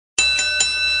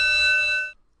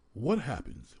What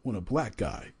happens when a black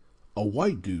guy, a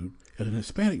white dude, and an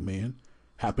Hispanic man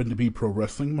happen to be pro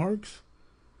wrestling marks?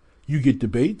 You get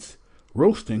debates,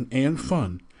 roasting, and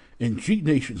fun in Cheat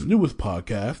Nation's newest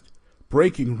podcast,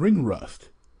 Breaking Ring Rust.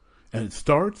 And it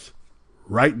starts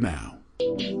right now.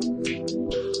 You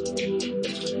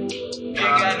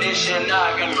got this shit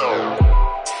knocking low.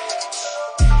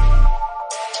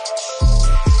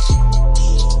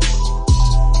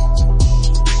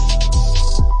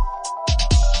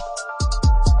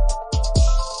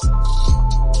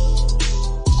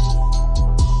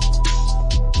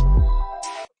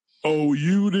 Oh,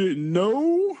 you didn't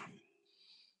know?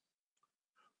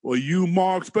 Well, you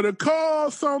marks better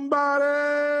call somebody.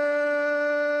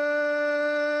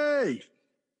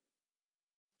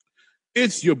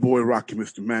 It's your boy, Rocky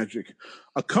Mr. Magic,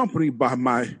 accompanied by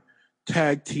my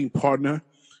tag team partner,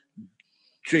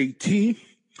 JT,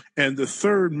 and the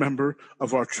third member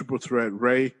of our triple threat,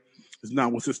 Ray, is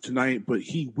not with us tonight, but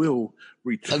he will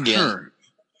return. Again.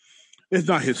 It's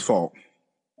not his fault.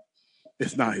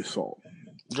 It's not his fault.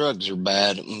 Drugs are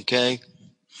bad, okay?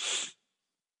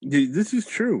 This is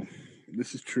true.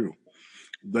 This is true.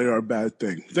 They are a bad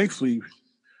thing. Thankfully,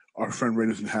 our friend Ray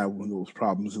doesn't have one of those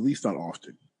problems, at least not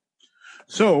often.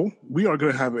 So, we are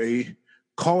going to have a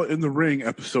Call It in the Ring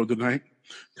episode tonight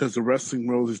because the wrestling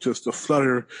world is just a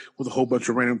flutter with a whole bunch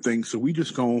of random things. So, we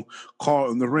just going to call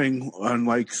it in the ring,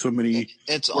 unlike so many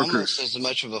It's workers. Almost as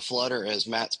much of a flutter as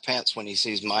Matt's pants when he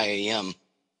sees My AM.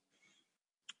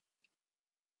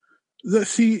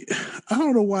 See, I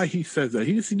don't know why he says that.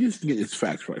 He just needs to get his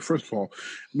facts right. First of all,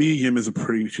 me and him is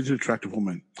she's an attractive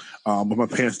woman. But my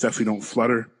pants definitely don't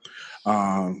flutter.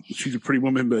 She's a pretty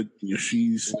woman, but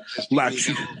she's black.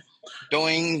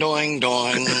 Doing, doing,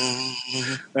 doing.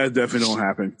 That definitely don't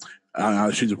happen.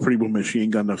 She's a pretty woman. She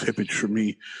ain't got enough hippage for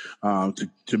me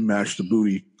to match the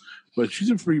booty. But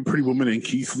she's a pretty woman, and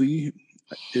Keith Lee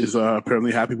is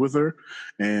apparently happy with her.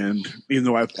 And even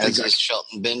though As is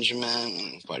Shelton Benjamin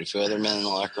and quite a few other men in the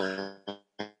locker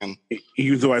room.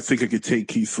 Even though I think I could take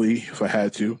Keith Lee if I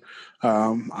had to,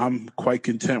 I'm quite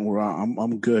content where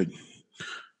I'm good.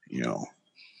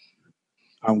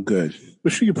 I'm good.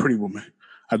 But she's a pretty woman.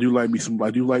 I do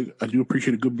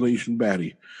appreciate a good Blasian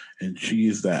baddie, and she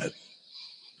is that.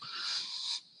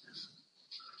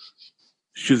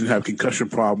 She doesn't have concussion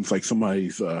problems like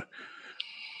somebody's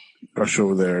crush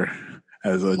over there.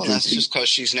 Well, that's just because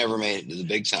she's never made it to the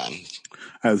big time.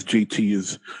 As JT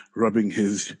is rubbing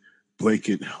his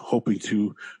blanket, hoping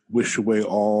to wish away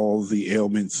all the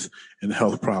ailments and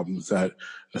health problems that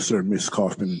a certain Miss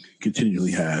Kaufman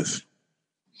continually has.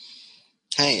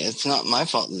 Hey, it's not my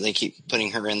fault that they keep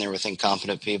putting her in there with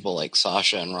incompetent people like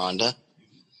Sasha and Ronda.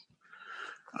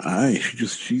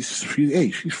 She's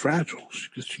fragile.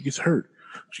 She gets hurt.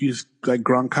 She's like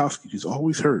Gronkowski. She's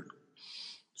always hurt.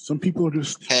 Some people are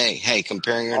just... Hey,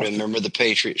 comparing her to a member of the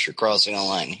Patriots, you're crossing a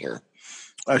line here.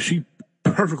 She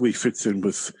perfectly fits in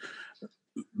with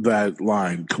that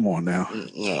line. Come on now.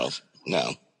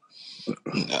 No.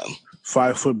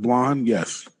 5 foot blonde?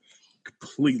 Yes.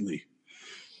 Completely.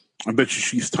 I bet you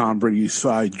she's Tom Brady's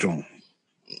side Joan.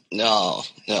 No.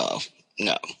 Oh,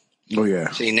 yeah.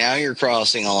 See, now you're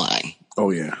crossing a line. Oh,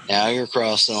 yeah. Now you're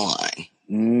crossing a line.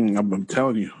 I'm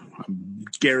telling you. I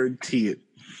guarantee it.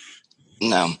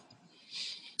 No.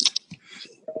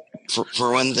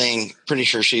 For one thing, pretty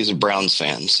sure she's a Browns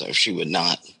fan, so she would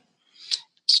not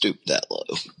stoop that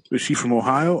low. Is she from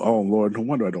Ohio? Oh, Lord, no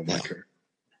wonder I don't like her.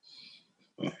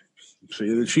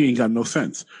 See, she ain't got no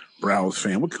sense. Browns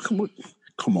fan.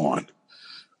 Come on.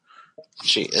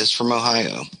 She is from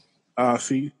Ohio.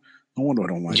 See, no wonder I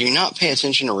don't like her. Do you not pay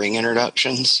attention to ring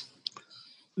introductions?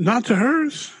 Not to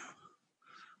hers.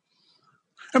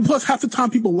 And plus, half the time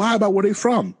people lie about where they're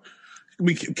from. I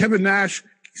mean, Kevin Nash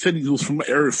said he was from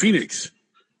Phoenix.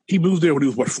 He moved there when he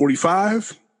was,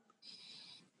 45?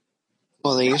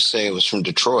 Well, they used to say it was from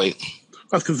Detroit.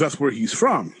 That's because that's where he's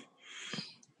from.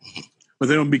 But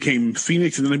then it became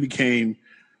Phoenix, and then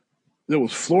there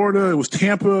was Florida, it was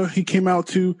Tampa he came out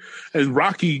to. And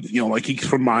Rocky, like he's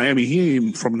from Miami. He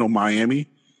ain't from no Miami.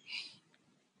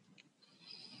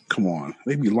 Come on.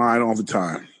 They be lying all the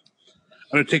time.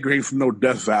 Undertaker ain't from no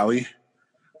Death Valley.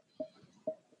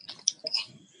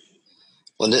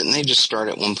 Well, didn't they just start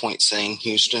at one point saying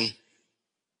Houston?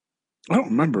 I don't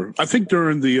remember. I think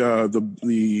during maybe during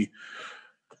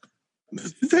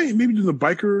the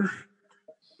biker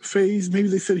phase, maybe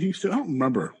they said Houston. I don't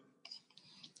remember.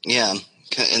 Yeah,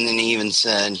 and then he even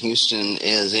said Houston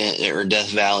or Death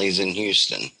Valley's in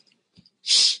Houston.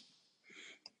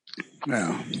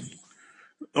 Yeah.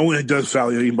 Only Death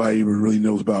Valley anybody even really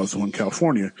knows about is the one in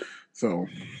California. So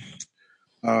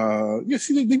Yeah,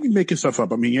 see, they be making stuff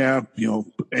up. I mean, yeah,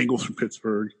 Angles from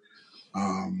Pittsburgh.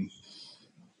 For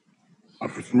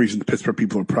some reason, the Pittsburgh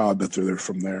people are proud that they're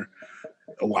from there.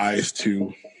 Elias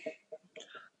too,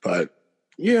 but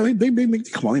yeah, they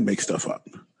make stuff up.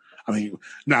 I mean,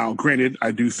 now granted, I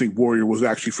do think Warrior was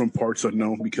actually from parts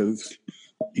unknown because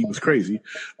he was crazy,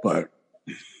 but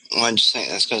I just think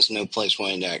that's because no place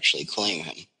wanted to actually claim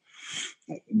him.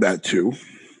 That too.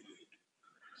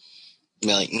 Be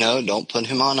like, no, don't put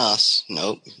him on us.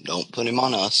 Nope, don't put him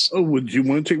on us. Oh, would you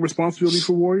want to take responsibility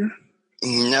for Warrior?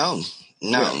 No.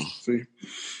 Yeah, see?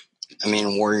 I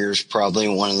mean, Warrior's probably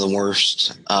one of the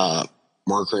worst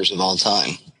workers of all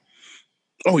time.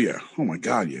 Oh, yeah. Oh, my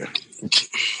God, yeah.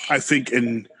 I think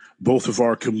in both of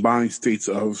our combined states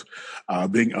of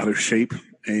being out of shape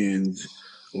and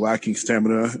lacking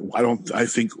stamina, I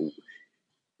think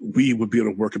we would be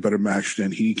able to work a better match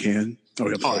than he can.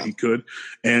 He could,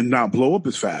 and not blow up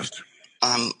as fast.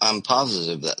 I'm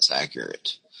positive that's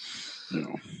accurate.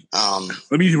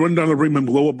 Let me run down the ring and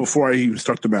blow up before I even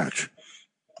start the match.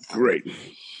 Great.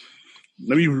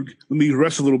 Let me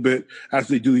rest a little bit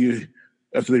after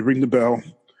they ring the bell,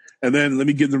 and then let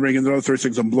me get in the ring. And another 30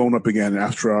 seconds, I'm blown up again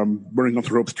after I'm burning up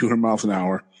the ropes 200 miles an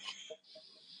hour.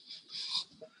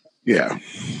 Yeah.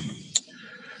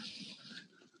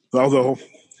 Although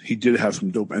he did have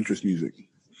some dope entrance music.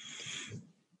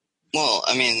 Well,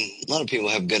 I mean, a lot of people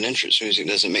have good entrance music.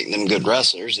 Doesn't make them good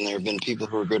wrestlers, and there have been people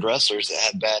who are good wrestlers that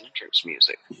had bad entrance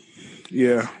music.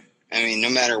 Yeah. I mean, no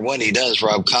matter what he does,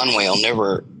 Rob Conway will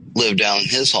never live down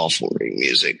his Hall 40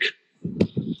 music.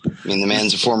 I mean, the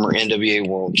man's a former NWA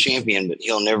World Champion, but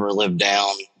he'll never live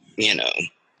down, the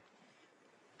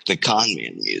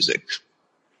Conman music.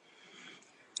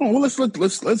 Oh, well,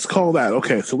 let's call that.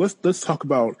 Okay, so let's talk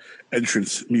about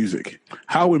entrance music.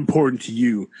 How important to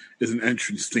you is an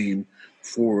entrance theme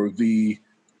for the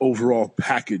overall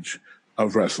package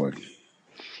of wrestling?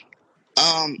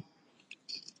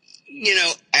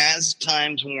 As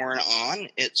time's worn on,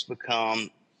 it's become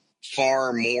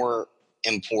far more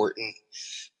important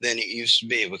than it used to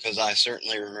be, because I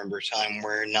certainly remember a time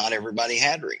where not everybody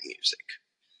had ring music.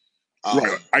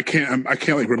 Right. I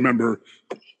can't remember,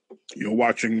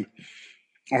 watching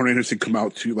Arn Anderson come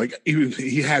out to, even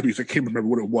he had music. I can't remember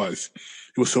what it was.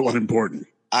 It was so unimportant.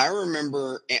 I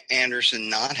remember Anderson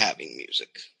not having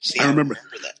music. See, I remember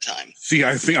that time. See,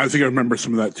 I think I remember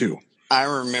some of that too. I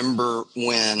remember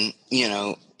when,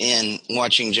 in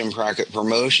watching Jim Crockett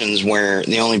Promotions, where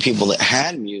the only people that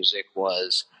had music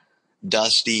was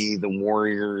Dusty, the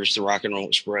Warriors, the Rock and Roll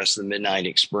Express, the Midnight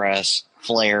Express,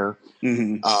 Flair.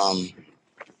 Mm-hmm.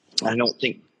 I don't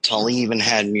think Tully even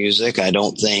had music. I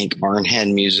don't think Arn had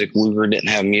music. Luger didn't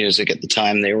have music at the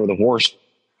time. They were the Horsemen.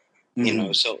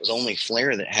 Mm-hmm. So it was only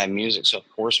Flair that had music. So if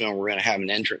Horsemen were going to have an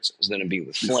entrance, it was going to be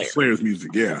with Flair. Flair's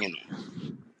music, yeah.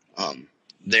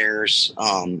 There's,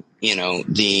 but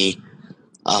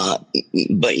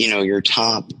your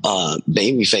top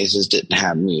baby faces didn't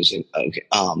have music. Okay.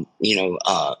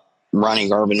 Ronnie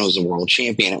Garvin was a world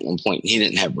champion at one point. He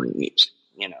didn't have ring music.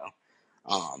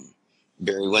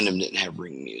 Barry Windham didn't have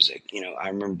ring music. I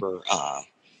remember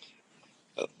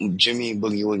Jimmy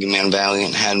Boogie Woogie Man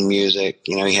Valiant had music.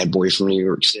 He had Boy from New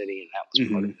York City, and that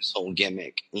was part of his whole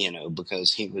gimmick.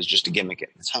 Because he was just a gimmick at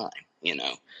the time.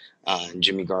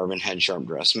 Jimmy Garvin had Sharp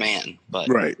Dressed Man, but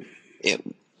right.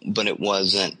 It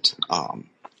wasn't.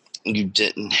 You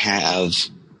didn't have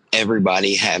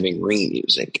everybody having ring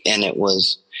music, and it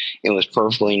was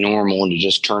perfectly normal to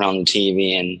just turn on the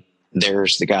TV and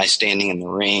there's the guy standing in the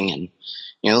ring, and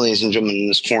ladies and gentlemen, in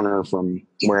this corner from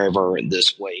wherever at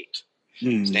this weight,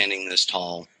 standing this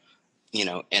tall,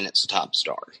 and it's a top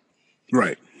star,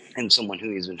 right? And someone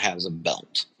who even has a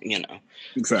belt,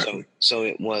 Exactly. So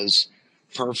it was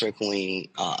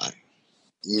perfectly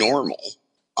normal.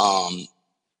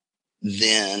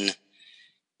 Then,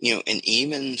 and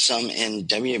even some in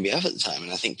WWF at the time,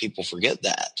 and I think people forget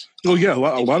that. Oh yeah, a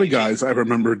lot of guys I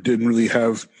remember didn't really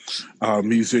have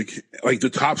music like the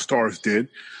top stars did.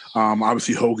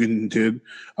 Obviously Hogan did.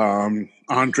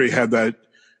 Andre had that,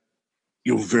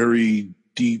 very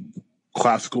deep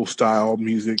classical style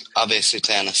music. Ave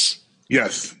Satanas.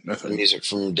 Yes, that's the music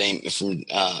from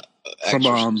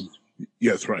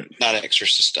yes, right. Not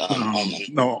Exorcist. Omen.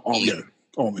 No,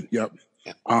 Omen. Yep.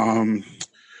 Yeah.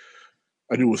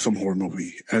 I knew it was some horror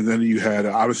movie, and then you had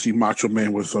obviously Macho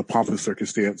Man with Pomp and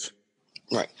Circumstance.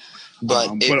 Right, but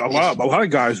a lot of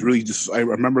guys really just. I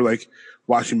remember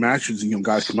watching matches, and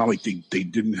guys come out they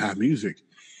didn't have music.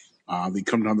 They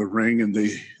come down the ring and they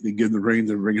get in the ring.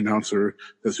 The ring announcer,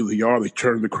 that's who they are. They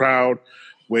turn the crowd,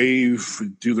 wave,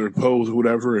 do their pose or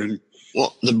whatever, and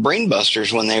Well, the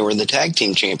Brainbusters, when they were the tag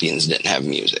team champions, didn't have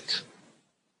music.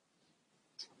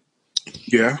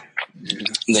 Yeah.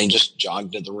 They just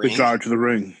jogged to the ring. They jogged to the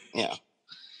ring. Yeah.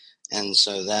 And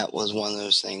so that was one of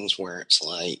those things where it's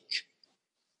like,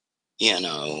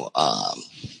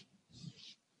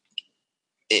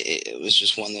 it was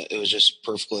just one that it was just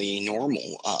perfectly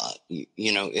normal.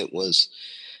 It was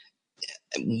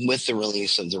with the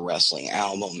release of the wrestling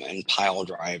album and Pile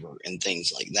Driver and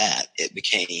things like that, it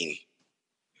became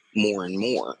more and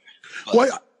more. But,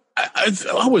 well,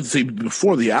 I would say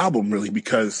before the album, really,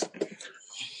 because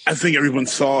I think everyone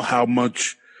saw how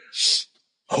much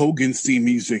Hogan's theme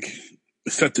music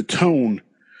set the tone.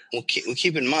 Well,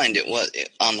 keep in mind,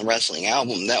 on the wrestling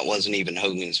album, that wasn't even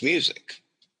Hogan's music.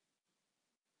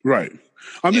 Right.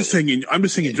 I'm just saying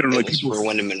generally, it was people for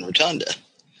Wyndham and Rotunda.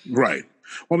 Right.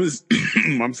 Well, what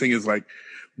I'm saying is like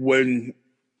when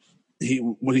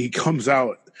he comes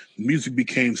out, music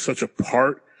became such a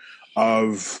part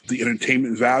of the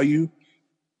entertainment value,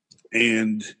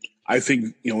 and I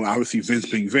think obviously Vince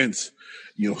being Vince,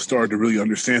 started to really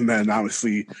understand that, and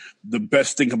obviously the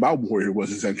best thing about Warrior was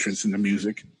his entrance in the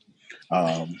music.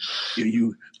 One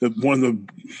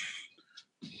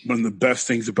of the best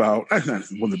things about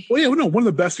one of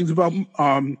the best things about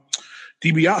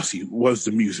DiBiase was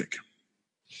the music.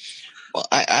 Well,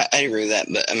 I agree with that,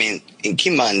 but I mean,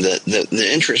 keep in mind the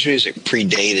entrance music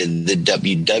predated the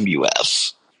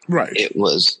WWF. Right. It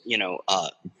was,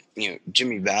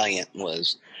 Jimmy Valiant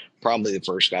was probably the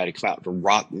first guy to come out to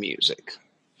rock music.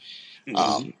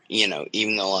 Mm-hmm.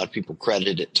 Even though a lot of people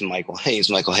credit it to Michael Hayes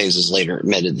has later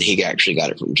admitted that he actually got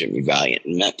it from Jimmy Valiant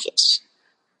in Memphis.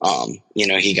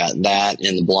 He got that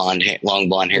and the long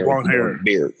blonde hair, with the dark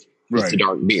beard, right. With the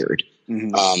dark beard,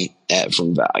 mm-hmm.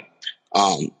 From Valiant.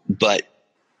 But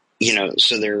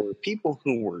so there were people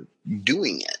who were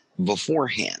doing it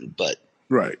beforehand, but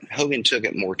right. Hogan took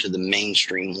it more to the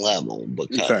mainstream level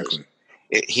because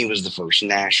he was the first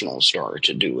national star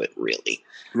to do it, really.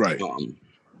 Right.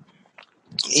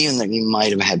 Even though you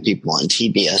might have had people on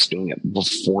TBS doing it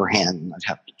beforehand, I'd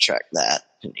have to check that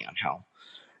depending on how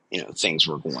things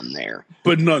were going there.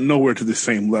 But nowhere to the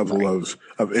same level of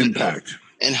impact.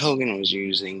 And Hogan was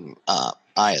using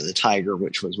Eye of the Tiger,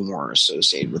 which was more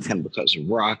associated with him because of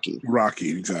Rocky.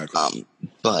 Rocky, exactly.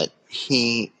 But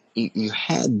you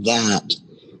had that,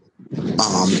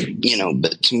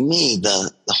 but to me,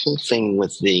 the whole thing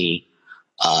with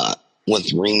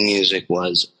with ring music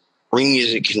was ring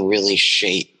music can really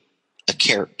shape a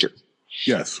character.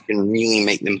 Yes. It can really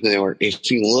make them who they are. If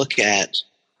you look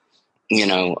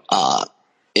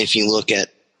at,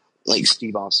 like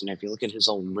Steve Austin, if you look at his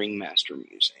old Ringmaster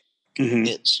music, mm-hmm.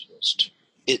 It's just,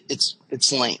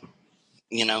 it's lame.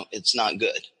 It's not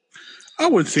good. I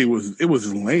wouldn't say it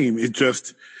was lame. It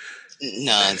just.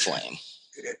 No, it's lame.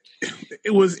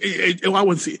 It was. I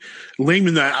wouldn't say lame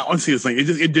in that. I wouldn't say it's lame.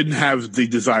 It didn't have the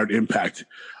desired impact.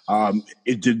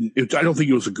 It didn't. I don't think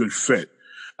it was a good fit.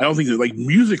 I don't think that, like,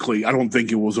 musically, I don't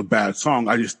think it was a bad song.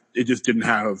 It just didn't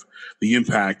have the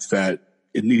impact that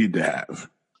it needed to have.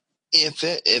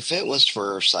 If it was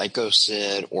for Psycho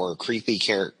Sid or a creepy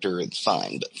character, it's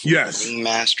fine. But for yes,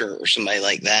 Ringmaster or somebody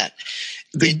like that,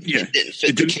 it didn't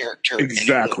fit the character.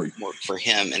 Exactly. And it wouldn't work for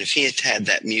him. And if he had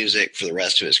that music for the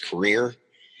rest of his career,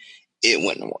 it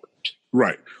wouldn't have worked.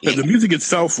 Right. The music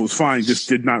itself was fine, just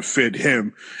did not fit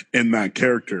him in that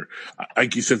character.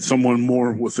 Like you said, someone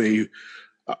more with a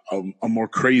more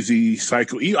crazy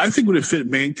psycho. I think would have fit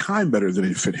Mankind better than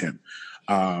it fit him.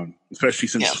 Especially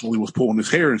since Foley was pulling his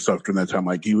hair and stuff during that time,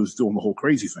 like he was doing the whole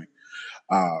crazy thing.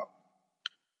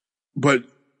 But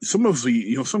some of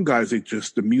the, some guys,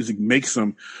 the music makes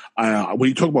them, when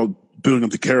you talk about building up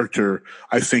the character,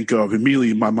 I think of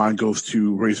immediately my mind goes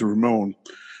to Razor Ramon,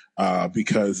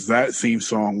 because that theme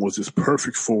song was just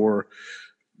perfect for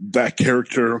that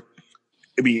character.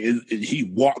 I mean, he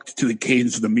walked to the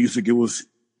cadence of the music. It was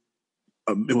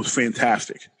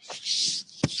fantastic.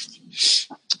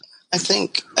 I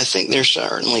think there's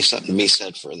certainly something to be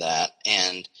said for that.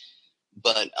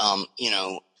 But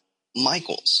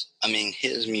Michael's, I mean,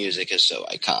 his music is so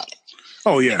iconic.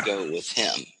 Oh yeah. To go with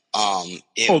him.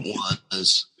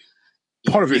 Was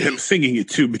part of it, him singing it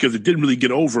too, because it didn't really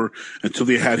get over until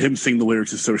they had him sing the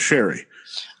lyrics instead of Sherry.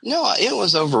 No, it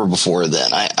was over before then.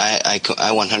 I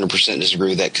 100% disagree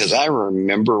with that, because I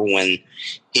remember when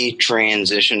he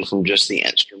transitioned from just the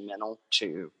instrumental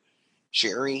to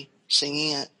Sherry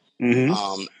singing it.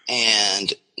 Mm-hmm.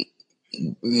 And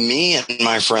me and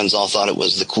my friends all thought it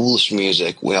was the coolest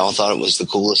music. We all thought it was the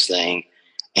coolest thing.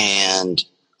 And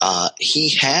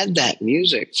he had that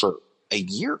music for a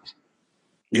year.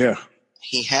 Yeah.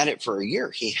 He had it for a year.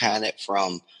 He had it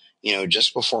from,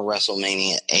 just before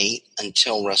WrestleMania 8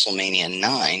 until WrestleMania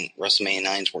 9. WrestleMania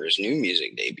 9 is where his new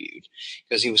music debuted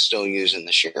because he was still using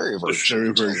the Sherry version. The Sherry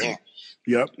until version. there.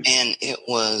 Yep. And it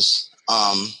was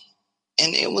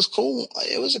cool.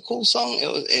 It was a cool song.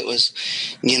 It was,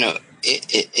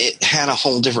 it had a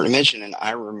whole different dimension. And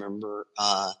I remember,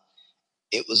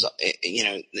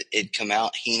 it'd come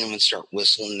out, Heenan would start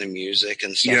whistling the music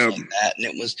and stuff like that. And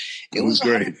it was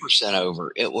great. 100%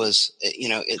 over. It was,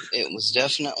 it was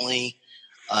definitely,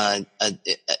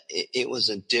 it was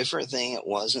a different thing. It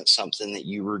wasn't something that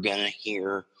you were going to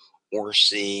hear or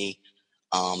see.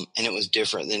 And it was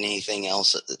different than anything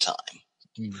else at the time.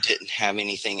 You didn't have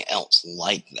anything else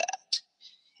like that.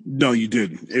 No, you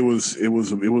didn't. It was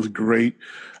great.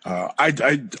 I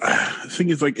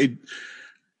think it's like it.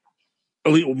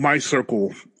 At least my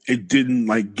circle, it didn't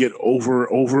like get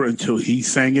over until he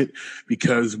sang it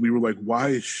because we were like, why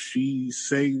is she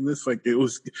saying this? Like it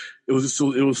was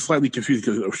slightly confusing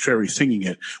because of Sherry singing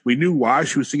it. We knew why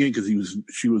she was singing it because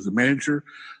she was the manager,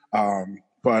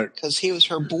 but because he was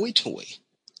her boy toy.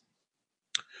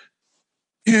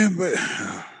 Yeah, but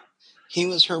he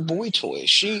was her boy toy.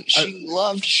 She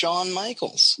loved Shawn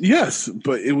Michaels. Yes,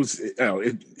 but it was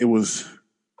it was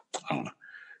I don't know.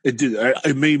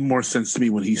 It made more sense to me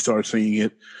when he started singing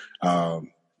it, and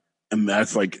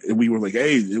that's like we were like,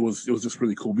 hey, it was just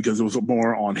really cool because it was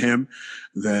more on him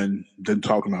than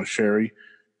talking about Sherry,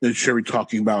 than Sherry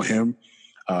talking about him.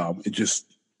 It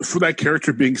just for that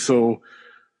character being so.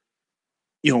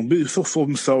 Being so full of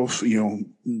himself,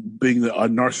 being a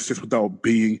narcissist without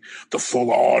being the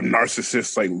full-on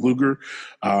narcissist like Luger,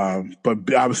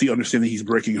 but obviously understanding he's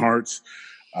breaking hearts.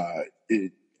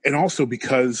 And also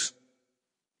because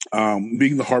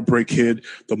being the Heartbreak Kid,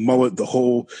 the mullet, the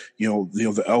whole,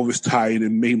 the Elvis tie-in,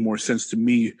 it made more sense to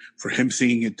me for him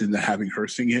singing it than having her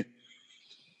sing it.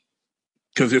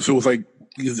 Because if it was like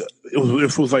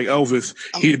Elvis,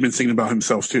 he'd have been singing about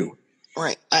himself too.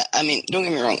 Right. I mean, don't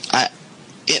get me wrong.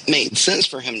 It made sense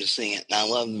for him to sing it, and I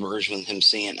love the version with him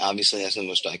singing. Obviously, that's the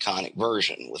most iconic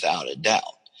version, without a doubt.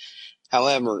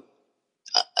 However,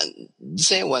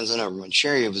 say it wasn't over when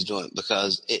Sherry was doing it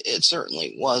because it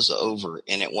certainly was over,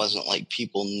 and it wasn't like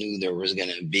people knew there was going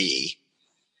to be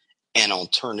an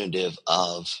alternative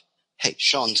of, hey,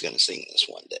 Shawn's going to sing this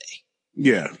one day.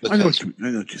 Yeah, I know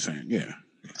what you're saying. Yeah.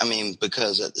 I mean,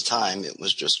 because at the time it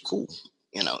was just cool.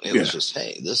 It was just,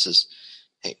 hey,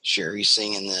 Sherry's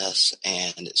singing this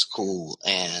and it's cool.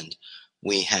 And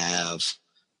we have,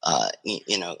 and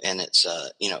it's,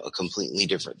 a completely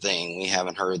different thing. We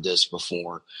haven't heard this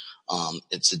before.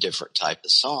 It's a different type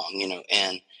of song,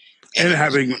 and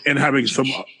having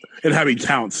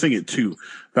talent sing it too.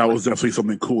 That was definitely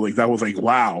something cool. Like that was like,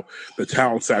 wow, the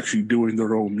talent's actually doing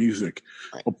their own music,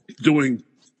 doing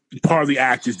part of the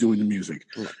act is doing the music.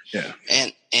 Right. Yeah.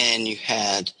 And you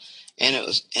had, and it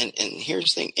was, and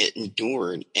here's the thing, it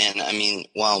endured. And I mean,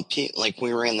 while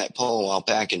we ran that poll a while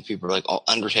back and people were like, oh,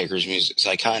 Undertaker's music's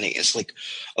iconic. It's like,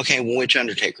 okay, well, which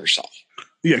Undertaker song?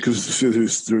 Yeah. Cause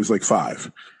there's like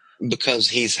 5. Because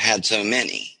he's had so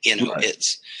many,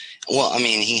 right.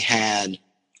 He had.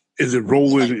 Is it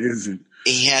Roland?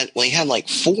 He had like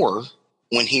 4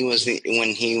 when he was the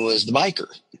biker.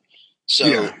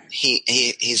 So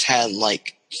he's had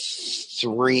like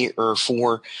 3 or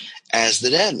 4 as the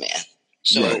dead man.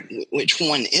 So which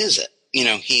one is it?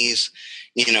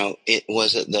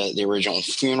 Was it the original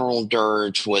funeral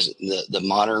dirge? Was it the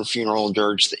modern funeral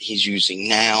dirge that he's using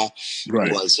now?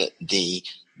 Right. Was it the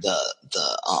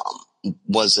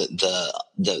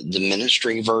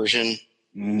Ministry version?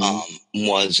 Mm-hmm.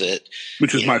 Was it,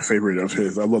 which is my favorite of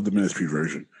his? I love the Ministry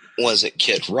version. Was it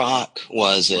Kid Rock?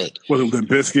 Was it Limp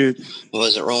Bizkit?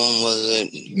 Was it Roland? Was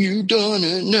it You Done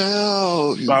It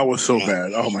Now? That was so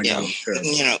bad. Oh my God.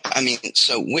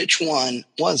 So which one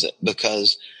was it?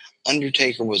 Because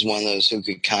Undertaker was one of those who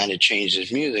could kind of change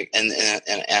his music. And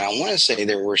I want to say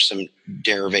there were some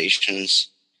derivations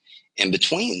in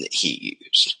between that he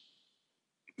used.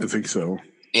 I think so.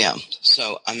 Yeah.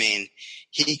 So,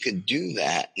 he could do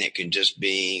that and it could just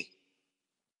be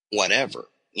whatever.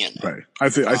 Right. I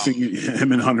think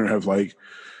him and Hunter have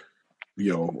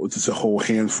just a whole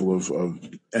handful of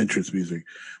entrance music,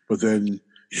 but then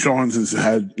Shawn's has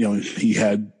had, he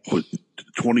had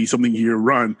 20 something year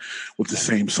run with the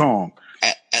same song.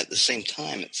 At the same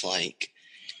time, it's like,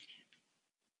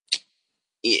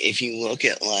 if you look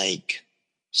at like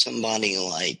somebody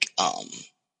like,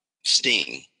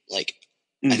 Sting, like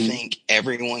I think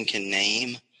everyone can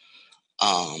name,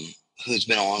 who's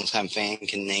been a long time fan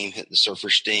can name Hit the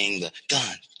Surfer Sting, the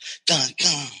dun, dun,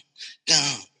 dun,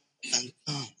 dun, dun,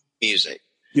 dun music.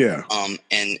 Yeah.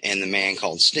 And the Man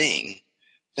Called Sting.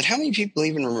 But how many people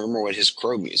even remember what his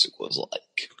Crow music was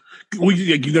like? Well,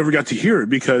 you never got to hear it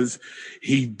because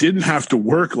he didn't have to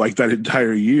work like that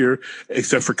entire year,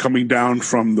 except for coming down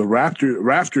from the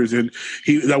rafters, and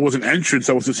that wasn't entrance.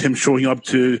 That was just him showing up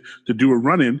to do a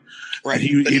run-in. Right,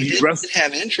 and but he did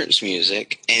have entrance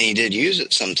music, and he did use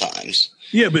it sometimes.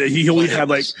 Yeah, but he only had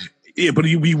but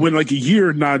he went like a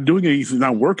year not doing anything,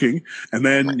 not working, and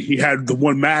then he had the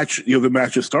one match, the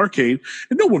match at Starrcade,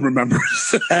 and no one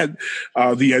remembers that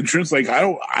the entrance. Like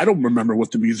I don't remember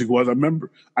what the music was. I remember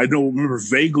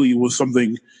vaguely it was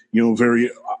something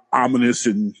very ominous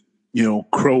and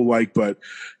Crow like, but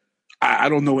I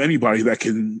don't know anybody that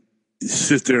can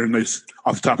sit there and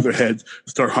off the top of their head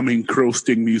start humming Crow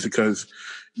Sting music because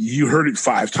you heard it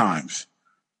 5 times.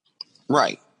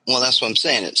 Right. Well, that's what I'm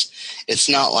saying. It's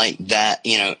not like that,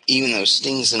 even though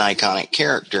Sting's an iconic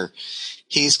character,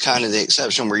 he's kind of the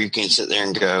exception where you can sit there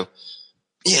and go,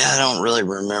 yeah, I don't really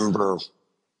remember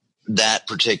that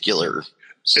particular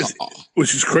song.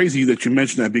 Which is crazy that you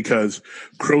mentioned that because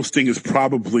Crow Sting is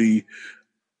probably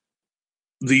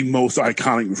the most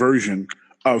iconic version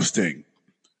of Sting.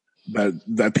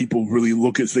 That people really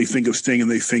look at, they think of Sting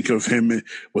and they think of him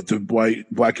with the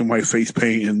black and white face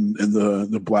paint and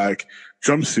the black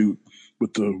jumpsuit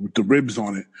with the ribs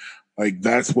on it. Like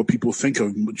that's what people think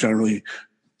of generally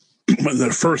when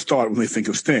their first thought when they think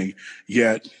of Sting.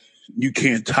 Yet you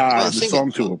can't tie the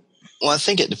song to him. Well, I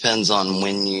think it depends on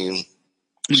when you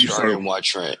started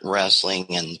watching wrestling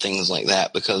and things like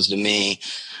that. Because to me,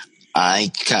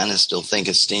 I kind of still think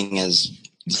of Sting as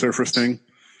Surfer Sting.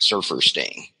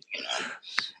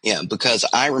 Yeah, because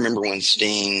I remember when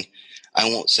Sting, I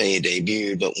won't say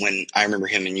debuted, but when I remember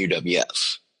him in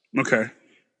UWF. Okay.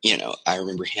 I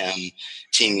remember him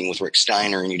teaming with Rick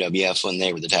Steiner in UWF when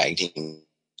they were the tag team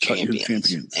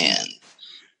champions. And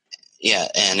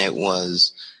and it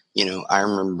was, I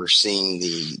remember seeing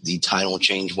the title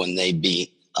change when they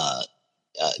beat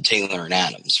Taylor and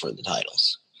Adams for the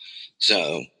titles.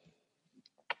 So,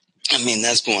 I mean,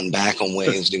 that's going back on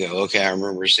ways to go, okay, I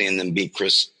remember seeing them beat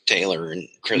Chris Taylor and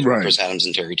Chris Adams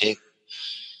and Terry Tate.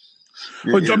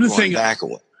 I'm just saying, back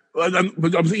away. But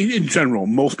I'm saying in general,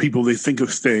 most people, they think of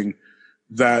Sting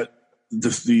that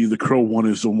the Crow one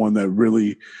is the one that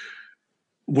really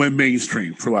went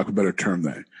mainstream, for lack of a better term.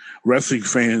 That wrestling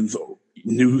fans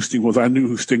knew who Sting was. I knew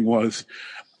who Sting was.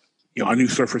 I knew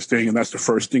Surfer Sting, and that's the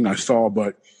first thing I saw.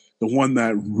 But the one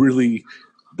that really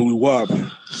blew up,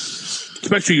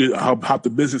 especially how hot the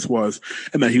business was,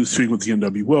 and that he was feuding with the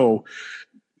NWO,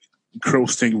 Crow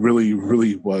Sting really,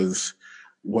 really was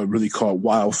what really caught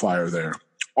wildfire there.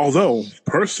 Although,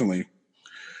 personally,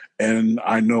 and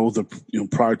I know the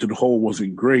prior to the whole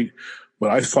wasn't great, but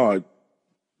I thought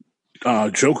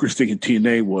Joker Sting in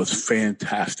TNA was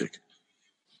fantastic.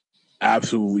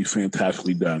 Absolutely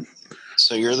fantastically done.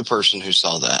 So you're the person who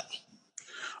saw that.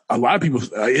 A lot of people,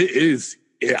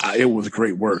 it was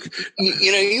great work.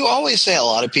 You always say a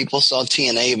lot of people saw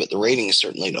TNA, but the ratings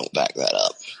certainly don't back that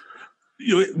up.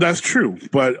 That's true,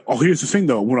 but here's the thing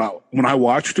though. When I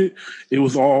watched it, it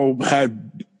was all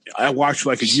I watched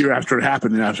like a year after it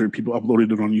happened, and after people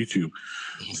uploaded it on YouTube.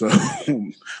 So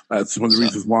that's one of the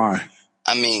reasons why.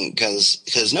 I mean,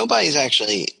 because nobody's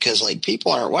actually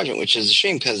people aren't watching, which is a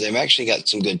shame because they've actually got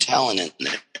some good talent in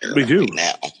there. They do right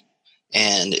now,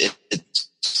 and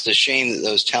it's a shame that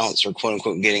those talents are quote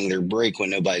unquote getting their break when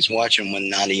nobody's watching,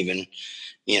 when not even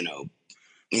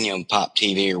Pop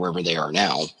TV or wherever they are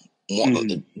now.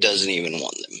 Doesn't even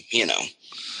want them,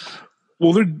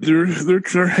 Well,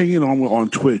 they're hanging on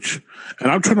Twitch,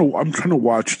 and I'm trying to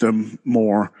watch them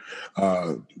more,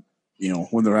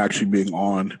 when they're actually being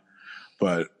on,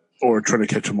 or trying to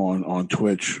catch them on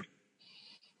Twitch.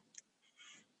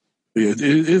 It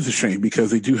is a shame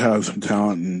because they do have some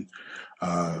talent,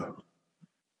 and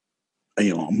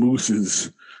Moose is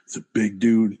a big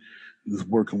dude, who's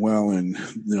working well, and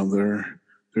their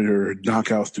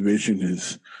knockouts division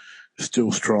is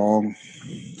still strong.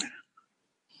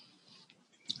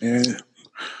 And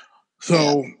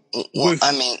so,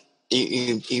 I mean,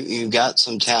 you've got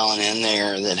some talent in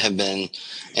there that have been,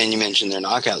 and you mentioned their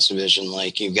knockouts division,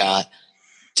 like you've got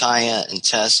Taya and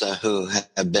Tessa, who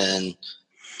have been,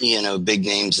 big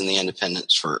names in the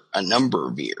independents for a number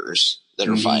of years that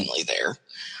are finally there.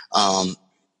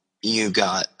 You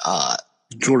got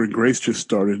Jordan Grace just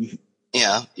started.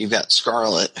 Yeah, you've got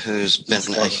Scarlett, who's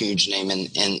been a huge name in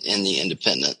the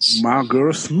independents. My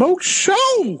girl, Smoke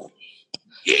Show.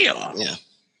 Yeah.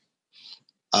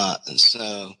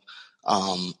 So,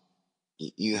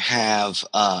 you have,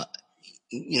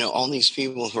 all these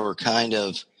people who are kind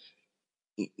of,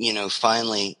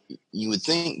 finally, you would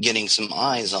think getting some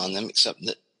eyes on them, except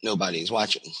that nobody's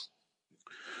watching.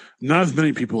 Not as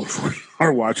many people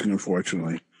are watching,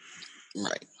 unfortunately.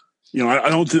 Right. You know, I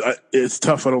don't. It's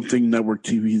tough. I don't think network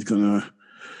TV is gonna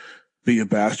be a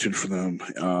bastion for them,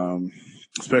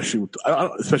 especially with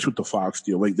the Fox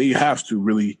deal. Like they have to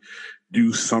really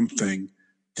do something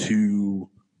to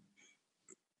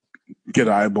get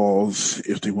eyeballs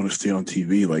if they want to stay on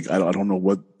TV. Like I don't know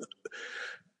what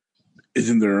is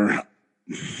in their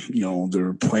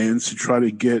their plans to try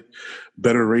to get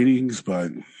better ratings,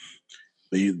 but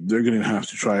they're going to have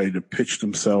to try to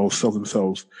sell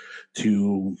themselves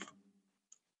to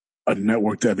a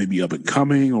network that may be up and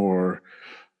coming, or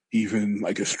even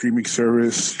like a streaming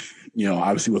service. You know,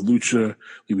 obviously with Lucha,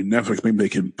 even Netflix, maybe they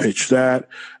can pitch that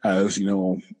as, you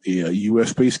know, a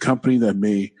US based company that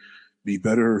may be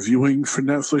better viewing for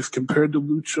Netflix compared to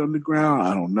Lucha Underground.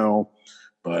 I don't know,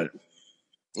 but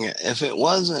yeah, if it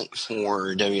wasn't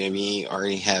for WWE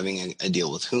already having a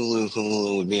deal with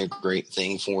Hulu would be a great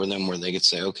thing for them, where they could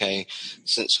say, okay,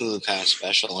 since Hulu kind of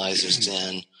specializes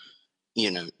in,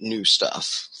 you know, new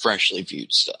stuff, freshly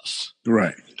viewed stuff,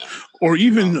 right? You know? Or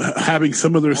even having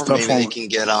some of their stuff maybe they can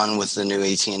get on with the new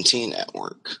AT&T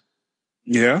network.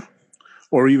 Yeah,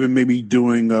 or even maybe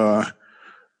doing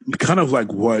kind of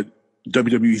like what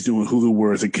WWE is doing with Hulu,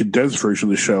 where it's a condensed version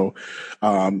of the show,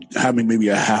 having maybe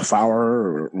a half hour,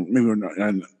 or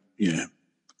maybe yeah.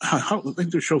 I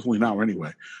think their show's only an hour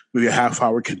anyway. Maybe a half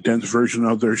hour condensed version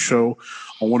of their show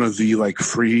on one of the like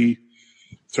free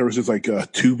services like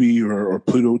Tubi or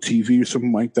Pluto TV or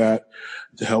something like that,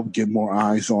 to help get more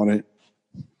eyes on it.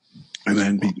 And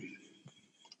then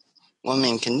well, I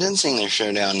mean, condensing their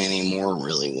show down anymore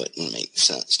really wouldn't make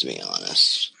sense, to be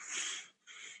honest.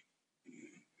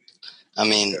 I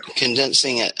mean,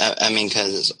 condensing it,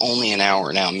 because it's only an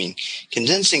hour now. I mean,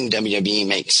 condensing WWE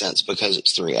makes sense because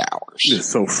it's 3 hours. It's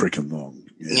so freaking long.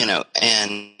 Yeah. You know,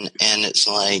 and it's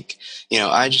like, you know,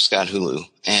 I just got Hulu,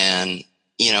 and,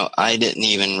 you know, I didn't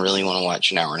even really want to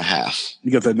watch an hour and a half.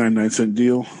 You got that 99-cent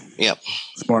deal? Yep.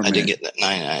 Smart man. I did get that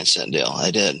 99-cent deal. I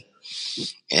did.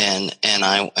 And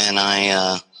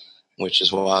I which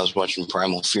is why I was watching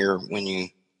Primal Fear when you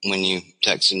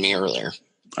texted me earlier.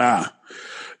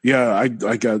 Yeah, I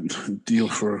got a deal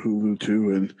for Hulu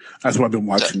too, and that's why I've been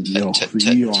watching. Tell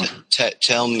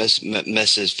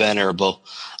Mrs. Venerable,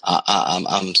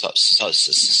 I'm so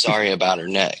sorry about her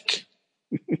neck.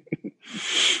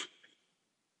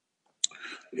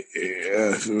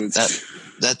 Yeah, so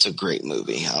that's a great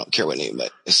movie. I don't care what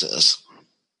anybody says.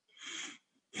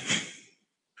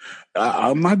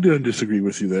 I'm not going to disagree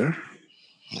with you there.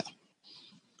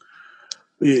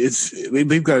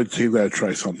 They've got to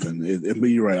try something. But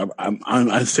you're right.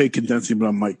 I say condensing, but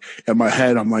I'm like, in my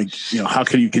head, I'm like, you know, how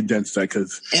can you condense that?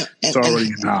 Because it's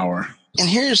already an hour. And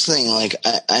here's the thing, like,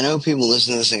 I know people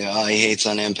listen to this and go, oh, he hates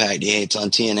on Impact, he hates on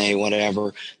TNA,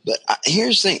 whatever. But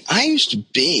here's the thing. I used to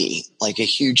be like a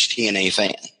huge TNA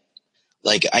fan.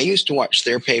 Like, I used to watch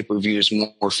their pay-per-views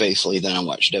more faithfully than I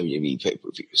watch WWE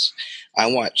pay-per-views.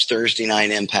 I watched Thursday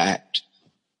Night Impact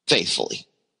faithfully.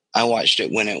 I watched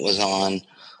it when it was on,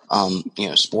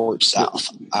 Sports South.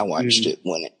 I watched it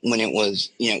when it was,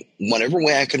 you know, whatever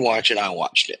way I could watch it, I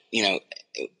watched it. You know,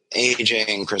 AJ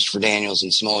and Christopher Daniels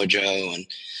and Samoa Joe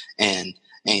and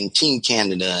Team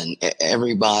Canada and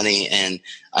everybody. And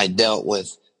I dealt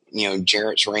with, you know,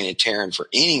 Jarrett's Reign of Terror. And for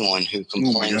anyone who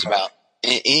complains about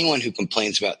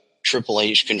Triple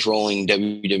H controlling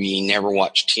WWE, never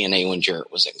watched TNA when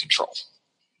Jarrett was in control.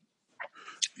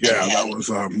 Yeah, that was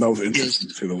interesting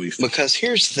to say the least. Because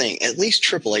here's the thing: at least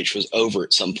Triple H was over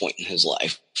at some point in his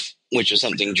life, which is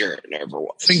something Jarrett never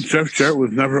was. I think Jeff Jarrett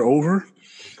was never over.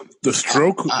 The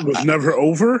stroke was never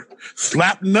over.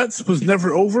 Slap nuts was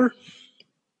never over.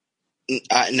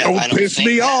 Don't piss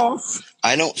me off.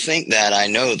 I don't think that. I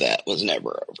know that was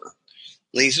never over.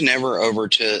 At least never over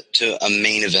to a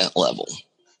main event level.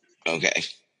 Okay.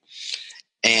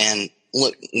 And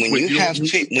look, when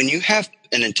you have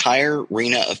an entire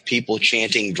arena of people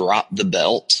chanting "Drop the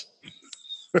belt,"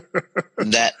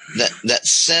 that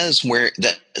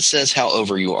says how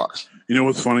over you are. You know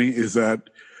what's funny is that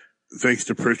thanks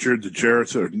to Pritchard, the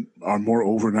Jarretts are more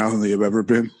over now than they have ever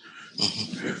been.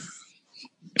 Mm-hmm.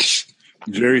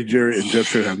 Jerry Jarrett and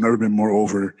Jeff Jarrett have never been more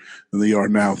over than they are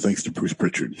now, thanks to Bruce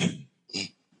Pritchard.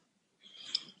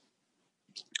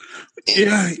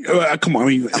 Yeah, come on.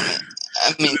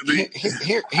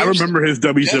 I remember his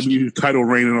WWE title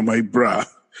reign, and I'm like, bruh,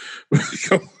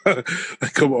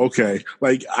 come on, okay.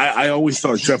 Like, I always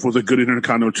thought Jeff was a good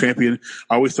Intercontinental champion.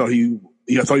 I always thought I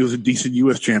thought he was a decent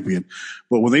U.S. champion.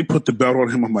 But when they put the belt on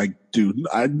him, I'm like, dude,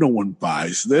 no one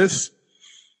buys this.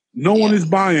 No one is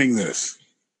buying this.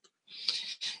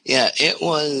 Yeah, it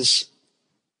was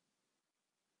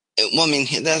Well, I mean,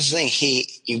 that's the thing.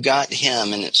 You got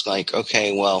him, and it's like,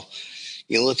 okay, well,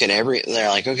 you look at they're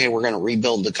like, okay, we're going to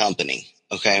rebuild the company.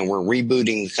 Okay, we're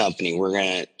rebooting the company. We're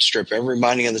going to strip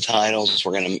everybody of the titles.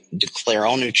 We're going to declare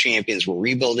all new champions. We're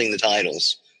rebuilding the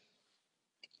titles.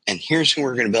 And here's who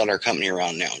we're going to build our company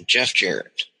around now, Jeff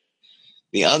Jarrett.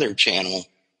 The other channel,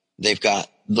 they've got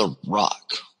The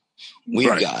Rock.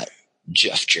 We've got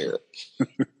Jeff Jarrett.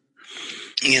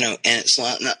 And it's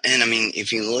not, and I mean,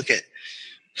 if you look at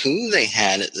who they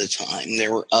had at the time,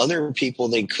 there were other people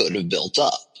they could have built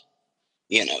up.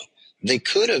 They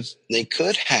could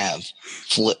have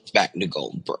flipped back to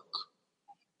Goldberg,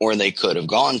 or they could have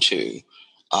gone to,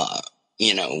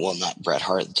 well, not Bret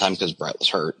Hart at the time because Bret was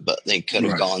hurt, but they could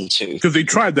have gone to, because they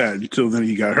tried that until then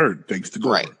he got hurt thanks to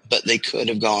Goldberg. Right, but they could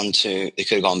have gone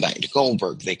back to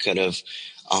Goldberg. They could have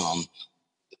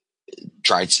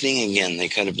tried Sting again. They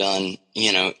could have done,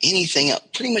 anything else.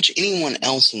 Pretty much anyone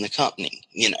else in the company,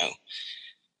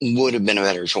 would have been a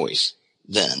better choice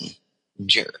than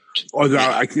Jarrett.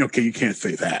 Okay, you can't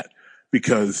say that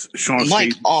because Sean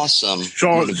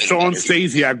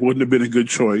Stasiak wouldn't have been a good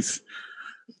choice.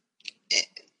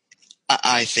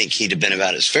 I think he'd have been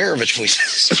about as fair of a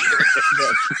choice as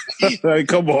Jarrett.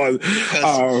 Come on.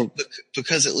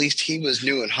 Because at least he was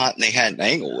new and hot and they had an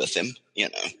Angle with him,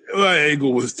 That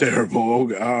Angle was terrible.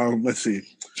 Let's see.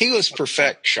 He was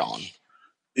perfect, Sean.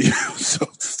 Yeah, so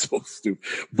stupid.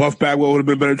 Buff Bagwell would have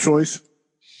been a better choice.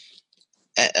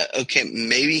 Okay,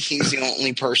 maybe he's the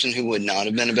only person who would not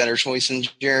have been a better choice than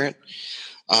Jarrett.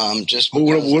 Just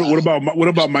because, what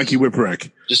about Mikey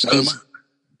Whipwreck? Just because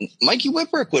Mikey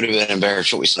Whipwreck would have been a better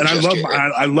choice than And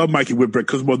I love Mikey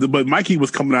Whipwreck but Mikey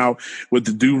was coming out with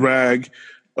the do-rag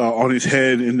on his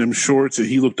head in them shorts, and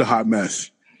he looked a hot mess.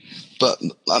 But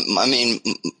I mean,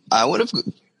 I would have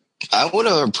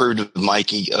approved of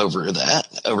Mikey over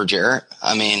Jarrett.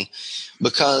 I mean,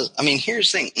 because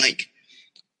here's the thing, like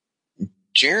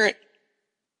Jarrett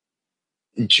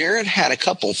had a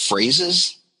couple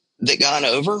phrases that got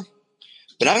over,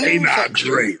 but I never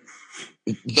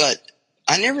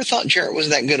thought Jarrett was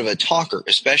that good of a talker,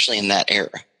 especially in that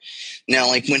era. Now,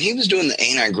 like when he was doing the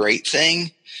 "Ain't I Great"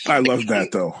 thing, I love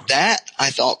that though. That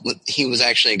I thought he was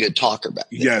actually a good talker back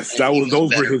then. Yes,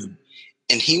 those were his.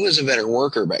 And he was a better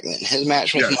worker back then. His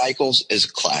match with Michaels is a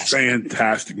classic.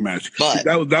 Fantastic match. But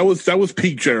that was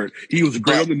peak Jarrett. He was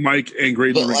great on the mic and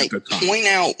great in the ring at that time. Point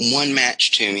out one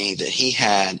match to me that he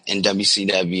had in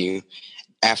WCW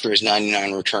after his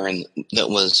 99 return that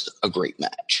was a great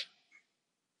match.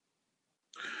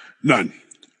 None.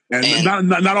 And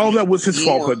not all of that was his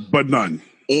fault, but none.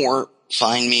 Or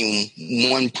find me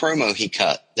one promo he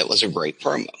cut that was a great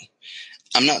promo.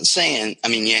 I'm not saying,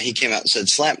 he came out and said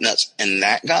slap nuts and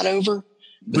that got over,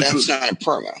 but that's not a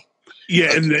promo. Yeah,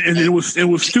 okay. and it was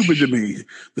stupid to me.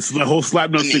 The whole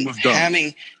slap nuts thing was dumb.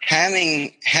 Having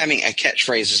a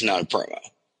catchphrase is not a promo.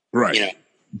 Right. And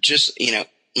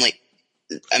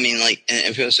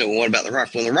people say, well, what about The Rock?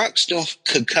 Well, The Rock still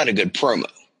could cut a good promo.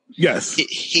 Yes.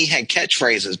 He had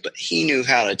catchphrases, but he knew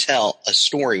how to tell a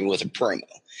story with a promo.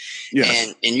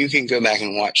 Yes. And you can go back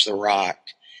and watch The Rock.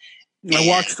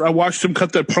 I watched him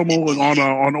cut that promo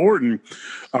on Orton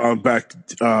back.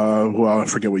 I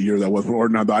forget what year that was. When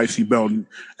Orton had the IC belt, and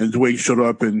Dwayne showed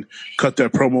up and cut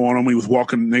that promo on him. He was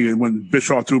walking when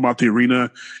Bischoff threw him out the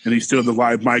arena, and he still had the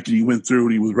live mic, and he went through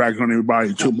and he was ragging on everybody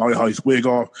and took his wig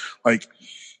off. Like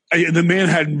the man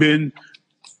hadn't been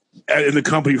in the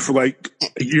company for like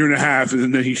a year and a half,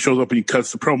 and then he shows up and he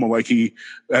cuts the promo like he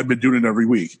had been doing it every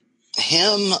week.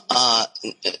 Him,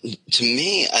 to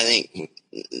me, I think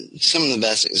some of the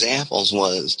best examples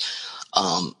was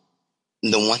the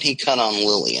one he cut on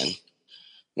Lillian,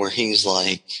 where he's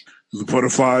like, the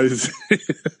butterflies,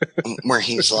 where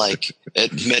he's like,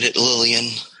 admit it, Lillian,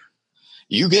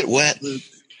 you get wet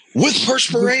with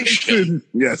perspiration.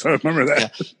 Yes, I remember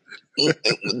that. Yeah.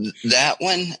 That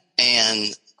one,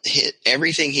 and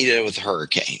everything he did with the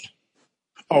Hurricane.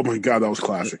 Oh my God, that was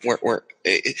classic.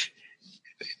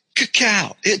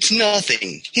 Cacao, it's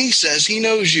nothing. He says he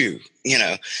knows you.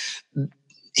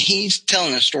 He's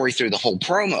telling a story through the whole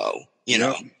promo,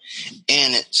 and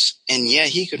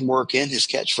he could work in his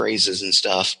catchphrases and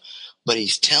stuff, but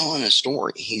he's telling a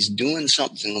story. He's doing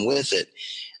something with it.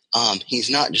 He's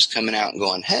not just coming out and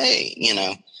going, hey,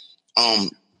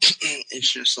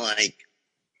 it's just like,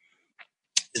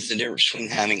 it's the difference between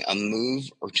having a move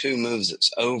or two moves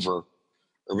that's over,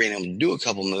 or being able to do a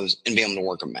couple moves and being able to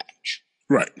work a match.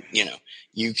 Right.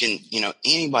 You can,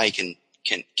 anybody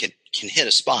can hit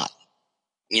a spot,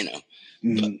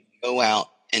 but go out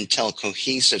and tell a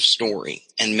cohesive story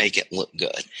and make it look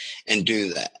good and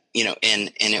do that,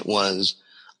 and it was,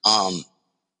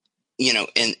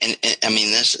 and I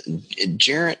mean,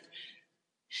 Jarrett,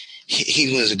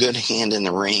 he was a good hand in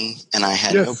the ring, and I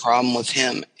had no problem with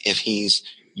him if he's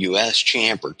U.S.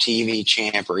 champ or TV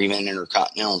champ or even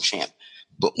Intercontinental champ.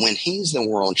 But when he's the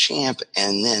world champ,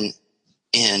 and then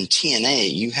in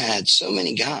TNA, you had so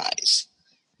many guys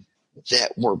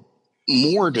that were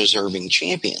more deserving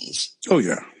champions. Oh,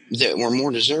 yeah. That were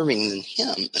more deserving than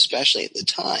him, especially at the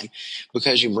time,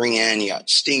 because you got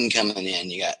Sting coming in,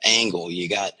 you got Angle, you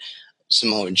got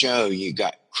Samoa Joe, you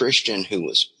got Christian, who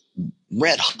was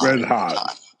red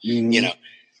hot. Mm-hmm.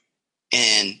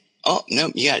 And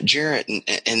you got Jarrett,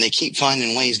 and they keep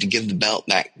finding ways to give the belt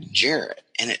back to Jarrett,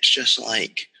 and it's just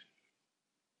like,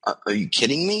 are you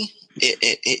kidding me?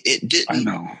 It didn't. I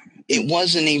know. It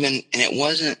wasn't even, and it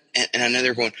wasn't, and I know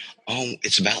they're going, oh,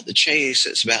 it's about the chase,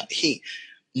 it's about heat.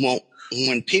 Well,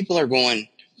 when people are going,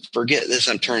 forget this,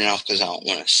 I'm turning off because I don't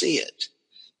want to see it,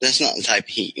 that's not the type of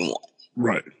heat you want.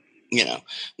 Right.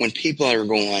 When people are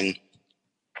going,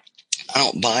 I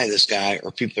don't buy this guy,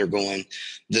 or people are going,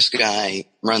 this guy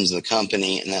runs the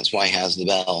company and that's why he has the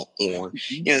belt, or,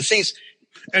 things.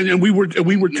 And we were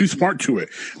too smart to it.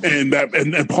 And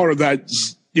part of that,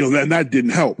 and that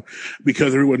didn't help,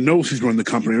 because everyone knows he's running the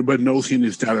company. Everybody knows he and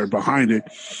his dad are behind it.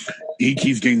 He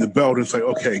keeps getting the belt. It's like,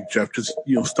 okay, Jeff, just,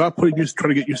 stop putting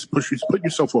put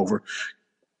yourself over,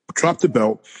 drop the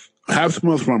belt, have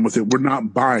someone else run with it. We're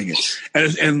not buying it.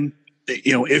 And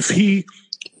if he,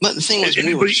 but the thing is,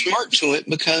 we were smart to it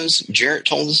because Jarrett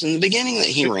told us in the beginning that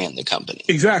he ran the company.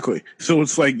 Exactly. So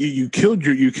it's like you killed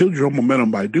your own momentum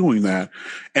by doing that.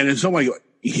 And it's not like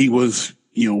he was,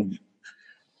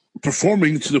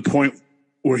 performing to the point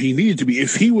where he needed to be.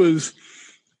 If he was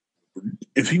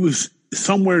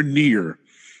somewhere near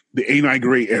the Ain't I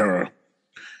Great era,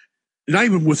 not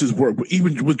even with his work, but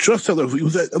even with just that level, he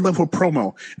was at a level of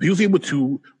promo. If he was able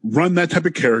to run that type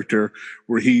of character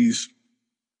where he's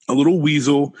a little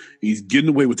weasel, he's getting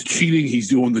away with the cheating, he's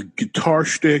doing the guitar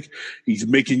shtick, he's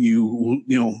making you,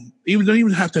 even don't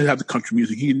even have to have the country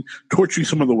music, he can torture you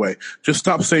some other way. Just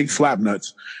stop saying slap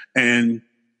nuts, and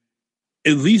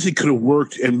at least it could have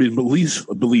worked and been at least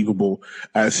believable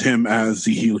as him as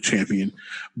the heel champion.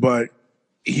 But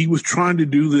he was trying to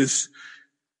do this.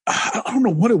 I don't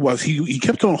know what it was. He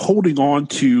kept on holding on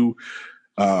to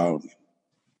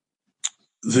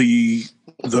the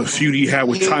feud he had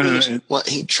with China.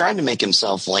 He tried to make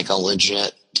himself like a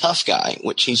legit tough guy,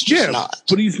 which he's just not.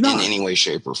 But he's not in any way,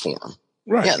 shape, or form.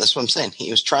 Right. Yeah, that's what I'm saying. He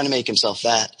was trying to make himself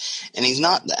that, and he's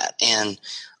not that. And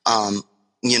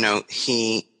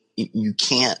you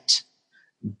can't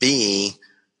be,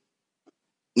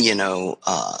 you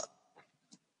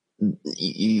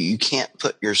can't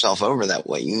put yourself over that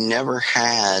way. You never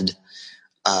had,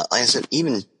 like I said,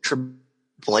 even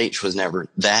Triple H was never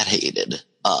that hated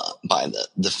by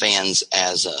the fans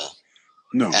as a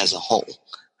whole.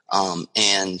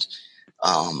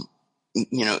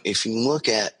 If you look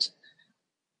at,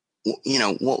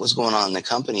 what was going on in the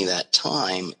company that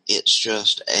time, it's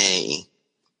just a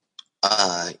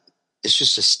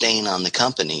stain on the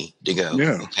company to go,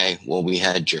 okay, well, we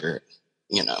had Jarrett,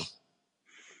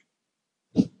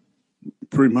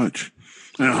 Pretty much.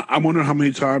 I wonder how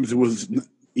many times it was,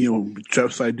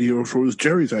 Jeff's idea or if it was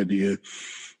Jerry's idea,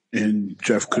 and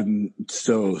Jeff couldn't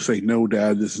still say, no,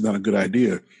 Dad, this is not a good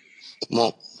idea.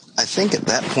 Well, I think at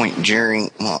that point,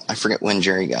 I forget when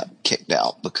Jerry got kicked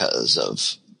out because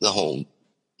of the whole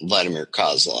Vladimir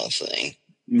Kozlov thing.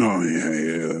 No,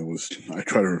 yeah, that was. I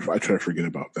try to forget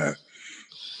about that.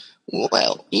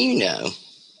 Well,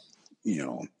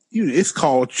 it's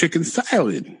called chicken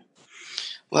salad.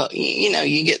 Well,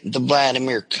 you get the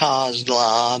Vladimir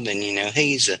Kozlov, and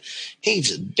he's a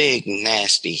big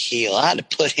nasty heel. I'd have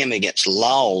put him against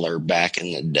Lawler back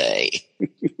in the day.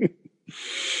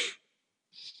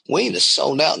 We'd have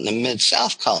sold out in the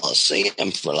Mid-South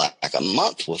Coliseum for like a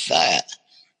month with that.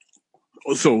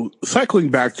 So, cycling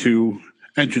back to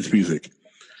entrance music.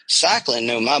 Cycling?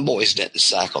 No, my boys didn't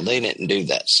cycle. They didn't do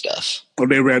that stuff. Oh,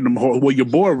 they ran them horse. Well, your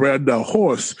boy ran the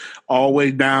horse all the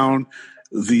way down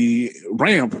the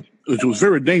ramp, which was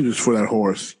very dangerous for that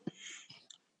horse.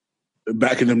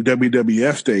 Back in them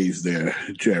WWF days there,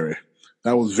 Jerry.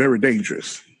 That was very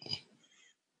dangerous.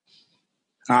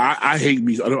 I hate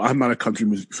music. I'm not a country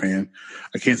music fan.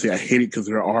 I can't say I hate it because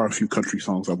there are a few country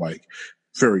songs I like.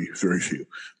 Very, very few.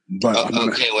 But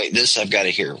wait. This I've got to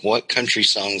hear. What country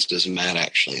songs does Matt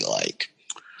actually like?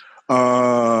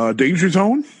 Danger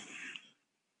Zone.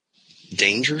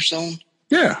 Danger Zone?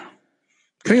 Yeah.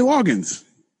 Kenny Loggins.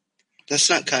 That's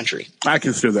not country. I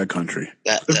consider that country.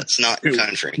 That's not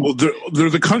country. Well,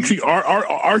 there's a country.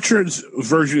 Archer's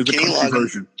version is the country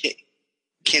version.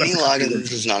 Kenny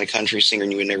Loggins is not a country singer,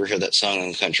 and you would never hear that song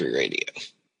on country radio.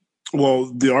 Well,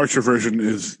 the Archer version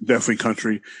is definitely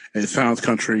country, and it sounds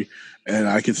country, and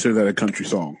I consider that a country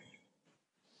song.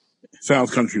 It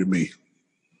sounds country to me.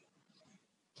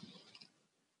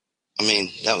 I mean,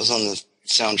 that was on the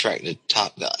soundtrack to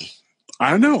Top Gun.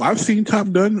 I know. I've seen Top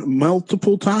Gun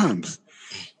multiple times.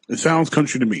 It sounds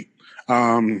country to me.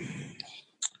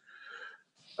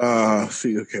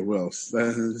 See, okay, what else?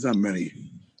 There's not many.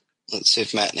 Let's see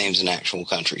if Matt names an actual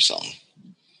country song.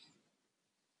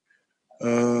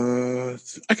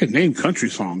 I can name country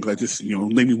songs. I just,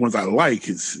 naming ones I like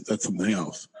that's something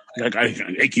else. Like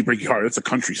Achy Breaky Heart, that's a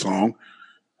country song.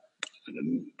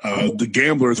 The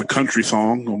Gambler is a country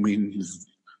song. I mean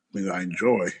I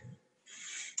enjoy.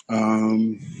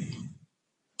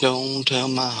 Don't tell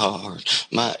my heart,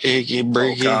 my achy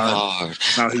breaky heart.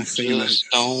 Now he's singing just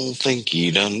don't think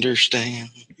he'd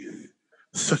understand.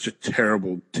 Such a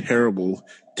terrible, terrible,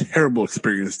 terrible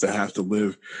experience to have to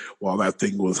live while that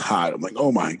thing was hot. I'm like,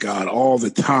 oh my God, all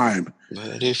the time.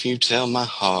 But if you tell my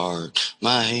heart,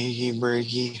 my achy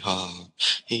breaky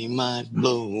heart, he might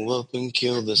blow up and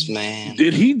kill this man.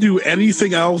 Did he do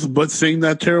anything else but sing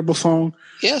that terrible song?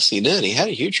 Yes, he did. He had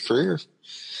a huge career.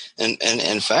 And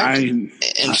in fact,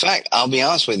 I'll be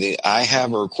honest with you. I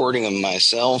have a recording of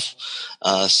myself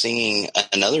singing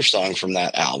another song from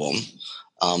that album.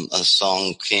 A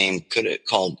song It Could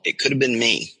Have Been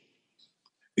Me.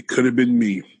 It Could Have Been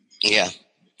Me. Yeah,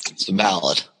 it's a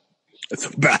ballad. It's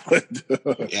a ballad.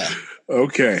 Yeah.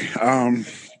 Okay.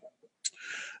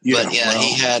 Yeah. But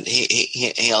yeah,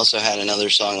 he also had another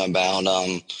song about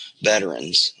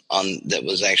veterans that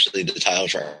was actually the title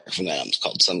track from that album. It's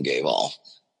called "Some Gave All."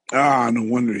 No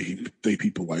wonder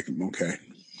people like him. Okay.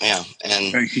 Yeah,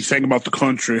 and he sang about the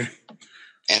country.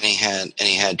 And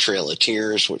he had Trail of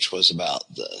Tears, which was about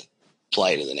the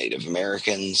plight of the Native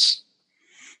Americans.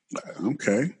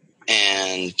 Okay.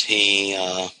 And he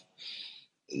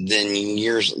then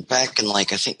years back in I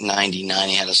think 99,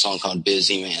 he had a song called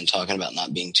 "Busy Man," talking about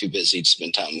not being too busy to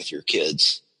spend time with your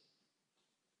kids.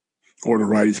 Or to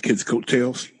ride his kids'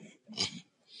 coattails.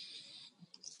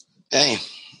 Hey,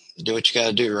 do what you got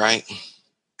to do, right?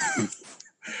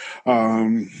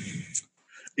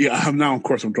 Yeah, now of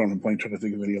course I'm drawing a blank trying to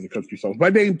think of any other country songs. By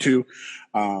name too,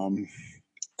 I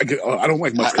don't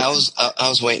like much. I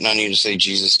was waiting on you to say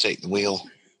 "Jesus Take the Wheel."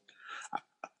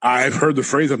 I've heard the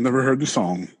phrase. I've never heard the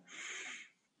song.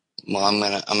 Well, I'm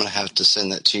gonna have to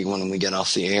send that to you when we get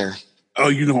off the air.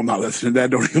 Oh, I'm not listening to that.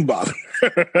 Don't even bother.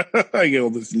 I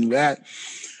can't listen to that.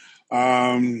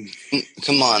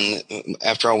 Come on.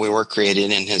 After all, we were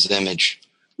created in His image.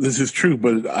 This is true,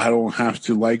 but I don't have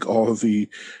to like all of the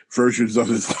versions of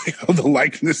the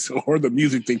likeness or the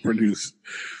music they produce.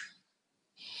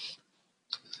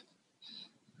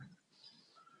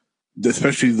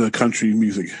 Especially the country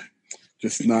music.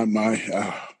 Just not my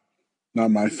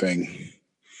thing.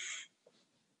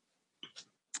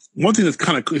 One thing that's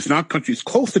it's not country, it's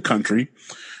close to country,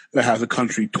 that has a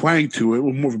country twang to it,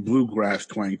 or more of a bluegrass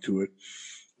twang to it.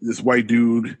 This white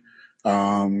dude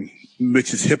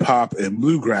mixes hip hop and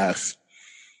bluegrass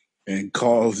and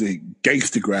calls it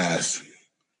gangsta grass.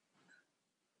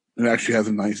 It actually has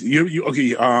a nice. You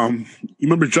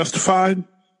remember Justified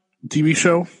TV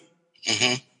show?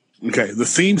 Mm-hmm. Okay, the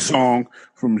theme song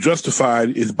from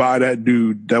Justified is by that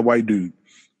dude, that white dude,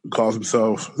 who calls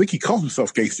himself. I think he calls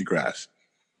himself Gangsta Grass.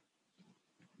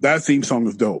 That theme song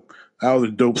is dope. That was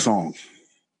a dope song.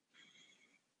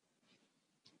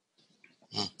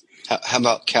 How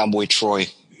about Cowboy Troy?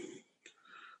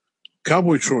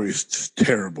 Cowboy Troy is just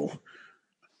terrible.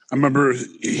 I remember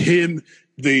the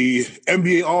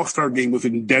NBA All-Star game was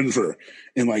in Denver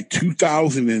in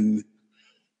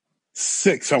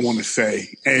 2006, I want to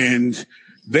say. And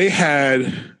they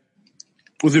had,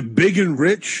 was it Big and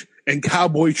Rich and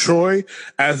Cowboy Troy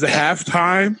as the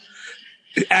halftime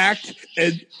act?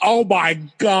 And oh my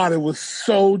God, it was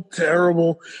so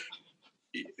terrible.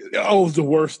 It was the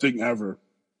worst thing ever.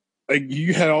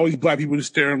 You had all these black people just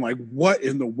staring what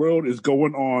in the world is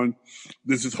going on?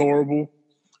 This is horrible.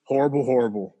 Horrible,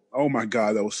 horrible. Oh my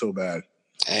God, that was so bad.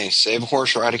 Hey, save a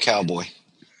horse, ride a cowboy.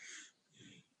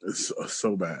 It's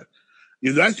so bad.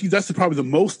 That's probably the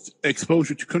most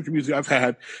exposure to country music I've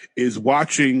had is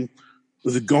watching,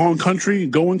 was it Going Country,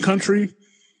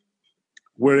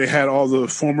 where they had all the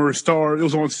former stars. It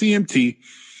was on CMT.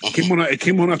 It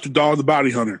came on after Dog the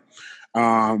Bounty Hunter.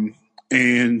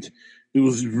 And it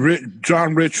was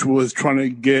John Rich was trying to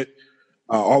get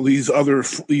all these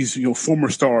former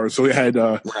stars. So they had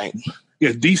right.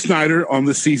 Yeah, Dee Snider on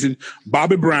this season,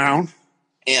 Bobby Brown.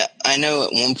 Yeah, I know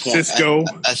at one point Cisco.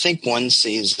 I think one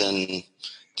season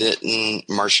Didn't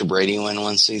Marsha Brady win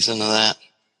one season of that?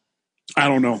 I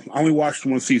don't know. I only watched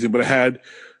one season, but it had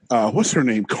what's her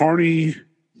name? Carney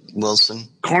Wilson.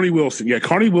 Yeah,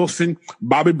 Carney Wilson,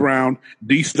 Bobby Brown,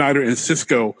 Dee Snider, and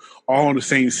Cisco all on the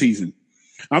same season.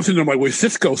 I'm sitting there like, wait,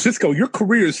 Cisco, your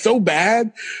career is so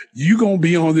bad. You gonna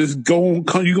be on this you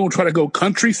gonna try to go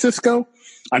country, Cisco?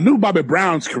 I knew Bobby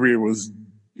Brown's career was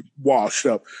washed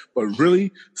up, but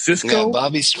really, Cisco? Yeah,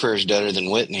 Bobby's career is better than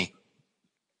Whitney.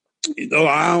 They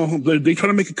try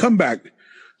to make a comeback.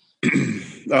 I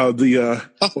love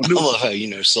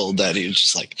how sold that. He was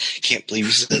just like, can't believe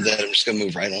you said that. I'm just gonna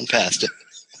move right on past it.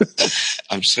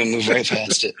 I'm just gonna move right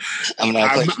past it. I'm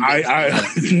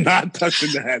not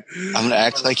touching that. I'm gonna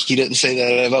act like he didn't say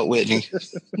that about Whitney.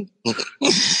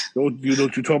 Don't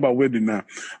you talk about Whitney now?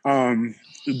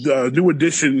 The New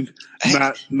Edition,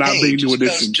 not being New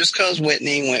Edition. Just because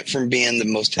Whitney went from being the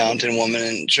most talented woman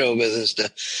in show business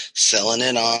to selling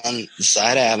it on the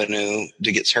side avenue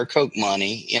to get her Coke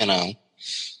money,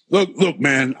 Look,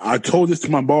 man, I told this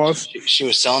to my boss. She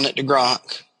was selling it to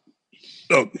Gronk.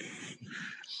 Look,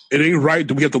 it ain't right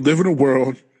that we have to live in a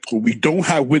world where we don't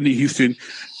have Whitney Houston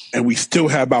and we still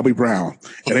have Bobby Brown.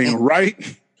 It ain't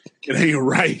right. It ain't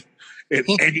right. It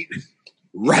ain't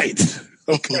right.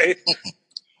 Okay?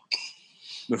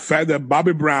 The fact that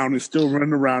Bobby Brown is still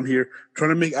running around here trying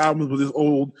to make albums with his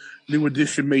old New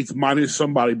Edition mates minus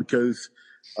somebody because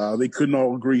they couldn't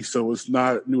all agree. So it's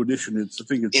not New Edition. I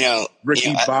think it's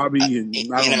Ricky, Bobby, and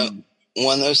I don't know.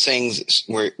 One of those things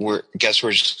where guess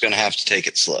we're just going to have to take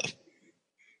it slow.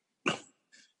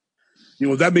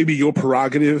 That may be your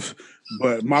prerogative,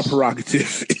 but my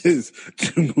prerogative is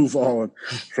to move on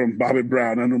from Bobby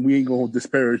Brown. And we ain't going to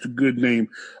disparage the good name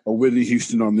of Whitney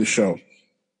Houston on this show.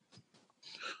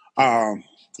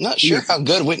 Not sure how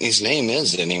good Whitney's name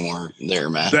is anymore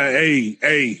there, Matt.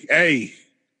 Hey.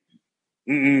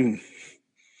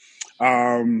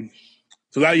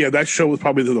 So that show was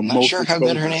probably the most. Not sure how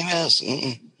good her name is.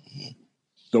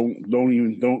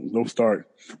 Don't start.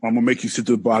 I'm gonna make you sit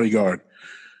to the bodyguard.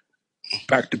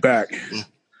 Back to back.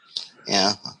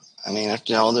 Yeah. I mean,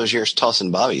 after all those years tossing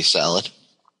Bobby salad.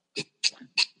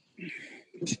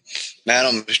 Matt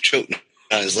almost choked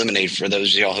on his lemonade for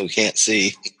those of y'all who can't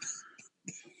see.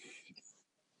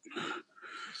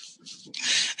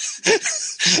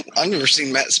 I've never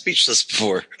seen Matt speechless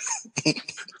before.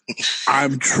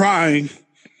 I'm trying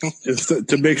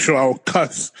to make sure I'll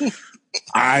cuss.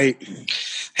 Hey,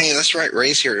 that's right.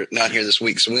 Ray's not here this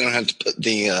week, so we don't have to put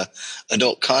the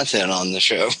adult content on the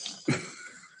show.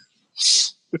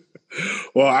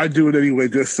 Well, I do it anyway,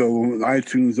 just so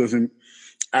iTunes doesn't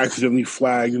accidentally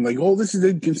flag and this is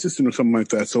inconsistent or something like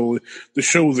that. So the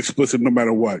show is explicit no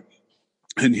matter what.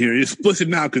 And here it's explicit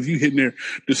now because you hitting there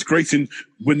disgracing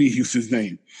Whitney Houston's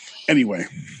name. Anyway,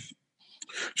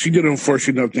 she did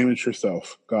unfortunately enough damage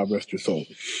herself. God rest her soul.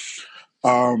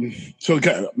 So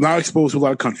again, not exposed to a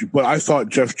lot of country, but I thought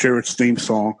Jeff Jarrett's theme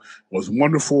song was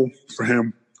wonderful for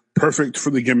him, perfect for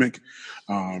the gimmick.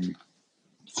 How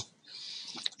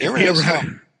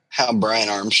Brian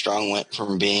Armstrong went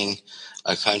from being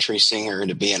a country singer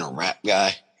to being a rap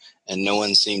guy, and no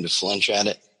one seemed to flinch at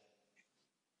it?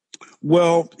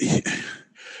 Well,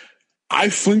 I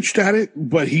flinched at it,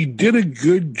 but he did a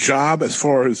good job as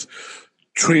far as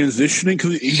transitioning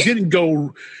because he didn't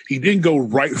go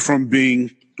right from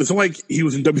being. It's not like he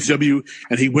was in WCW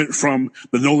and he went from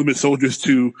the No Limit Soldiers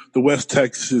to the West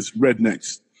Texas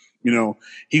Rednecks.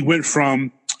 He went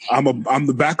from I'm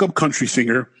the backup country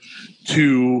singer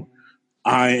to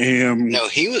I am. No,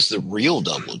 he was the real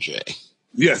Double J.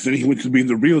 Yes, and he went to being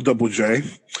the real Double J,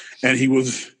 and he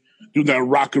was doing that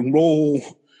rock and roll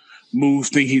moves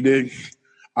thing he did.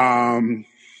 And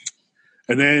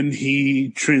then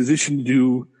he transitioned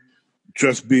to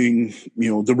just being,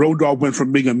 the Road Dogg went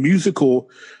from being a musical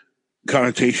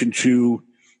connotation to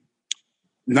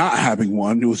not having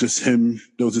one. It was just him.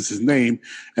 That was just his name.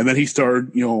 And then he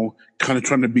started, kind of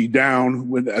trying to be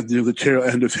down at the tail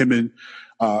end of him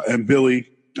and Billy.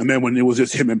 And then when it was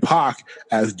just him and Pac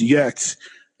as DX,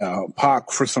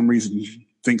 Pac for some reason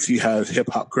thinks he has hip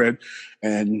hop cred,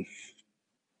 and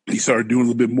he started doing a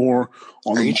little bit more.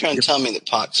 Are you trying to tell me that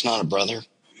Pac's not a brother?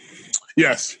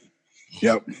 Yes.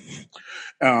 Yep.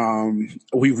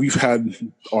 We've had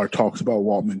our talks about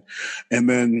Waltman, and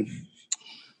then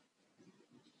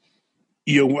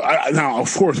now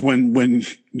of course when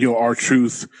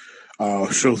R-Truth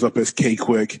shows up as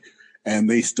K-Quick and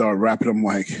they start rapping, I'm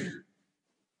like,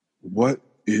 what?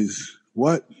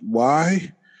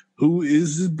 Why? Who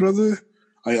is his brother?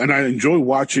 I enjoy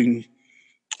watching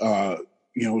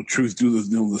Truth do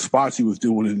the spots he was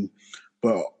doing,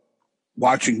 but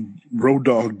watching Road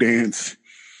Dogg dance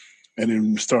and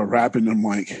then start rapping. I'm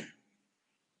like,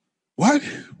 what?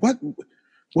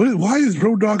 Why is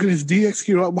Road Dogg and his DX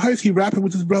here? Why is he rapping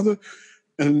with his brother?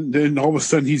 And then all of a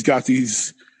sudden he's got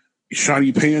these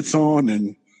shiny pants on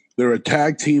and they're a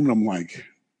tag team. And I'm like,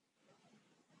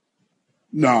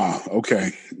 nah,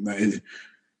 okay.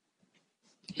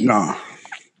 Nah.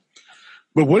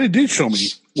 But what it did show me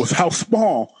was how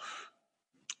small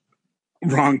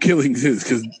Ron Killings is,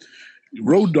 because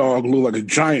Road Dogg looked like a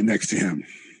giant next to him.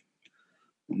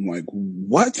 I'm like,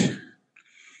 what?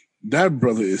 That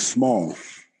brother is small.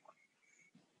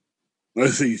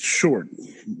 Let's say he's short.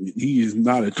 He is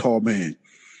not a tall man.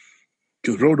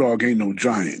 Because Road Dogg ain't no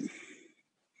giant.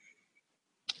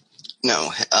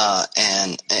 No,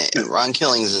 and Ron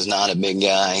Killings is not a big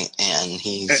guy, and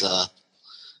he's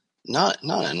not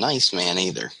a nice man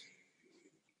either.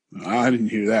 I didn't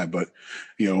hear that, but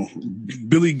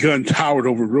Billy Gunn towered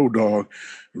over Road Dogg.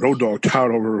 Road Dogg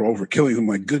towered over Killings. I'm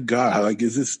like, good God! Like,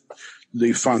 is this?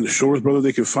 They find the shortest brother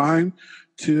they could find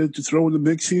to throw in the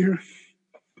mix here?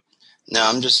 No,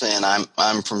 I'm just saying.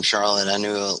 I'm from Charlotte. I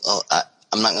knew.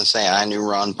 I'm not going to say I knew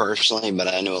Ron personally, but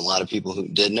I knew a lot of people who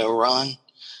did know Ron.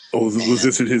 Oh, was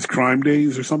this in his crime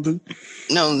days or something?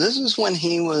 No, this is when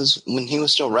he was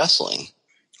still wrestling.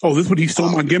 Oh, this is when he stole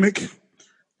my gimmick?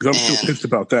 Because I'm still pissed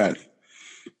about that.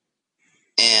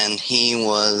 And he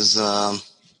was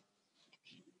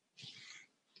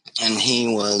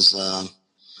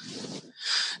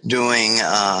doing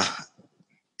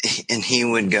and he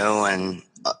would go and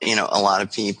a lot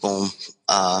of people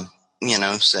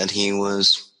said he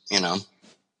was not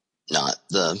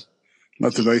the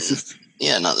nicest.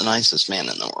 Yeah, not the nicest man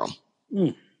in the world.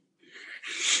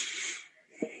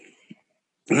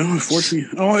 Well, unfortunately,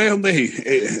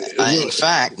 in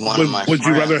fact, would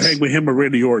you rather hang with him or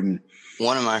Randy Orton?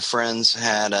 One of my friends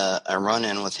had a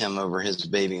run-in with him over his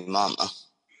baby mama.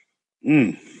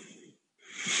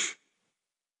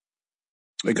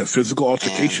 Like a physical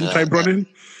altercation type run-in?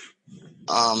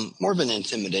 More of an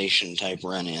intimidation type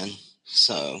run-in.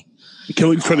 So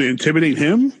Killings trying to intimidate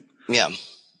him? Yeah.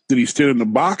 Did he stand in the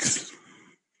box?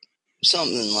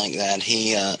 Something like that.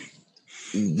 He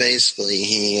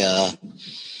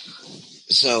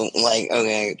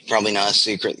probably not a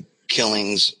secret.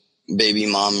 Killings' baby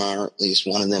mama, or at least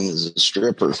one of them, is a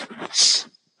stripper,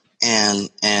 and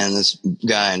this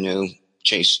guy I knew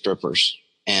chased strippers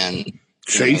and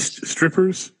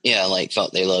strippers. Yeah, like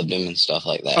thought they loved him and stuff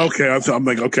like that. Okay, I'm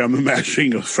like, okay, I'm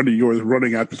imagining a friend of yours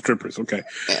running after strippers. Okay,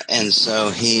 and so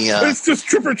he it's just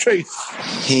stripper chase.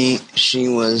 He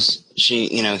was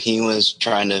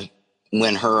trying to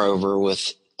win her over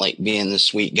with like being the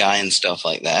sweet guy and stuff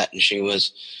like that, and she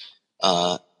was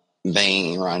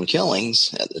banging Ron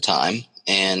Killings at the time,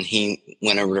 and he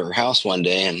went over to her house one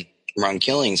day, and Ron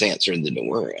Killings answered the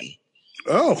door, and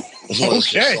was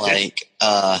just like,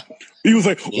 he was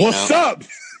like, "What's up?"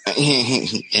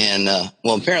 And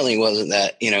apparently it wasn't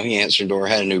that. He answered the door,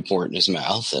 had a Newport in his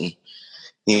mouth, and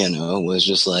was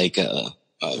just like,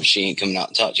 she ain't coming out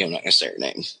to talk to you. I'm not gonna say her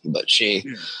name, but she,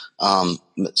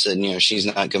 but said, she's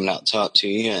not coming out to talk to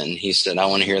you. And he said, I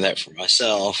want to hear that for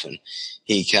myself. And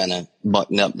he kind of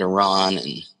bucked up to Ron,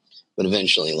 but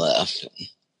eventually left.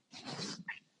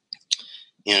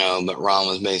 But Ron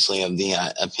was basically of the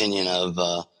opinion of,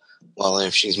 well,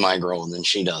 if she's my girl, then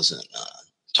she doesn't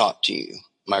talk to you.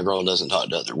 My girl doesn't talk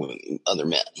to other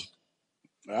men.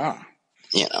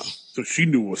 So she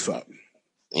knew what's up.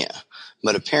 Yeah.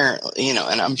 But apparently, and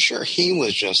I'm sure he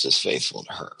was just as faithful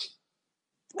to her.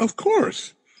 Of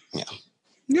course. Yeah.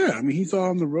 Yeah, I mean, he's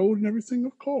on the road and everything,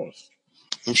 of course.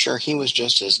 I'm sure he was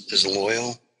just as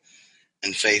loyal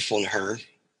and faithful to her.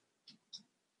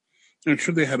 I'm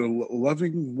sure they had a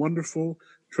loving, wonderful,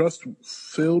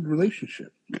 trust-filled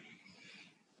relationship.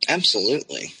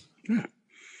 Absolutely. Yeah.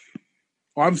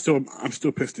 Well, I'm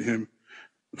still pissed at him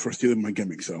for stealing my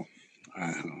gimmick, so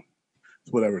I don't know.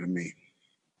 It's whatever to me.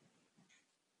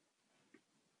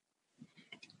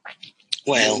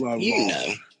 Well,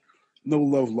 no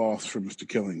love lost for Mr.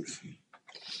 Killings.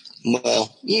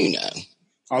 Well,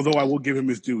 Although I will give him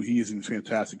his due, he is in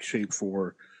fantastic shape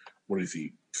for, what is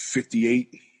he,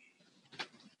 58?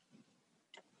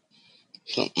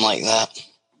 Something like that.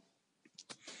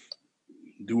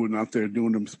 Doing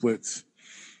them splits.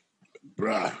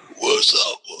 Bruh. What's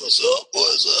up?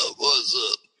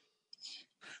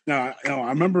 Now, I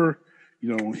remember,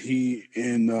 he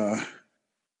and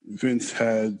Vince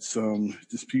had some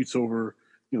disputes over,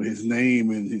 his name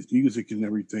and his music and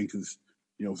everything, because,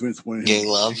 Vince wanted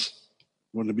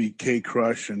to be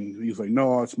K-Crush, and he was like,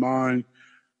 no, it's mine.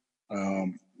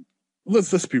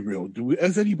 Let's be real.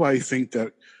 Does anybody think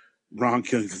that Ron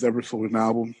Killings has ever sold an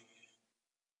album?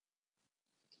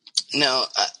 No,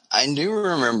 I do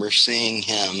remember seeing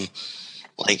him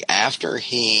like after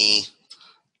he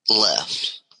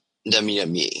left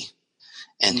WWE,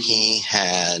 and he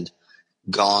had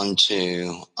gone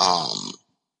to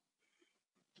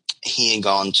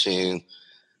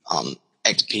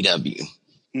XPW.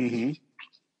 Mm-hmm.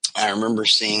 I remember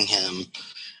seeing him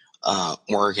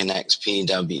work in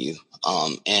XPW,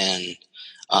 and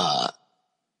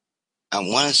I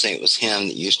want to say it was him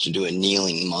that used to do a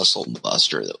kneeling muscle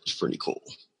buster that was pretty cool.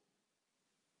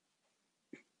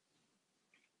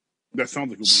 That sounds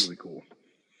like it would be really cool.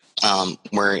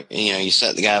 Where, you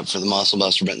set the guy up for the muscle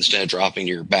buster, but instead of dropping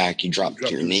to your back, you drop to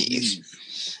your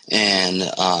knees. And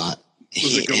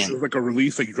it was like a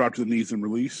release, like you drop to the knees and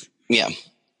release. Yeah.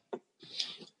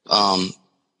 But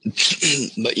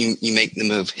you make the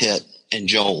move hit and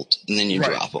jolt, and then you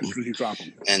drop them. You drop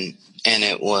them. And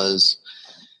it was,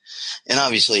 and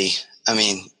obviously, I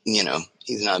mean,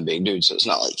 he's not a big dude, so it's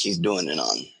not like he's doing it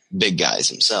on big guys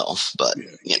himself, but,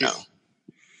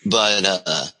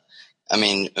 but, I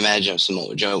mean, imagine if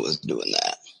Samoa Joe was doing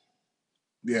that.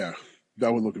 Yeah,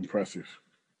 that would look impressive.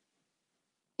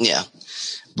 Yeah.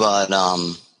 But,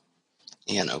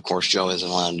 of course, Joe isn't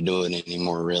allowed to do it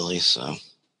anymore, really, so.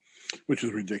 Which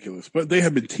is ridiculous. But they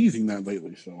have been teasing that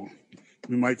lately, so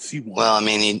we might see one. Well, I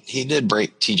mean, he did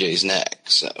break TJ's neck,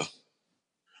 so.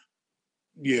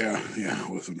 Yeah, it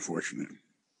was unfortunate.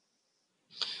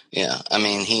 Yeah, I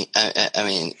mean,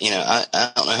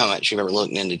 I don't know how much you've ever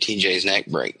looked into TJ's neck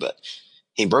break, but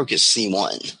he broke his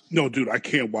C1. No, dude, I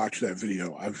can't watch that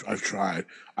video. I've tried.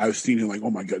 I've seen it like,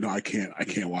 oh my God, no, I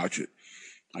can't watch it.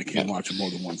 I can't watch it more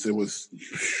than once. It was.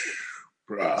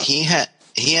 He has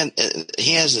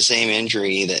the same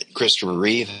injury that Christopher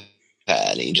Reeve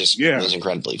had. He just was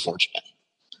incredibly fortunate.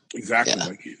 Exactly. Yeah.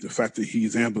 Like the fact that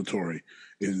he's ambulatory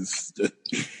is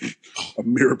a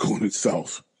miracle in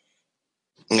itself.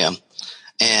 Yeah.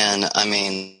 And I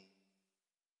mean,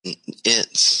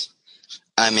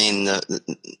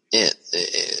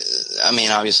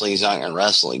 obviously he's not going to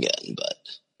wrestle again, but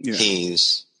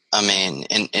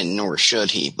and nor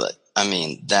should he, but I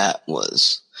mean,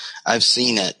 I've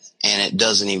seen it, and it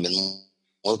doesn't even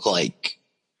look like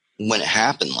when it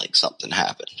happened, like something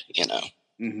happened,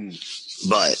 Mm-hmm.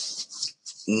 But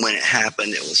when it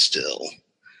happened, it was still,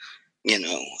 but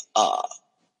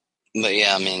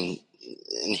yeah, I mean,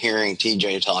 and hearing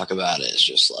TJ talk about it is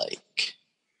just like,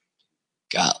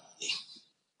 golly.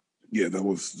 Yeah, that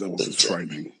was just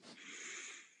frightening.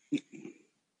 Yeah.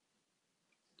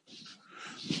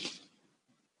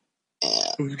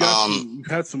 We've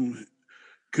had some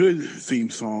good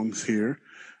theme songs here.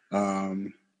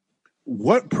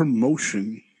 What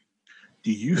promotion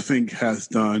do you think has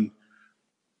done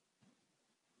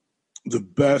the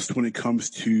best when it comes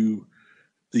to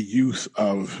the use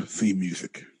of theme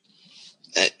music?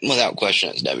 Without question,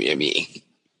 it's WWE.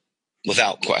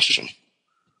 Without question.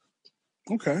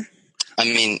 Okay. I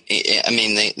mean,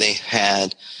 they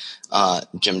had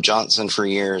Jim Johnson for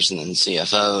years, and then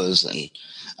CFOs, and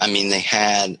I mean, they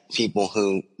had people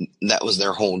who that was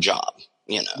their whole job,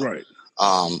 right?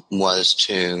 Was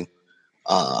to,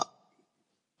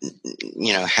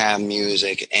 have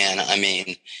music, and I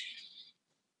mean,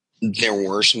 there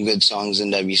were some good songs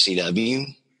in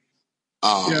WCW,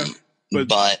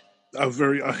 but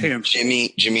a handful.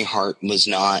 Jimmy Hart was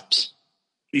not.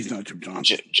 He's not Jim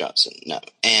Johnson. Johnson, no.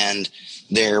 And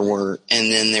then there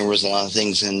was a lot of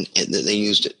things in it that they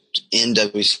used in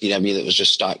WCW that was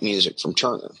just stock music from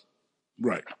Turner.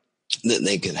 Right. That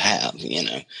they could have,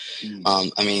 I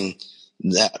mean,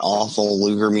 that awful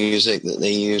Luger music that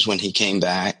they used when he came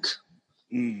back.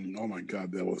 Oh my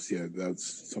God.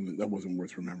 That's something that wasn't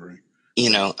worth remembering.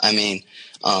 I mean,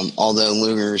 although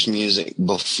Luger's music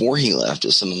before he left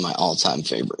is some of my all-time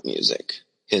favorite music.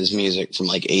 His music from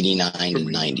like 89 to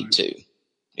 92.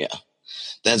 Yeah.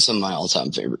 That's some of my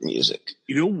all-time favorite music.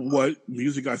 You know what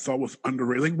music I thought was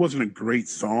underrated? It wasn't a great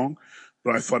song,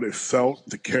 but I thought it fit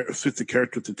the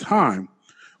character at the time,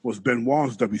 was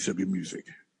Benoit's WCW music.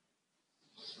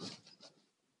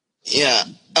 Yeah.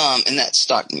 And that's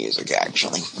stock music,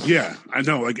 actually. Yeah, I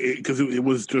know. Like, because it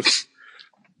was just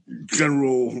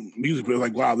general music, but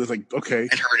like, wow, there's like, okay.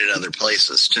 I'd heard it other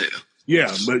places too.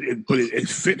 Yeah, but it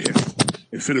fit him.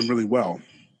 It fit him really well.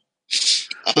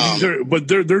 But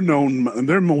they're known.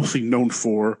 They're mostly known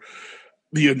for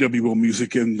the NWO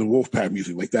music and the Wolfpack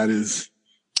music. Like that is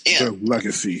their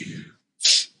legacy.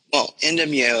 Well,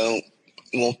 NWO,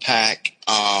 Wolfpack.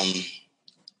 I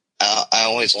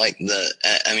always like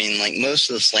most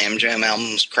of the Slam Jam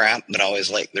albums crap, but I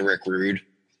always like the Rick Rude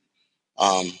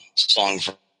song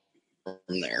from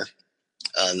there,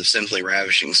 the Simply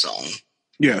Ravishing song.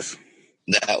 Yes.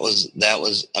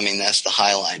 I mean, that's the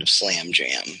highlight of Slam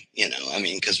Jam, you know, I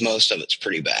mean, cause most of it's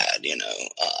pretty bad, you know,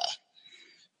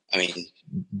 I mean,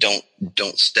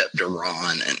 don't step to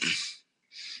Ron, and,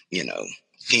 you know,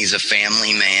 he's a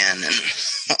family man, and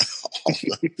all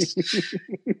those,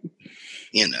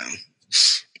 you know,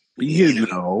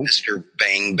 Mr.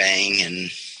 Bang Bang and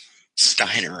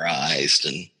Steinerized,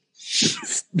 and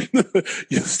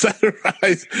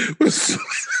Steinerized was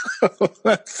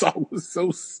that song was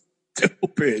so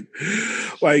stupid.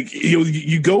 Like,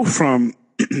 you go from,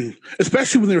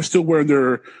 especially when they were still wearing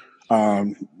their,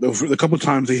 the couple of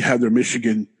times they had their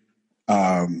Michigan,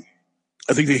 I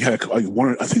think they had like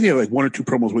one or two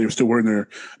promos where they were still wearing their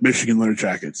Michigan leather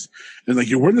jackets, and like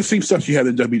you're wearing the same stuff you had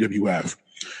in WWF.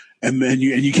 And then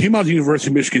you came out the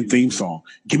University of Michigan theme song,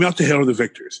 came out to Hail to the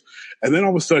Victors. And then all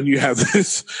of a sudden you have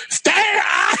this,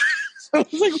 like,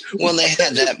 well, they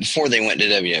had that before they went to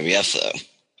WWF though.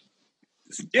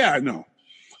 Yeah, I know.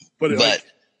 But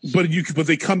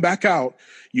they come back out.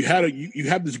 You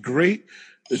have this great,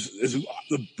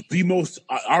 the most,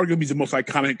 arguably the most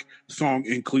iconic song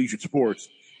in collegiate sports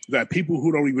that people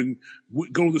who don't even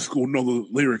go to school know the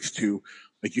lyrics to.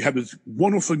 Like, you have this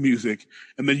wonderful music,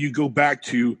 and then you go back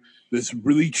to this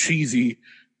really cheesy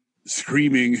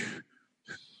screaming,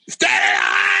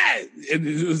 "Stay!" And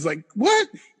it was like, what?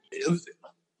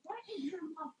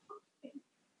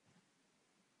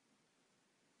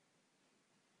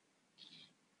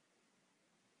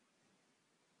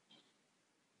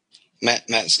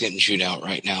 Matt's getting chewed out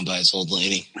right now by his old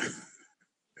lady.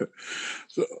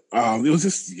 So, it was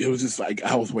just like,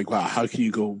 I was like, wow, how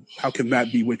can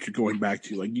that be what you're going back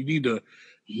to? Like, you need to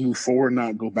move forward,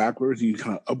 not go backwards. You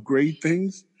kind of upgrade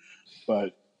things.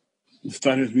 But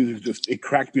Steiner's music it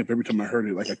cracked me up every time I heard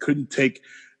it. Like, I couldn't take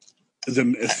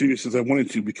them as serious as I wanted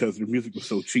to because their music was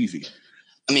so cheesy.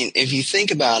 I mean, if you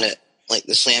think about it, like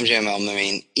the Slam Jam album, I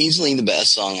mean, easily the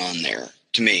best song on there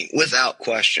to me, without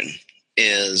question,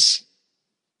 is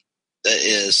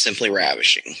Simply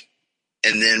Ravishing.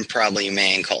 And then probably A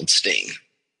Man Called Sting.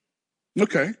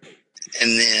 Okay.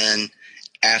 And then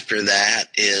after that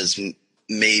is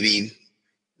maybe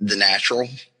The Natural,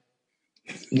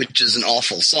 which is an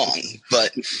awful song,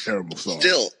 but terrible song.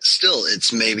 Still,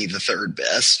 it's maybe the third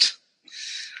best.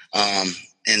 And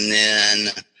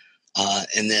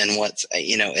then what's,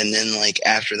 you know, and then like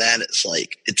after that, it's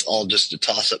like, it's all just a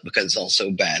toss up because it's all so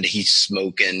bad. He's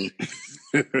smoking,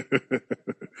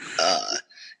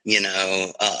 you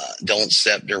know, Don't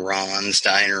Step to Ron,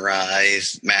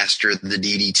 Steinerized, Master of the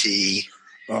DDT,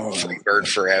 Freebird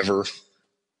Forever.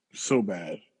 So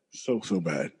bad. So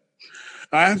bad.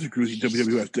 I have to agree with you.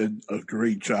 WWF did a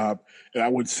great job. And I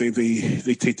would say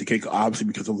they take the cake, obviously,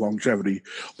 because of longevity,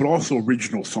 but also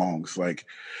original songs. Like,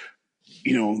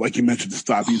 you know, like you mentioned, the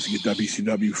stop using at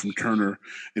WCW from Turner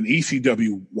and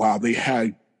ECW, while they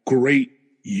had great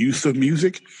use of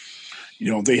music,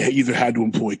 you know, they either had to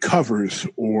employ covers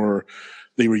or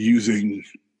they were using,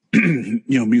 you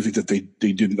know, music that they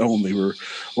didn't own. They were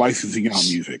licensing out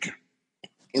music.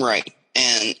 Right.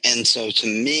 And so to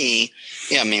me,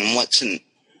 yeah, I mean,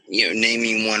 name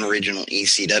me one original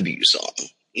ECW song,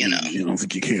 you know? I don't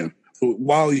think you can. But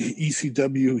while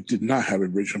ECW did not have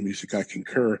original music, I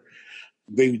concur.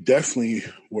 They definitely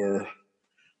were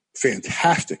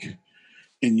fantastic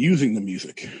in using the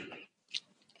music.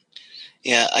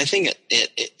 Yeah, I think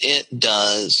it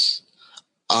does.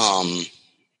 I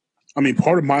mean,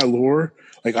 part of my lore,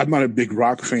 like, I'm not a big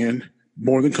rock fan,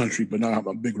 more than country, but I'm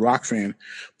a big rock fan.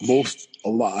 A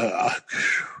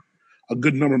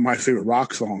good number of my favorite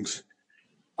rock songs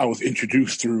I was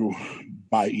introduced through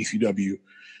by ECW,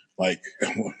 like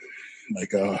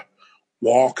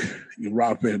Walk,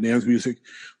 Rob Van Dam's music,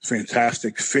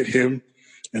 fantastic, fit him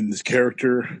and this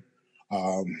character.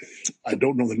 I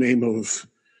don't know the name of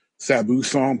Sabu's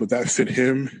song, but that fit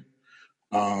him.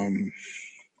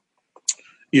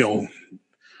 You know,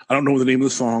 I don't know the name of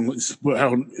the song. It's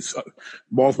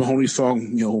Balls Mahoney's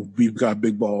song, you know, We've Got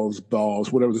Big Balls,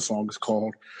 whatever the song is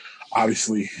called.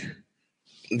 Obviously.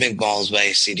 Big Balls by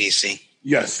AC/DC.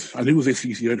 Yes, I knew it was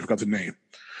AC/DC. I forgot the name.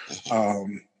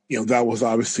 You know, that was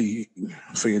obviously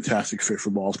a fantastic fit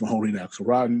for Balls Mahoney and Axl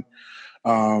Rotten.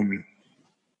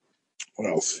 What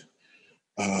else?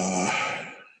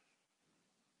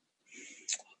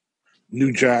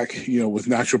 New Jack, you know, with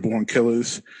Natural Born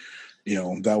Killers. You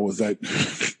know, that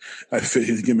fit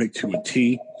his gimmick to a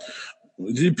T.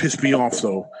 It did piss me off,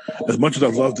 though. As much as I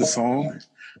love the song,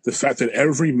 the fact that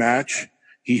every match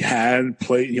he had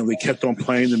played, you know, they kept on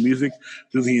playing the music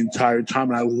through the entire time.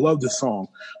 And I love the song.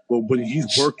 But when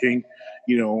he's working,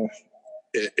 you know,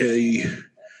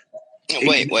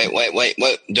 Wait.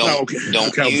 Oh, okay.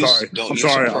 Don't Okay, use. I'm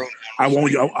sorry. I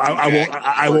won't.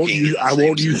 I won't use. I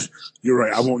won't use. You're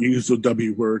right. I won't use the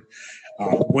W word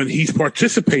when he's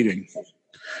participating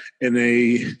in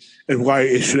and why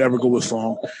it should ever go this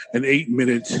long, an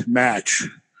 8-minute match.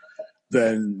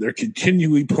 Then they're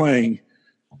continually playing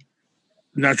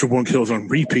Natural Born Killers on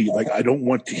repeat. Like, I don't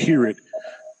want to hear it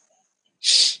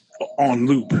on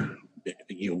loop.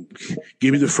 You know,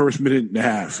 give me the first minute and a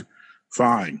half.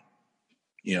 Fine.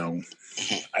 You know,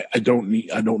 I don't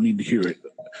need to hear it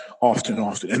often.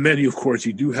 And then, of course,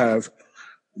 you do have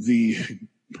the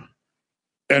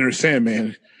Enter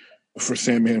Sandman for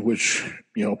Sandman, which,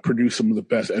 you know, produced some of the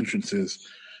best entrances,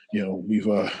 you know, we've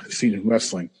seen in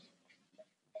wrestling.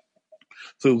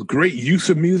 So great use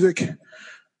of music,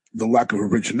 the lack of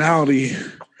originality,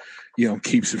 you know,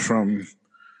 keeps it from,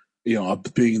 you know,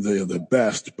 being the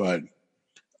best. But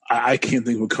I can't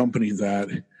think of a company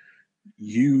that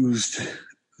used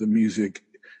the music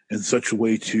in such a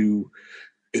way to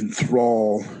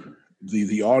enthrall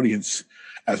the audience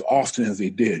as often as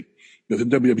they did. Because in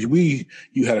WWE,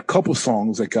 you had a couple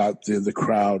songs that got the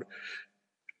crowd,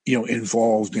 you know,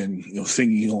 involved in, you know,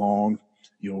 singing along.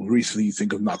 You know, recently you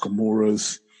think of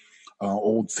Nakamura's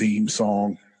old theme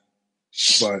song,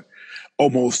 but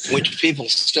almost which people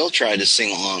still try to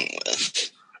sing along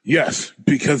with. Yes,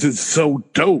 because it's so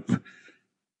dope.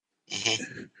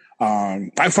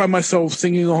 I find myself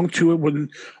singing along to it when,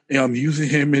 you know, I'm using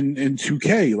him in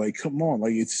 2K. Like, come on,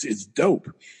 like it's dope.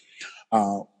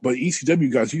 But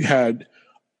ECW guys, you had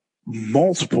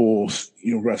multiple,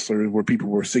 you know, wrestlers where people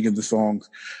were singing the songs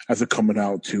as they're coming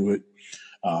out to it.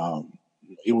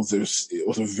 It was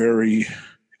a very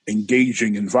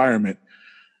engaging environment.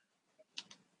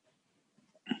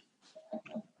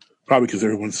 Probably because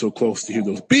everyone's so close to hear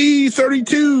those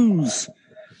B-32s.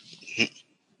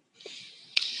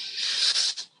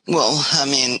 Well, I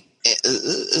mean,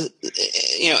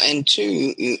 you know, and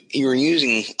two, you were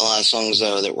using a lot of songs,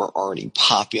 though, that were already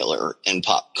popular in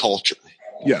pop culture.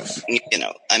 Yes. You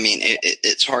know, I mean,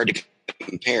 it's hard to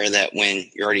compare that when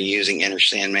you're already using Enter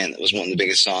Sandman, that was one of the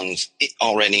biggest songs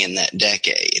already in that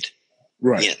decade.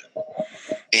 Right. You know,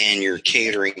 and you're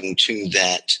catering to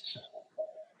that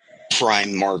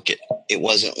prime market. It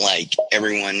wasn't like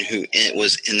everyone who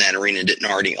was in that arena didn't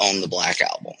already own the Black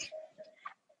Album.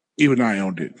 Even I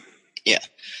owned it. Yeah.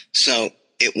 So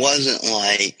it wasn't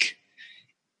like,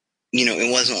 you know,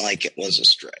 it wasn't like it was a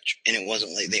stretch. And it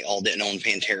wasn't like they all didn't own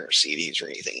Pantera CDs or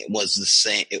anything. It was the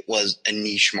same. It was a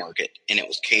niche market, and it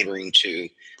was catering to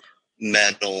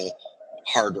metal,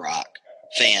 hard rock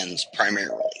fans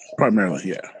primarily. Primarily,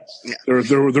 yeah.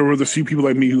 There were the few people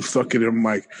like me who stuck it. I'm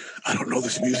like, I don't know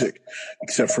this music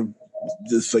except for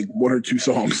this like one or two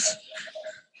songs.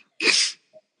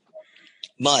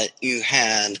 But you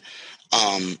had,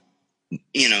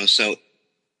 you know, so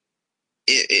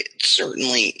it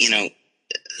certainly, you know,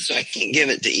 so I can't give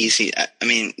it to EC. I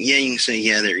mean, yeah, you can say,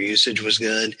 yeah, their usage was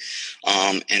good.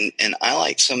 And I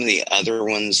like some of the other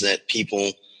ones that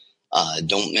people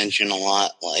don't mention a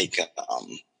lot, like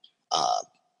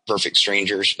Perfect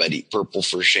Strangers by Deep Purple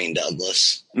for Shane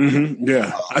Douglas. Mm-hmm,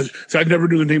 yeah. I never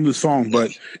knew the name of the song,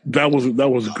 but that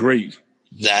was great.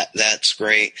 That's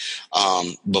great.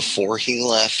 Before he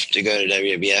left to go to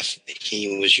WWF,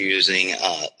 he was using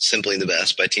Simply the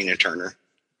Best by Tina Turner.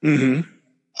 Mm-hmm.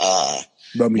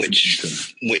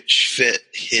 Which fit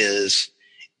his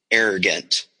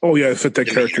arrogant. Oh yeah, it fit that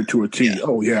demeanor. character to a T. Yeah.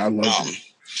 Oh yeah, I love it.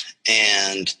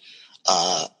 And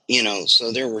you know,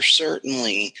 so there were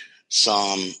certainly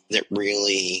some that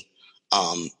really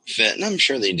fit, and I'm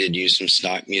sure they did use some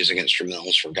stock music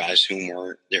instrumentals for guys who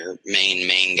weren't their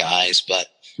main guys, but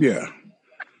yeah,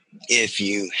 if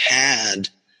you had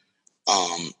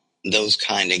those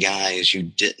kind of guys, you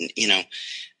didn't, you know,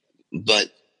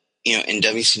 but you know, and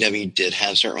WCW did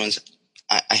have certain ones.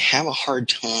 I have a hard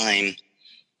time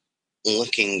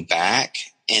looking back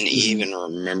and even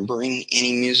remembering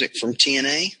any music from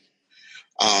TNA,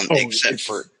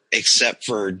 except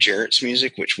for Jarrett's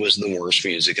music, which was the worst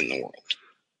music in the world.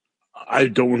 I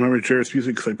don't remember Jarrett's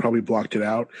music because I probably blocked it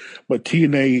out. But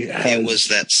TNA it was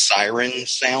that siren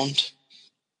sound.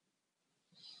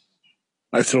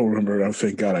 I still remember it.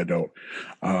 Thank God I don't.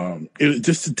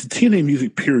 Just the TNA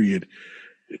music period,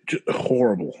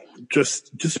 horrible,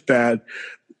 just bad.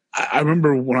 I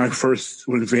remember when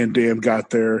Van Dam got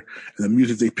there and the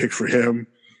music they picked for him.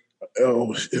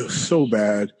 Oh, it was so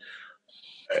bad.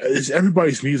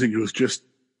 Everybody's music was just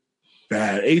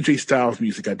bad. AJ Styles'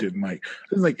 music I didn't like. I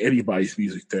didn't like anybody's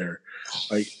music there.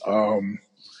 Like,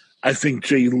 I think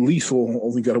Jay Lethal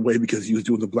only got away because he was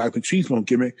doing the Black Machismo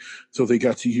gimmick, so they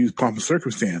got to use Pomp and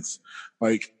Circumstance.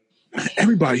 Like,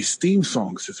 everybody's theme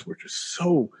songs just were just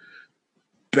so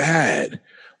bad.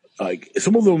 Like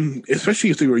some of them, especially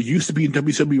if they were used to be in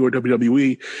WCW or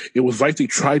WWE, it was like they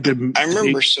tried to. I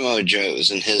remember Samoa Joe's,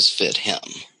 and his fit him.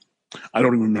 I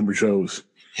don't even remember Joe's.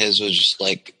 His was just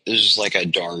like a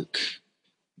dark.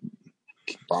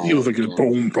 It was like a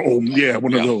boom, boom. Yeah,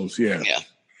 one of those. Yeah.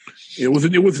 It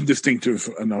wasn't distinctive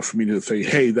enough for me to say,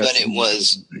 "Hey, that's."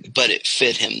 But it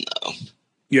fit him though.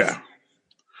 Yeah.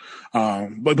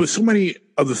 But so many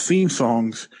of the theme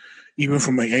songs, even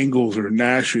from like Angles or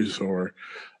Nash's or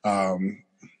or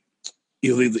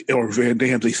Van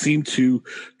Dam, they seem to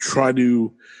try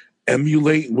to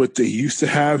emulate what they used to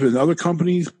have in other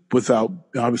companies without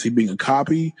obviously being a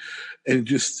copy, and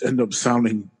just end up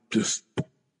sounding just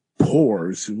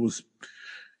poor.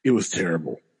 It was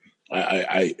terrible.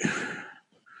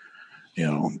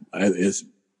 It's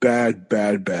bad.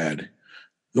 The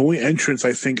only entrance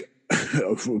I think,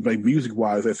 like music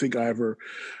wise, I think I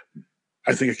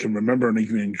can remember and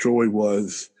even enjoy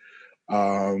was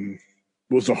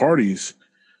the Hardys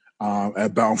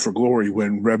at Bound for Glory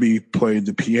when Rebby played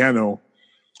the piano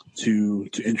to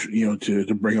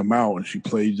bring them out, and she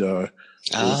played.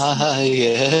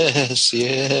 Yes.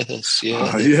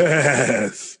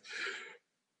 Yes.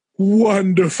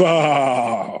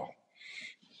 Wonderful.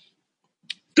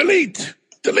 Delete.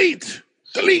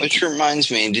 Which reminds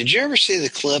me, did you ever see the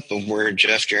clip of where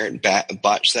Jeff Jarrett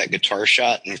botched that guitar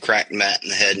shot and cracked Matt in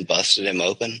the head and busted him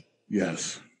open?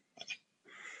 Yes.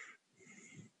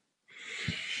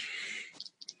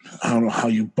 I don't know how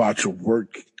you botch a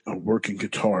working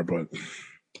guitar, but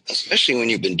especially when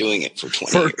you've been doing it for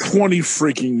 20 for years. 20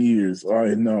 freaking years.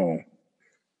 I know.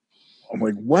 I'm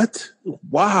like, what?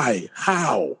 Why?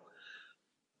 How?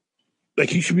 Like,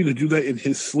 he should be able to do that in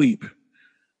his sleep.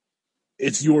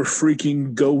 It's your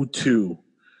freaking go-to.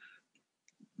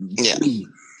 Yeah.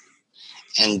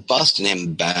 And busting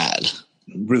him bad.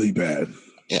 Really bad.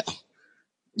 Yeah.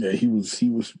 Yeah, he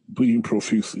was bleeding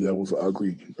profusely. That was a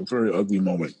very ugly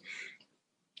moment.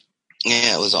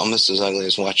 Yeah, it was almost as ugly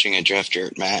as watching a Jeff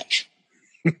Jarrett match.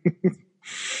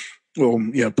 Well,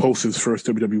 yeah, post his first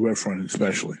WWF run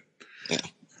especially. Yeah.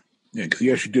 Yeah, because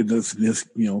he actually did this,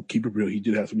 keep it real. He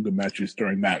did have some good matches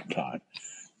during that time.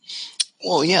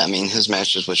 Well, yeah, I mean, his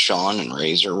matches with Shawn and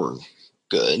Razor were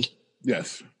good.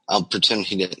 Yes. I'll pretend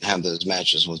he didn't have those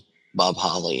matches with Bob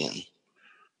Holly and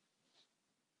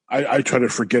I try to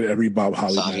forget every Bob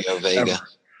Holly match Savio Vega. Ever.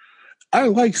 I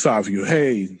like Savio.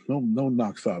 Hey, no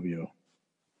knock Savio.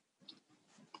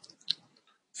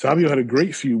 Savio had a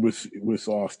great feud with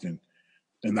Austin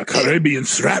in the Caribbean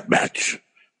strap match.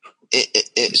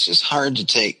 It's just hard to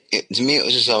take. To me, it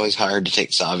was just always hard to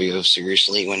take Savio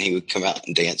seriously when he would come out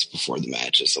and dance before the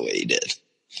matches the way he did.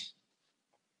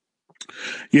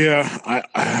 Yeah,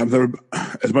 I've never,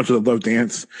 as much as I love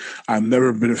dance, I've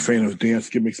never been a fan of dance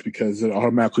gimmicks because it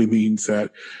automatically means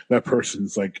that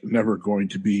person's like never going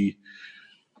to be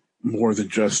more than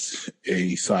just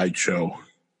a sideshow.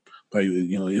 Like,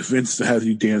 if Vince has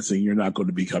you dancing, you're not going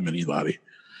to become anybody.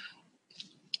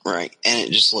 Right. And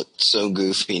it just looked so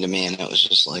goofy to me, and it was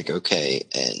just like, okay,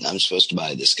 and I'm supposed to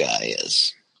buy this guy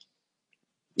as,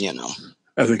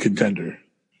 as a contender.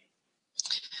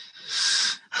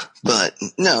 But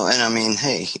no, and I mean,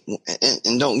 hey,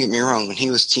 and don't get me wrong, when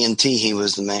he was TNT, he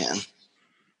was the man.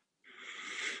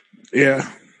 Yeah.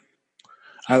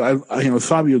 I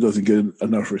Savio doesn't get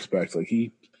enough respect. Like,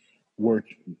 he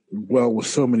worked well with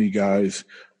so many guys,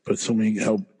 but so many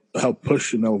help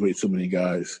push and elevate so many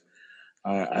guys.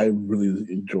 I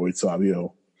really enjoyed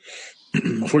Savio.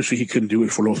 Unfortunately, he couldn't do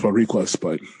it for Los Boricuas,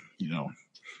 but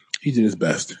he did his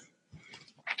best.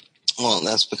 Well,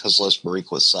 that's because Los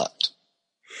Boricuas sucked.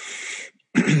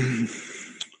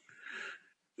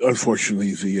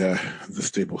 Unfortunately, the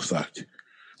stable sucked.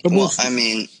 But well, I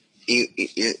mean, you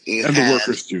and had, the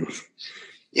workers too.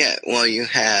 Yeah, well, you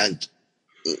had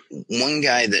one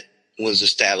guy that was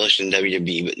established in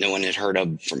WWE, but no one had heard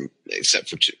of except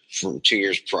for 2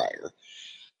 years prior.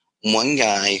 One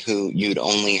guy who you'd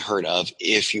only heard of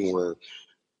if you were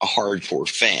a hardcore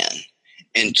fan,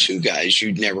 and two guys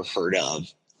you'd never heard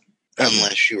of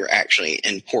unless you were actually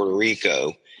in Puerto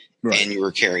Rico and you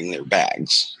were carrying their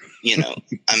bags.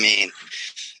 I mean,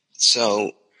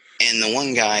 so, and the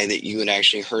one guy that you had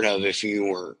actually heard of if you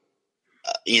were,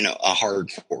 a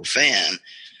hardcore fan,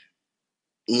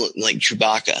 looked like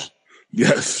Chewbacca.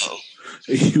 Yes. So,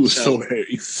 he was so hairy.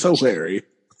 He's so hairy.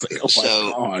 Like, oh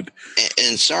my God.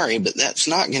 And sorry, but that's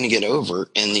not going to get over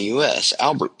in the U.S.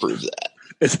 Albert proved that.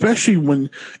 Especially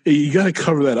when you got to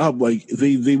cover that up. Like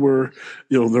they were,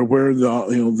 they're wearing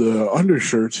the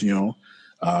undershirts,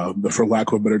 for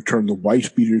lack of a better term, the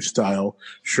wife beater style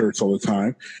shirts all the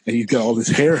time, and he's got all this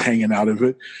hair hanging out of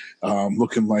it,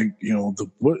 looking like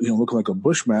looking like a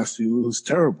bushmaster. It was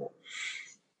terrible.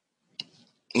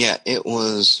 Yeah, it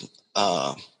was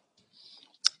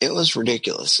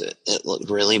ridiculous. It looked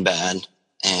really bad,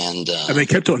 and they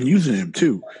kept on using him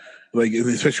too. Like,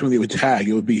 especially when they would tag,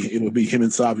 it would be him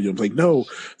and Savio. I was like, no,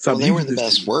 well, they were the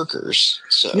best workers.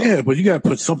 So yeah, but you got to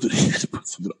put something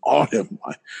on him.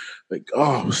 Like,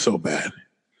 oh, it was so bad.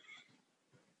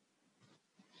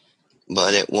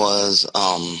 But it was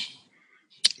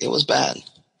bad.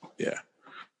 Yeah.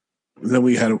 And then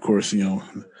we had, of course, the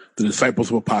Disciples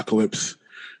of Apocalypse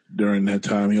during that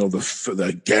time.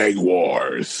 The gang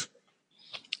wars.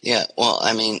 Yeah. Well,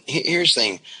 I mean, here's the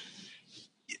thing.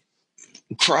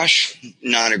 Crush,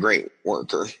 not a great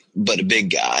worker, but a big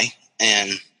guy. And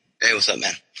hey, what's up,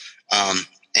 man?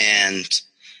 And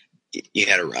you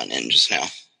had a run in just now.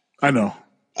 I know.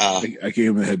 I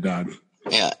gave him the head nod.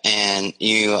 Yeah, and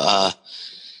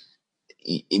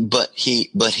but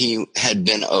he had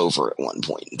been over at one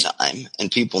point in time, and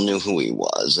people knew who he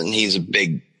was, and he's a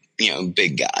big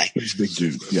guy. He's a big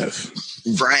dude. Yes.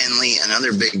 Brian Lee,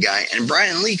 another big guy, and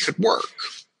Brian Lee could work.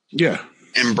 Yeah.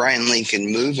 And Brian Lee can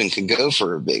move and could go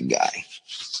for a big guy.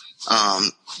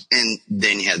 And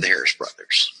then you had the Harris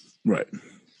brothers. Right.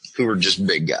 Who were just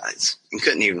big guys and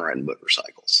couldn't even ride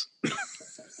motorcycles.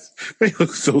 They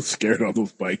look so scared on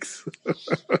those bikes.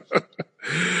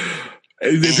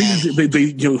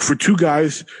 They for two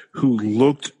guys who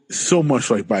looked so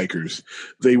much like bikers,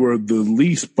 they were the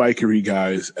least bikery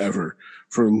guys ever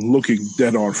for looking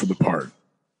dead on for the part.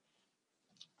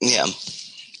 Yeah.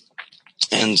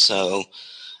 And so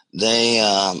they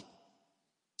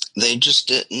just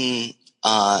didn't,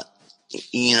 but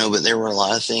there were a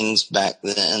lot of things back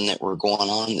then that were going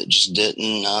on that just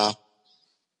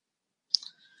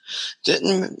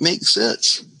didn't make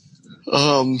sense.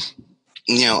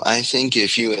 I think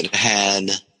if you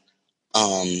had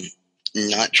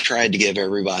not tried to give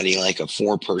everybody like a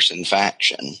 4-person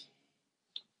faction.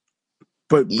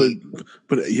 But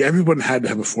everyone had to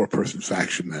have a 4-person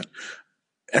faction then.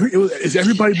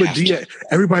 Everybody but DX.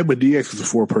 Everybody but DX was a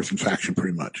 4-person faction,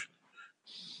 pretty much.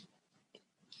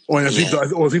 I think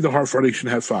the Heart Foundation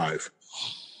had 5.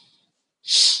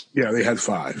 Yeah, they had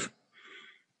 5.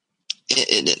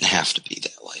 It didn't have to be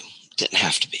that way. It didn't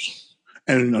have to be.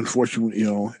 And unfortunately,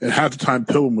 at half the time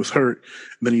Pillman was hurt,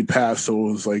 and then he passed, so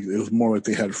it was more like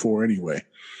they had 4 anyway.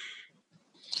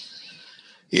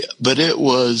 Yeah, but it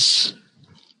was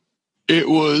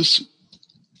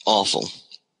awful.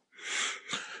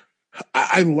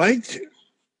 I liked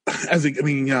as a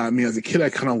kid, I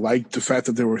kind of liked the fact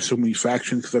that there were so many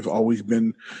factions because I've always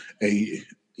been a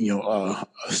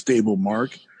stable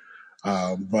mark,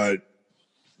 but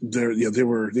they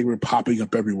were popping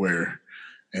up everywhere,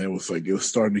 and it was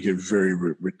starting to get very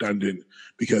redundant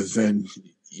because then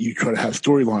you try to have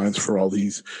storylines for all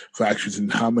these factions,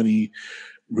 and how many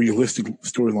realistic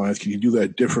storylines can you do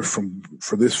that differ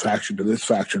for this faction to this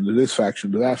faction to this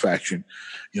faction to that faction?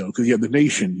 Because you had the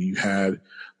Nation, you had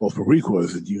both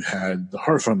Boricuas, and you had the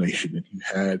Heart Foundation, and you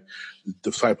had the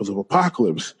Disciples of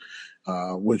Apocalypse,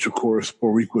 which of course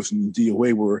Boricuas and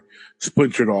DOA were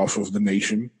splintered off of the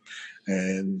Nation,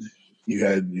 and you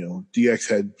had DX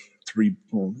had 3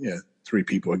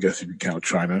 people, I guess if you count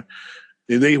China.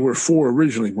 They were 4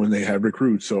 originally when they had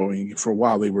recruits, so for a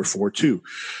while they were 4 too.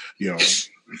 You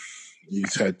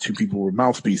just had 2 people who were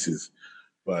mouthpieces,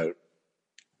 but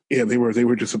yeah, they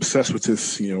were just obsessed with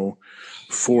this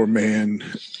 4-man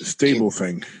stable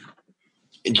thing.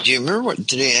 Do you remember what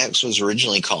DX was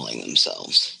originally calling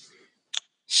themselves?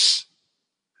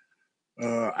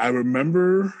 I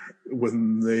remember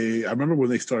when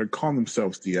they started calling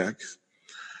themselves DX.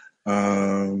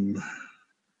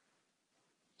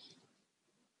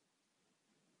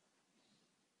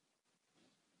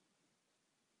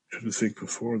 Trying to think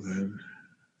before then.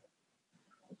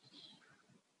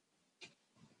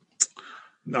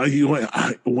 Now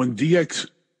when DX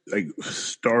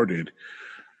started,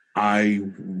 I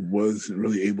wasn't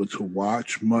really able to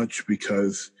watch much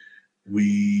because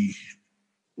we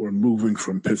were moving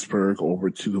from Pittsburgh over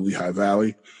to the Lehigh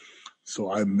Valley,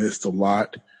 so I missed a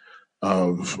lot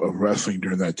of wrestling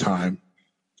during that time.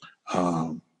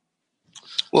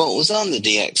 Well, it was on the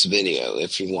DX video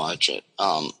if you watch it.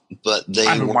 But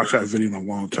I haven't watched that video in a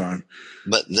long time.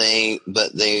 But they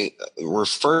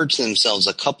referred to themselves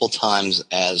a couple times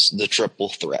as the Triple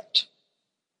Threat.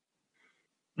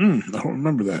 I don't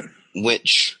remember that.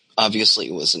 Which obviously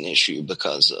was an issue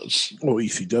because of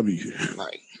ECW.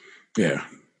 Right. Yeah.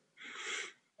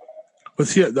 But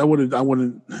see, I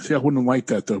wouldn't like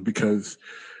that though, because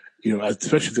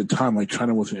especially at the time, like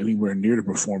China wasn't anywhere near to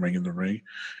performing in the ring,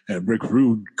 and Rick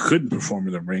Rude couldn't perform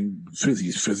in the ring since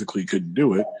he physically couldn't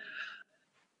do it.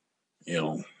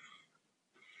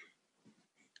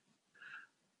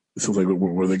 So like,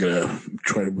 were they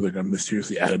gonna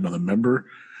mysteriously add another member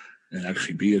and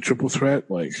actually be a triple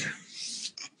threat? Like,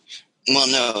 well,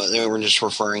 no, they were just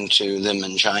referring to them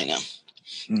in China,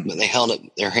 but they held up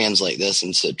their hands like this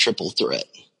and said triple threat.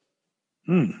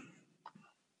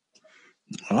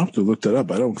 I'll have to look that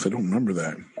up. I don't remember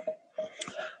that.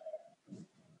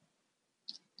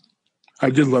 I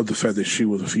did love the fact that she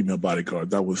was a female bodyguard.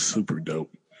 That was super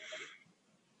dope.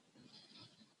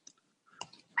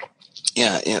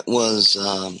 Yeah, it was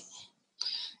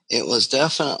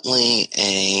definitely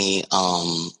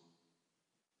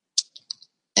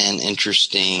an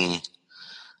interesting.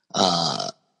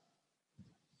 I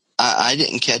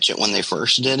didn't catch it when they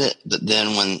first did it, but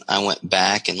then when I went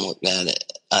back and looked at it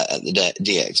at the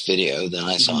DX video, then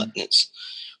I saw it,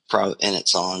 and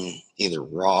it's on either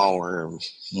Raw or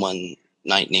One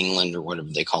Night in England or whatever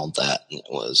they called that, and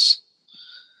it was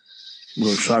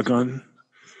Little Shotgun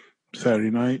Saturday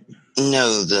night.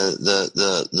 No,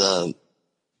 the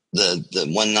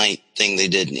one night thing they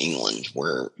did in England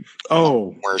where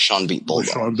Sean beat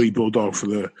Bulldog. Sean beat Bulldog for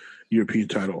the European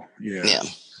title. Yeah.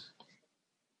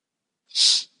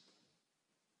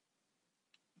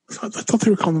 I thought they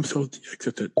were calling themselves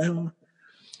DX.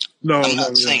 No, I'm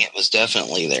not saying it was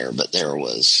definitely there, but there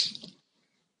was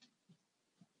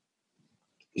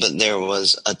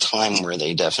a time where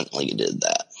they definitely did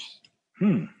that.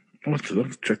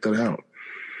 Let's check that out.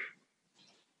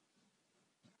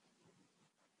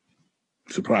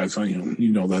 Surprise,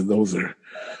 that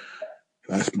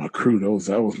that's my crew.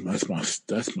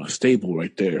 That's my stable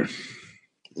right there.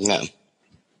 Yeah.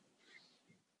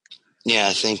 Yeah,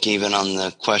 I think even on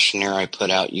the questionnaire I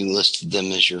put out, you listed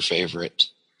them as your favorite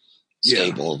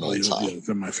stable of all time. Yeah,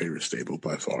 they're my favorite stable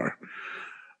by far.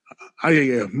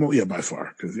 By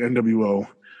far, because the NWO,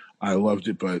 I loved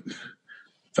it, but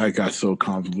that got so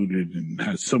convoluted and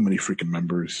had so many freaking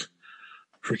members.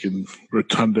 Freaking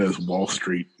Rotunda as Wall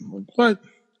Street. Like, what?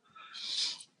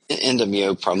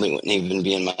 NWO probably wouldn't even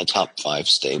be in my top 5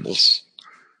 stables.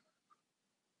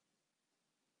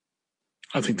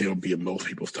 I think they would be in most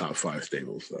people's top 5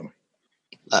 stables, though.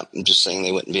 I'm just saying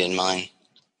they wouldn't be in mine.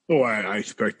 Oh, I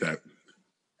expect that.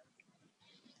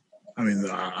 I mean,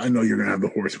 I know you're going to have the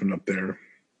Horsemen up there.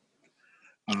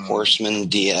 Horsemen,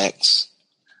 DX.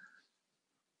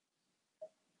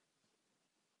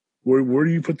 Where do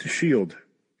you put the Shield?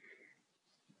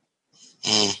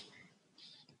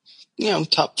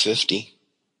 Top 50.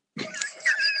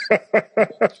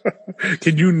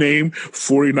 Can you name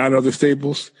 49 other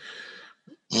stables?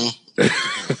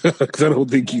 Because I don't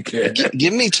think you can.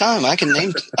 Give me time. I can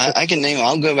name.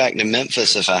 I'll go back to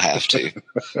Memphis if I have to.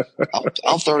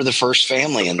 I'll throw the First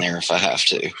Family in there if I have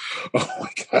to. Oh my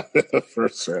God, the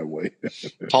First Family.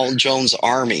 Paul Jones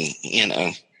Army.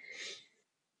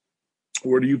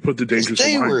 Where do you put the Dangerous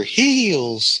Alliance? They Alliance? were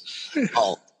heels.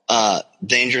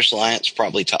 Dangerous Alliance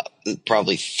probably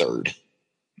 3rd.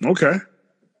 Okay,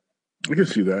 I can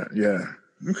see that. Yeah.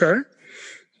 Okay.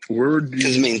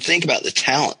 Because think about the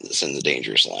talent that's in the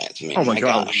Dangerous Alliance. Oh my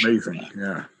gosh, amazing!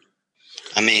 Yeah.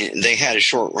 They had a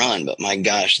short run, but my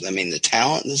gosh, the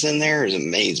talent that's in there is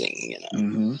amazing.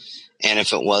 And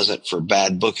if it wasn't for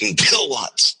bad booking, Bill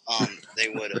Watts, they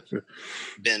would have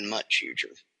been much huger.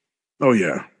 Oh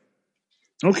yeah.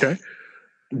 Okay.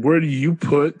 Where do you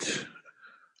put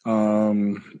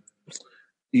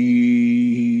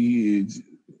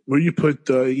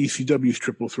ECW's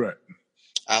Triple Threat?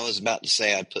 I was about to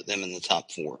say I'd put them in the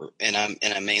top 4, and I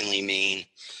mainly mean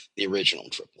the original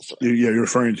Triple Threat. Yeah, you're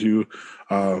referring to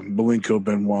Malenko,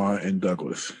 Benoit, and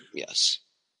Douglas. Yes.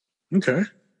 Okay.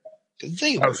 Because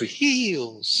they were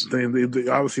heels. They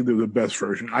obviously they're the best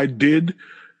version. I did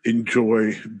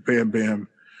enjoy Bam Bam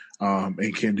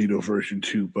and Candido version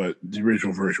 2, but the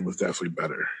original version was definitely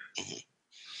better.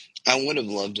 I would have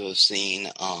loved to have seen.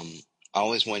 I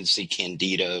always wanted to see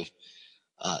Candido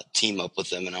team up with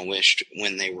them, and I wished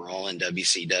when they were all in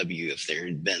WCW, if there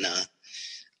had been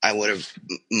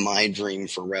my dream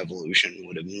for Revolution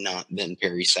would have not been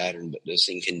Perry Saturn, but to have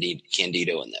seen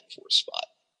Candido in that 4th spot.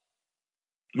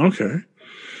 Okay.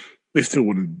 It still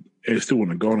wouldn't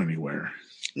have gone anywhere.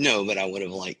 No, but I would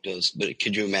have liked those. But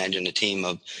could you imagine a team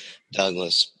of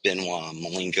Douglas, Benoit,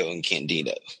 Malenko, and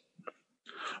Candido?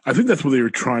 I think that's what they were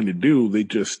trying to do. They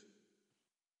just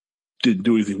didn't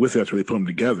do anything with it after they put them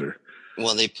together.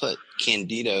 Well, they put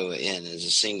Candido in as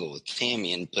a single with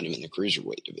Tammy and put him in the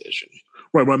cruiserweight division.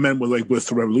 Right. What I meant was with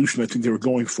the Revolution, I think they were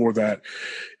going for that,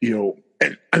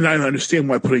 and I understand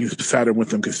why putting Saturn with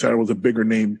them, because Saturn was a bigger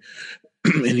name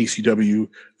in ECW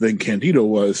than Candido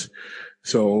was.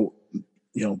 So,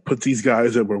 put these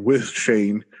guys that were with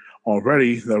Shane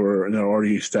already, that were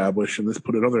already established, and let's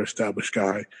put another established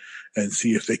guy and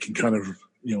see if they can kind of,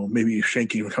 maybe Shane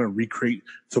can kind of recreate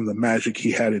some of the magic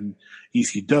he had in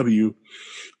ECW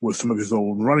with some of his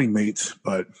old running mates.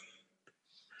 But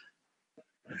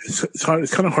it's kind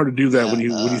of hard to do that when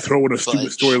you throw in a stupid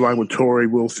storyline with Torrie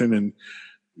Wilson and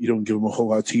you don't give him a whole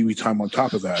lot of TV time on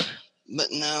top of that. But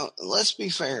no, let's be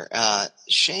fair.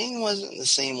 Shane wasn't the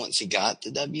same once he got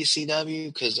to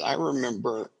WCW, because I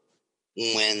remember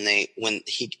when there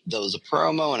was a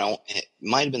promo, and it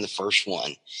might have been the first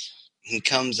one. He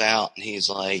comes out and he's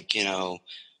like,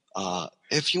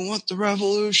 if you want the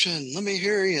revolution, let me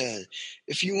hear you.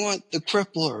 If you want the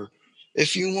crippler,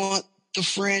 if you want the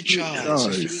franchise,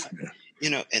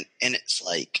 and it's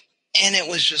like, and it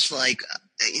was just like,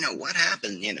 what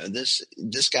happened?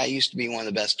 This guy used to be one of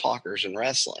the best talkers in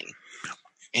wrestling.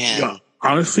 And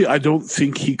honestly, I don't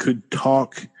think he could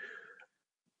talk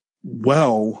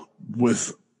well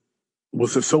with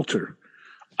a filter.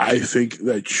 I think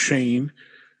that Shane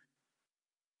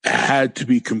had to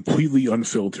be completely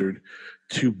unfiltered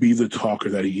to be the talker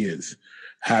that he is.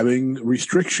 Having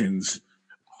restrictions,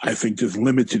 I think, just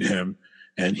limited him,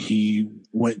 and he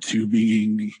went to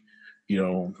being,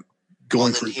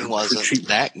 going for. He wasn't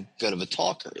that good of a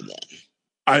talker then.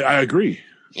 I agree.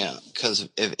 Yeah, because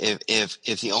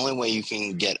if the only way you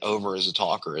can get over as a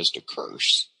talker is to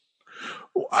curse.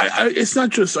 It's not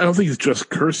just. I don't think it's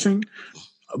just cursing,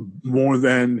 more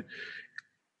than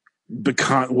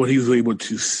what he was able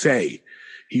to say.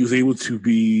 He was able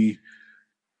to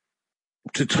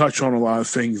touch on a lot of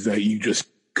things that you just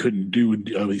couldn't do in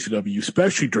WCW,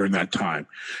 especially during that time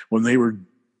when they were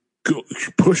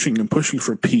pushing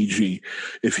for PG.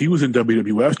 If he was in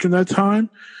WWF during that time,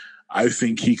 I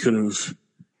think he could have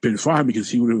been fine, because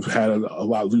he would have had a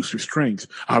lot looser strings.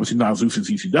 Obviously not as loose as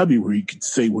ECW, where you could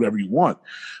say whatever you want,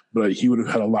 but he would have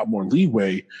had a lot more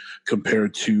leeway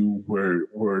compared to where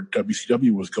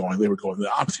WCW was going. They were going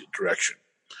the opposite direction.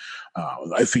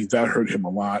 I think that hurt him a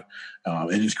lot.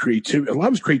 And his creativity, a lot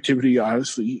of his creativity,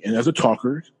 honestly, and as a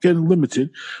talker, getting limited,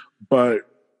 but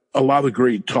a lot of the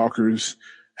great talkers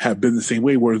have been the same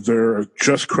way, where they're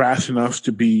just crass enough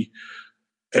to be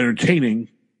entertaining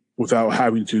without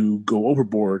having to go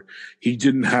overboard. He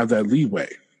didn't have that leeway.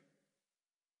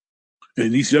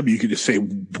 In ECW, you could just say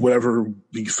whatever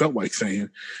he felt like saying,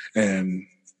 and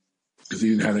because he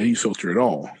didn't have any filter at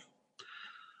all.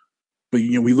 But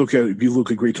if you look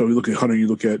at Great Talk, you look at Hunter, you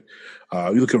look at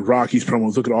Rocky's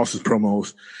promos, look at Austin's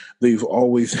promos. They've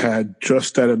always had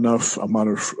just that enough amount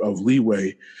of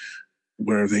leeway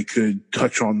where they could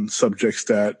touch on subjects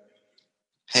that.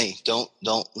 Hey, don't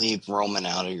leave Roman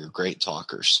out of your great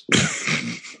talkers.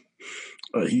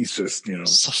 He's just,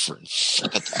 suffering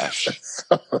succotash.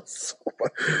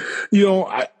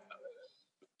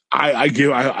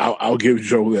 I'll give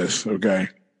Joe this. Okay,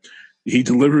 he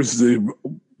delivers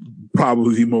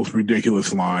probably the most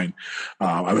ridiculous line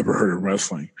I've ever heard in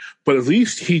wrestling, but at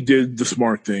least he did the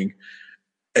smart thing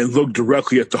and looked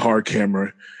directly at the hard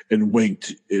camera and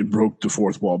winked and broke the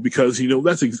fourth wall, because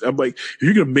I'm like, if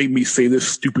you're gonna make me say this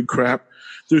stupid crap,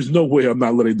 there's no way I'm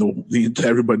not letting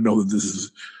everybody know that this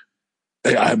is.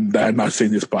 I'm not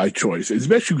saying this by choice.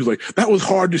 Especially because like, that was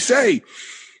hard to say.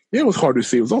 Yeah, it was hard to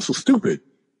say. It was also stupid.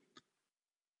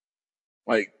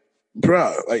 Like,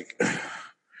 bruh, like,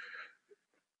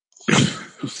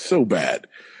 so bad,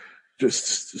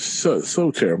 just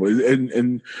so terrible.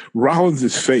 And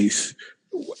Rollins' face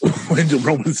when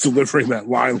Roman's delivering that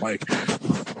line, like,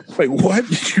 what?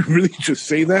 Did you really just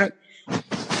say that?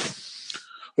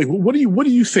 Like, what do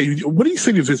you say? What do you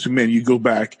say to Vince McMahon? You go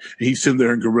back and he's sitting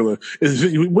there in Gorilla.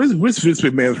 Where's Vince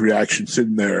McMahon's reaction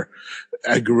sitting there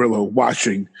at Gorilla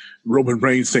watching Roman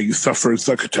Reigns saying "suffer and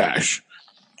succotash"?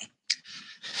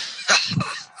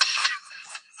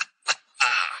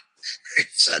 He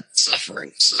said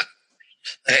suffering.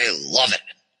 They love it.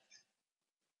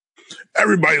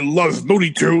 Everybody loves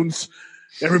Looney Tunes.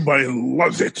 Everybody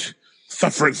loves it.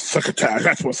 Suffer and succotash.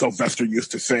 That's what Sylvester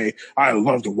used to say. I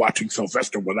loved watching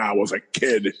Sylvester when I was a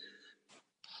kid.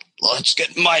 Let's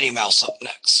get Mighty Mouse up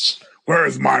next.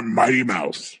 Where's my Mighty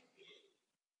Mouse?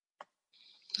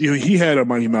 He had a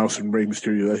Mighty Mouse in Rey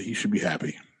Mysterio. He should be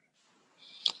happy.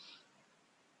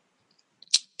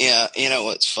 Yeah,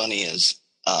 what's funny is,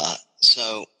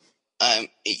 something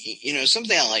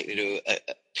I like to do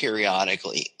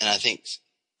periodically, and I think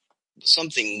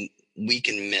something we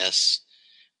can miss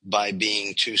by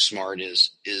being too smart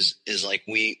is like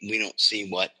we don't see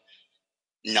what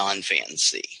non-fans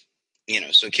see.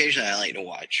 So occasionally I like to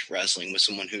watch wrestling with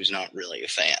someone who's not really a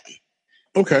fan.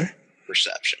 Okay.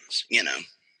 Perceptions, That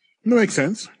makes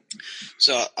sense.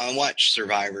 So I watched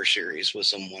Survivor Series with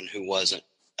someone who wasn't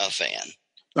a fan.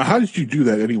 Now, how did you do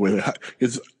that anyway?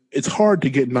 It's hard to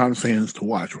get non-fans to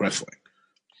watch wrestling.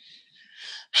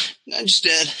 I just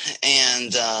did,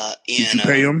 and did you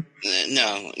pay them?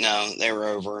 No, they were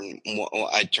over, and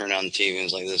I turned on the TV and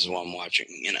was like, "This is what I'm watching,"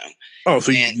 Oh,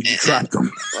 so you trapped them,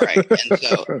 right?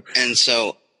 And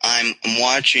so I'm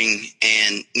watching,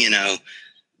 and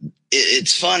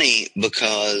it's funny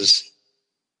because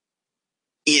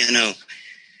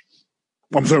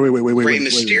I'm sorry. Wait. Rey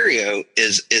Mysterio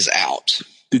is out.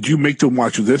 Did you make them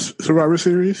watch this Survivor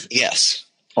Series? Yes.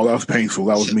 Oh, that was painful.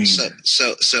 That was mean. So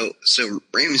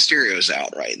Rey Mysterio's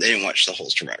out, right? They didn't watch the whole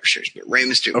Survivor Series, but Rey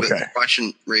Mysterio, but they're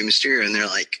watching Rey Mysterio, and they're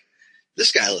like,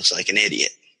 "This guy looks like an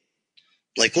idiot.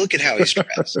 Like, look at how he's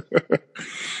dressed."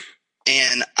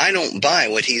 And I don't buy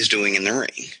what he's doing in the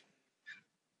ring.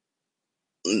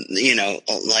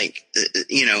 Like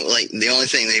the only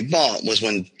thing they bought was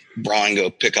when Braun go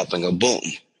pick up and go boom.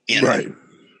 Right.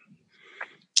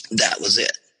 That was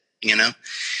it. And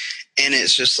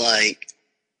it's just like,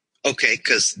 okay,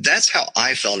 because that's how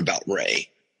I felt about Rey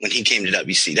when he came to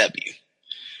WCW.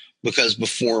 Because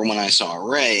before, when I saw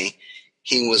Rey,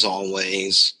 he was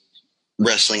always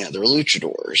wrestling other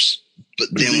luchadors. But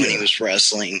then when he was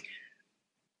wrestling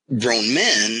grown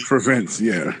men. For Vince,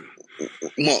 yeah.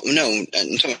 Well, no,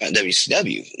 I'm talking about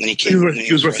WCW. When he came,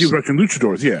 he was wrestling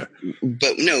luchadors, yeah.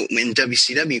 But no, in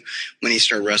WCW, when he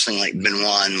started wrestling like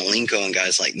Benoit and Malenko and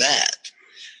guys like that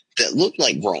looked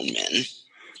like grown men.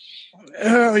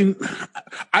 I mean,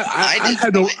 I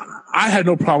had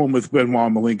no problem with Benoit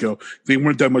and Malenko. They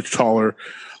weren't that much taller.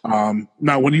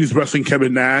 Now, when he was wrestling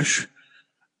Kevin Nash,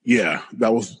 yeah,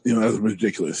 that was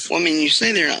ridiculous. Well, I mean, you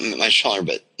say they're not much taller,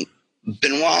 but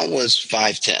Benoit was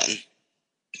 5'10".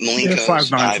 Malenko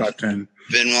 5'9", 5'10".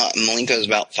 Malenko is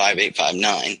about 5'8",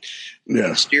 5'9". Yeah,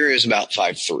 Mysterio is about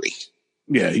 5'3".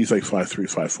 Yeah, he's like 5'3",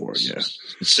 5'4". Yeah.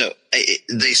 So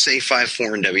they say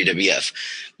 5'4" in WWF,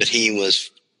 but he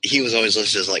was always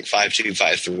listed as like 5'2",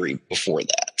 5'3" before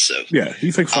that. So yeah,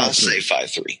 he's like 5'3". I'll say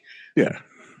 5'3". Yeah,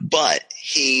 but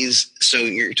so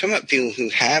you're talking about people who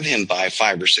have him by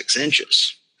 5 or 6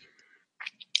 inches,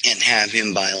 and have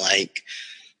him by like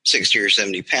 60 or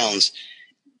 70 pounds.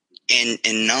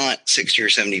 And not 60 or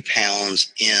 70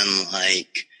 pounds in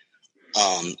like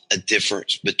a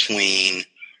difference between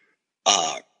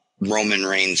Roman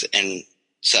Reigns and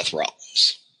Seth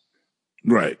Rollins.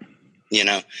 Right.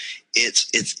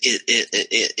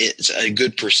 It's a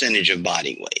good percentage of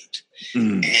body weight.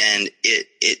 And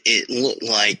it looked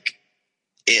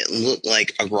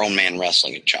like a grown man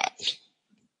wrestling a child.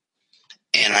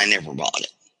 And I never bought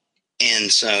it.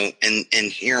 And so and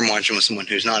here I'm watching with someone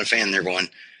who's not a fan, they're going,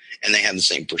 and they have the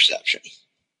same perception.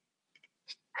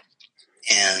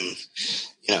 And,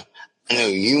 I know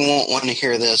you won't want to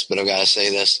hear this, but I've got to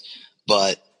say this,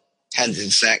 but had the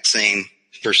exact same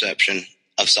perception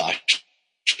of Sasha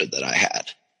that I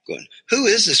had. Going, who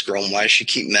is this girl and why does she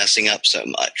keep messing up so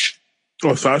much?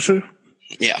 Oh, Sasha?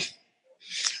 Yeah.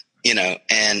 And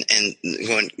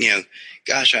going,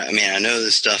 gosh, I mean, I know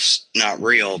this stuff's not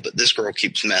real, but this girl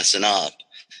keeps messing up.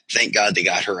 Thank God they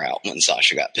got her out when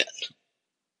Sasha got pinned.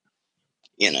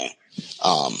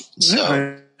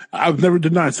 So I've never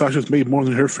denied Sasha's made more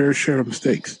than her fair share of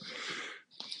mistakes.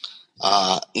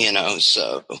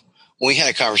 So we had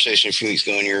a conversation a few weeks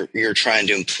ago, and you're trying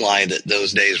to imply that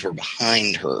those days were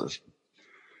behind her.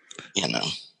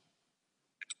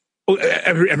 Well,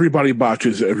 everybody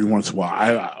botches every once in a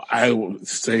while. I will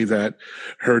say that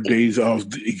her days of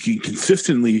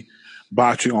consistently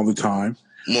botching all the time.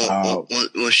 Well,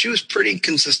 she was pretty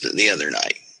consistent the other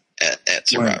night at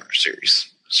Survivor Series.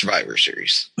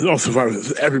 Oh, Survivor!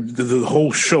 The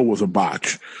whole show was a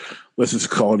botch. Let's just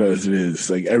call it as it is.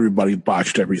 Like, everybody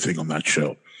botched everything on that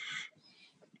show.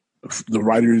 The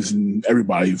writers and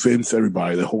everybody, Vince,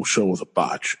 everybody. The whole show was a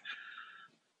botch.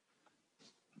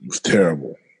 It was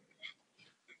terrible.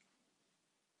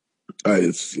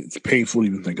 It's painful to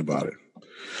even think about it.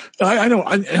 I know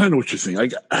what you're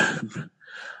saying.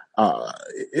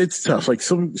 It's tough. Like,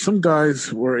 some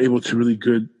guys were able to really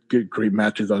get great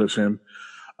matches out of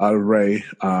Rey,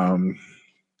 and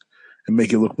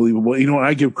make it look believable.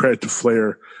 I give credit to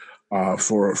Flair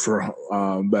for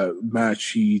that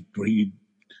match where he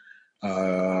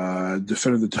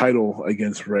defended the title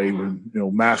against Rey, when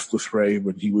maskless Rey,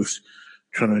 when he was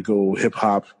trying to go hip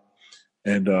hop,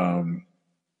 and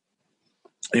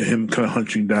him kind of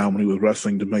hunching down when he was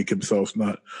wrestling to make himself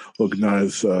not look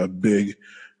as big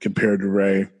compared to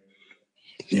Rey.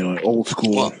 Old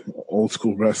school old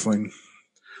school wrestling,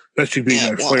 especially being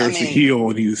that well, Flair's the heel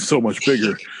and he's so much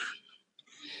bigger.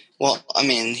 Well, I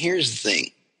mean, here's the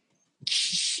thing.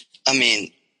 I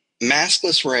mean,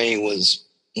 Maskless Ray was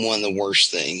one of the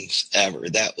worst things ever.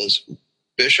 That was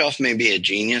Bischoff may be a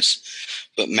genius,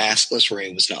 but Maskless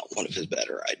Ray was not one of his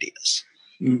better ideas.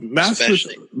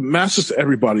 Maskless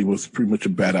everybody was pretty much a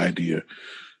bad idea.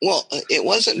 Well, it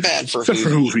wasn't bad for except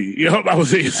Hoovy. For Hoovy. Yep, I was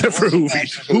saying except for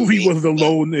Hoovy. Hoovy was the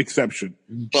lone exception.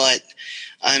 But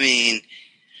I mean,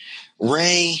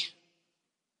 Ray.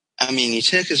 I mean, he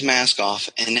took his mask off,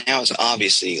 and now it's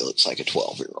obviously he looks like a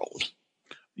 12-year-old.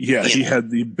 Yeah, he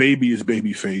had the baby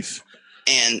face,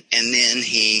 and then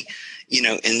he,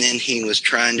 and then he was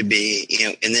trying to be,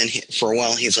 and then for a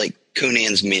while he's like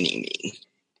Conan's mini-me.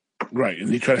 Right,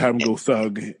 and he tried to have him go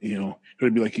thug,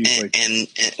 it'd be like he's and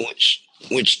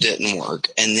which didn't work.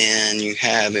 And then you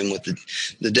have him with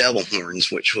the devil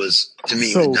horns, which was to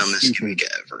me the dumbest gimmick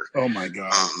ever. Oh my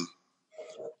god!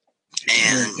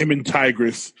 And him and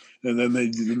Tigress, and then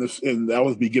and that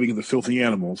was the beginning of the Filthy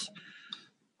Animals.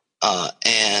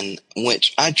 And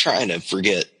which I try to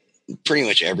forget pretty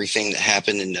much everything that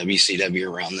happened in WCW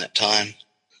around that time.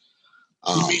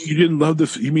 You mean you didn't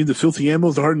love you mean the Filthy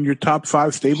Animals aren't in your top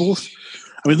 5 stables?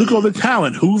 I mean, look at all the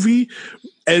talent. Hoovy,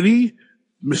 Eddie,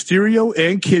 Mysterio,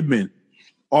 and Kidman,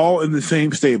 all in the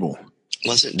same stable.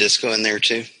 Wasn't Disco in there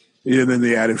too? Yeah, and then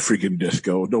they added freaking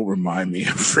Disco. Don't remind me. I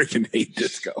freaking hate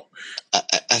Disco.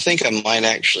 I think I might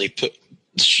actually put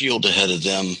the Shield ahead of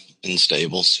them in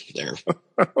stables there.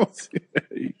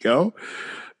 There you go.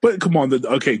 But come on,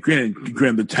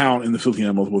 granted, the talent in the Filthy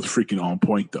Animals was freaking on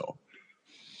point, though.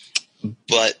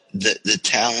 But the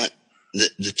talent,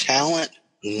 the talent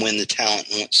when the talent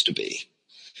wants to be,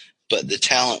 but the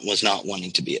talent was not wanting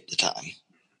to be at the time.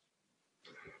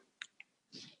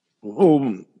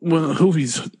 Well,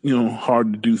 Hoovy's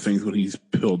hard to do things when he's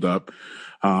pilled up.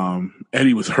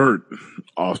 Eddie was hurt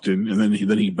often, and then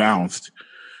he bounced,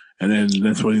 and then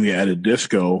that's when they added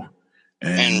Disco.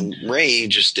 And Ray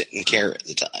just didn't care at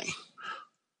the time.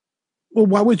 Well,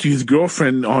 why would you? His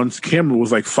girlfriend on camera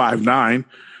was like 5'9".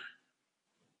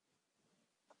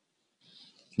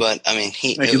 But I mean,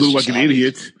 he looked like an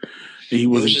idiot. He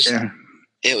wasn't.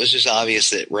 It was just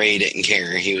obvious that Ray didn't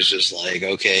care. He was just like,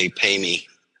 "Okay, pay me."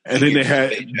 And then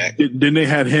they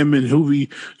had him and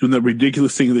Hoovy doing that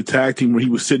ridiculous thing in the tag team where he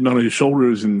was sitting on his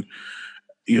shoulders and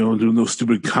doing those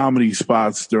stupid comedy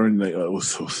spots during it was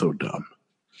so dumb.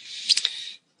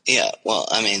 Yeah, well,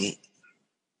 I mean,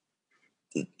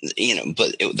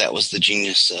 but that was the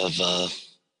genius of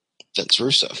Vince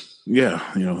Russo. Yeah,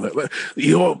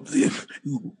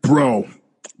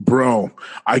 bro,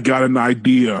 I got an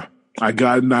idea.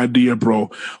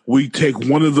 Bro. We take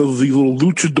one of these little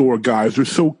luchador guys. They're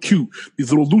so cute.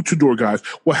 These little luchador guys.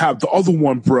 We'll have the other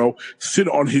one, bro, sit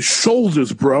on his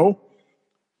shoulders, bro.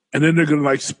 And then they're going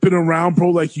to spin around, bro,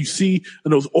 like you see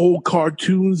in those old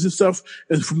cartoons and stuff.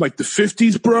 And from the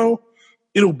 50s, bro.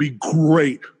 It'll be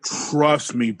great.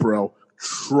 Trust me, bro.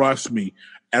 Trust me.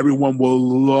 Everyone will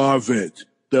love it.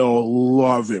 They'll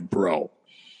love it, bro.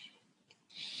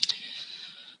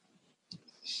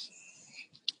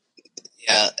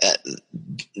 Yeah.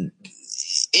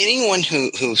 Anyone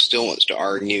who still wants to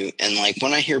argue, and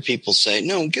when I hear people say,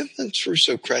 "No, give Vince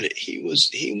Russo credit. He was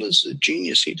a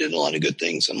genius. He did a lot of good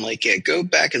things." I'm like, yeah, go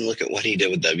back and look at what he did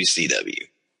with WCW.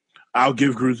 I'll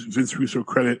give Vince Russo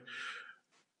credit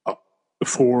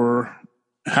for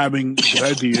having good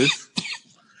ideas,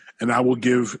 and I will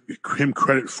give him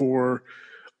credit for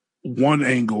one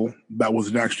angle that was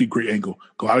an actually great angle.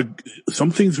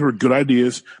 Some things were good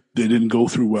ideas, they didn't go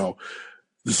through well.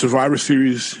 The Survivor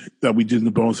Series that we did in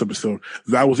the bonus episode,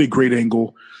 that was a great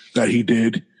angle that he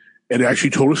did. It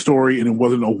actually told a story, and it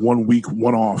wasn't a 1 week,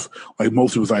 one-off like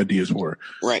most of his ideas were.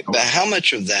 Right, but how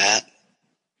much of that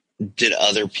did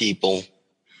other people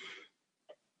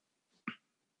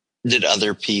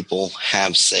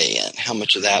have say in? How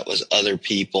much of that was other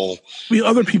people?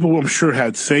 Other people I'm sure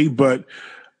had say, but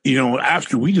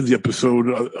after we did the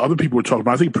episode, other people were talking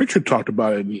about it. I think Pritchard talked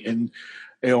about it, and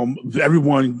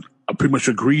everyone pretty much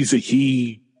agrees that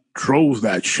he drove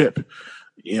that ship.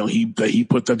 He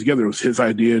put that together. It was his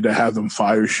idea to have them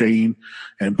fire Shane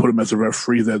and put him as a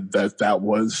referee. That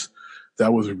was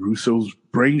Russo's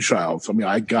brainchild. So, I mean,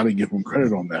 I got to give him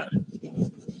credit on that.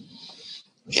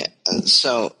 Yeah.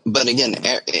 So, but again,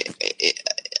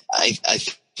 I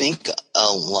think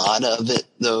a lot of it,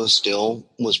 though, still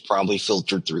was probably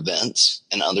filtered through Vince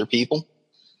and other people.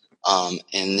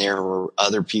 And there were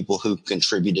other people who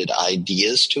contributed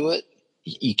ideas to it.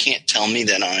 You can't tell me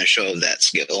that on a show of that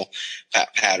skill,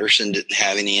 Pat Patterson didn't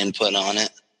have any input on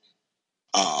it.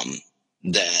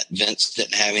 that Vince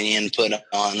didn't have any input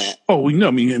on it. Oh, we know.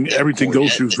 I mean, everything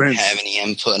goes through Didn't Vince. have any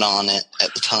input on it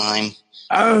at the time.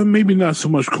 Maybe not so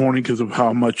much Corny because of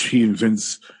how much he and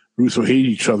Vince Russo hate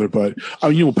each other, but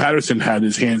Patterson had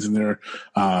his hands in there,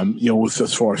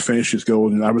 as far as finishes go,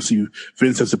 and obviously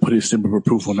Vince has to put his stamp of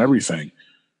approval on everything,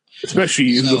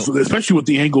 especially with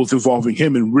the angles involving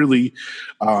him, and really,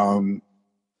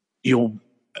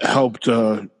 helped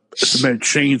cement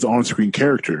Shane's on-screen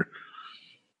character.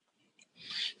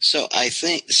 So I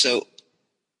think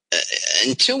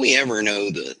until we ever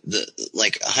know the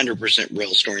 100%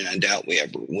 real story, and I doubt we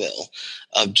ever will,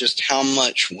 of just how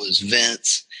much was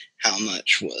Vince, how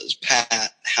much was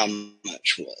Pat, how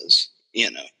much was,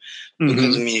 because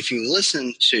I mean, if you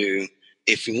listen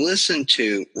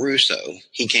to Russo,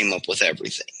 he came up with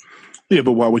everything. Yeah,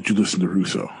 but why would you listen to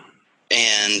Russo?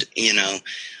 And,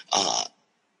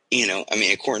 I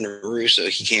mean, according to Russo,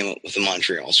 he came up with the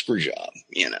Montreal screw job,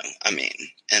 and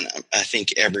I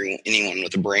think anyone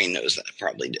with a brain knows that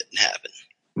probably didn't happen.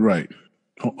 Right.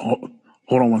 Hold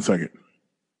on one second.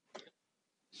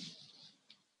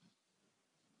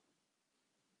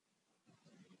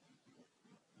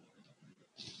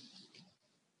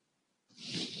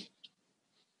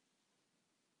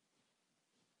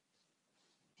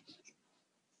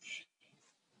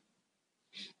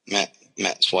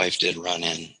 Matt's wife did run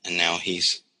in, and now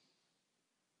he's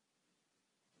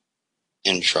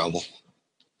in trouble.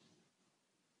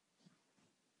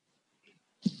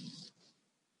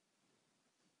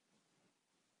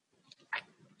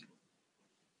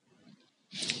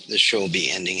 This show will be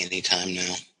ending anytime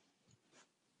now.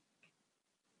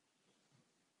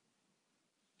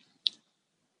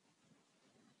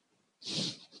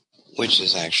 Which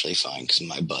is actually fine because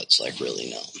my butt's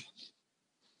really numb.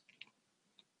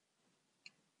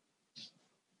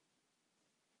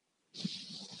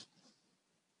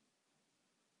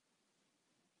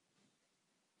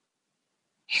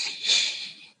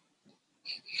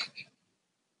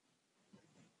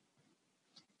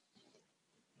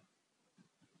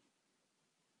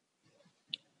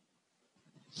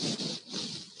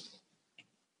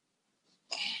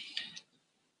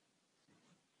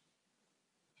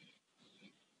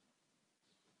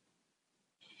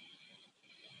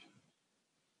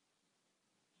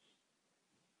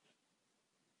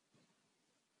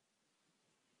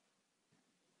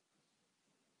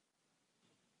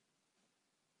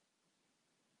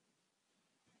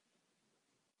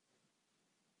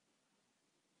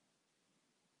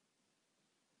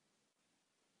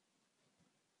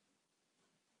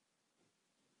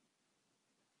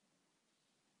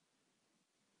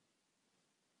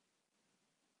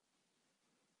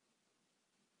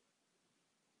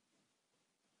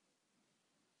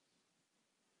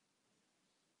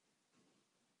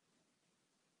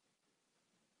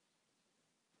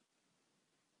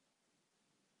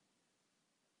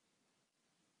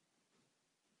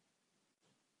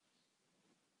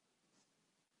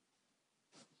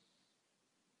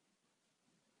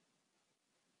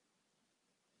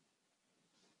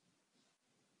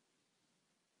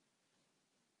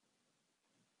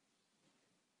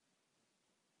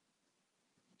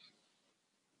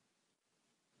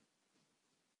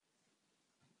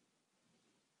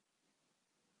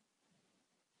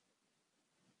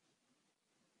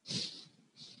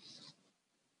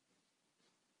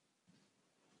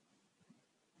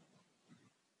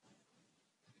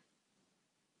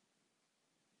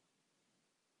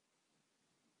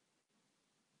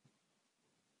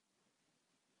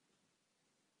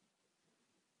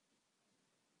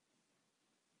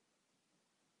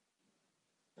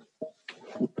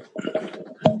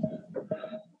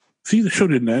 See, the show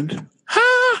didn't end.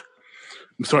 Ha!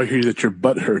 I'm sorry to hear that your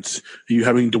butt hurts. Are you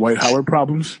having Dwight Howard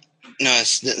problems? No, I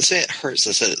didn't say it hurts.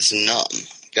 I said it's numb.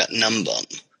 Got numb bum.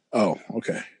 Oh,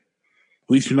 okay. At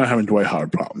least you're not having Dwight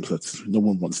Howard problems. No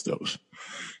one wants those.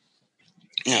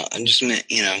 No, I just meant,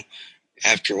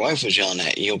 after your wife was yelling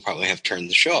at you, you'll probably have to turn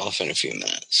the show off in a few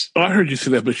minutes. Oh, I heard you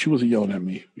say that, but she wasn't yelling at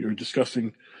me. You were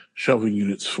discussing shelving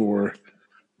units for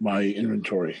my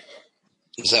inventory.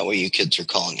 Is that what you kids are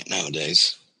calling it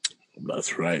nowadays?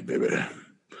 That's right, baby.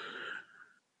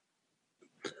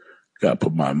 Gotta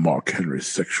put my Mark Henry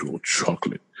sexual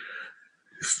chocolate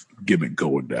gimmick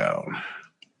going down.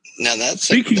 Now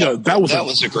that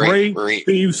was a great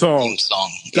theme song.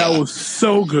 Yeah. That was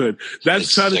so good.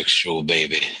 That's sexual,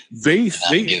 baby. They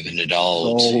giving it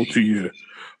all to you.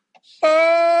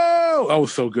 Oh, that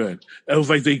was so good. It was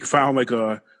like they found like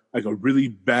a really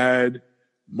bad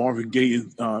Marvin Gaye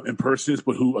impersonist,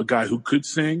 but a guy who could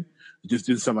sing. It just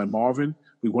didn't sound like Marvin.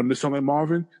 We wanted to sound like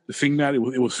Marvin. To sing that, it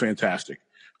was fantastic.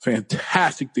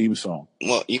 Fantastic theme song.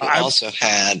 Well, you also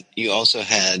had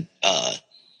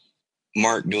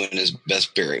Mark doing his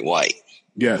best Barry White.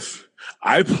 Yes.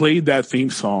 I played that theme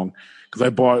song because I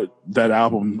bought that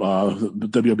album, the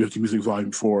WWF Music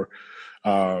Volume 4.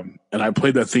 And I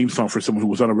played that theme song for someone who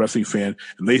was not a wrestling fan,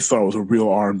 and they thought it was a real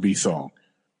R&B song.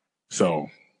 So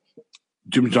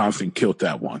Jim Johnston killed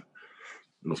that one.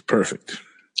 It was perfect.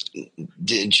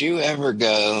 Did you ever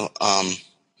go?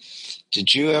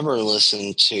 Did you ever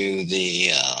listen to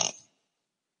the?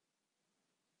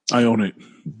 I own it.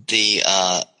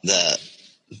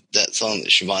 That song that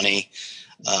Shivani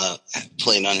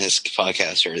played on his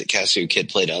podcast, or the Casu Kid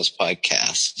played on his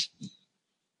podcast,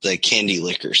 the Candy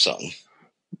Liquor song.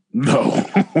 No.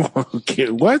 Okay,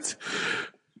 what?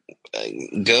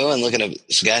 Go and look at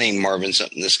this guy named Marvin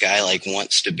something. This guy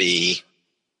wants to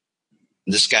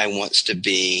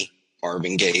be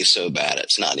Marvin Gaye so bad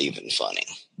it's not even funny.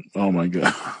 Oh my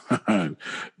God.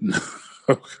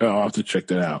 Okay, I'll have to check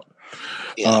that out.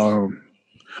 Yeah.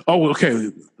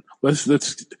 Okay.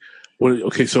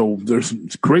 Okay, so there's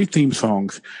great theme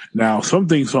songs. Now, some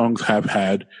theme songs have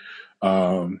had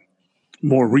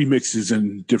more remixes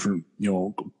and different,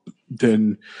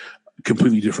 than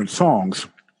completely different songs.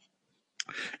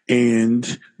 And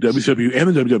WCW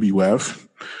and the WWF,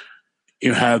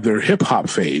 had their hip hop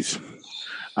phase.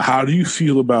 How do you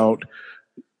feel about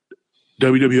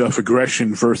WWF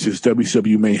Aggression versus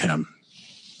WCW Mayhem?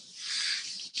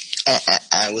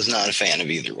 I was not a fan of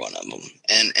either one of them.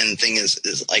 And the thing is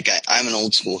I'm an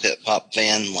old school hip hop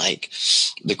fan. Like,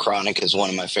 The Chronic is one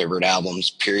of my favorite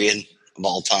albums, period, of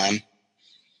all time.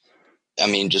 I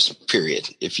mean, just period.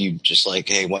 If you just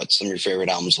hey, what's some of your favorite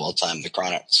albums of all time? The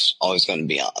Chronic's always going to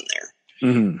be on there.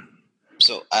 Mm-hmm.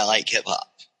 So I like hip hop,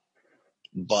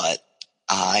 but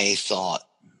I thought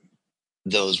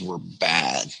those were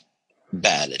bad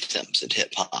attempts at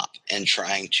hip hop and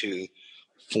trying to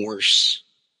force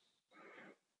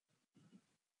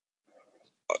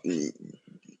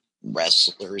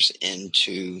wrestlers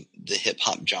into the hip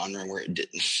hop genre where it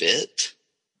didn't fit,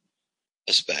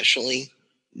 especially,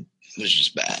 was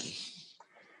just bad.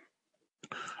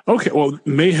 Okay, well,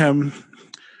 Mayhem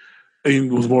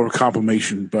was more of a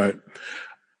confirmation, but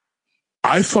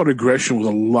I thought Aggression was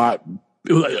a lot.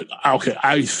 Okay,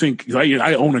 I think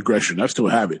I own Aggression. I still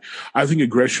have it. I think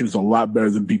Aggression is a lot better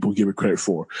than people give it credit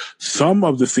for. Some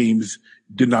of the themes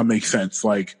did not make sense,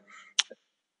 like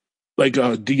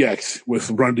DX with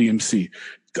Run DMC.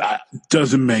 That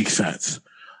doesn't make sense.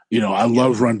 I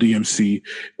love Run DMC.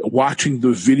 Watching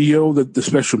the video, the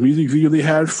special music video they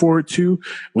had for it too,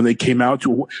 when they came out,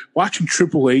 to watching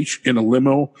Triple H in a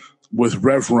limo with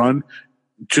Rev Run,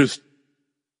 just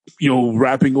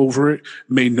rapping over it,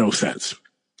 made no sense.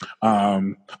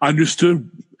 Understood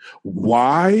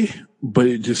why, but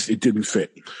it didn't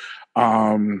fit.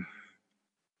 But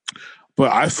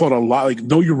I thought a lot,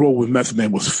 Know Your Role with Method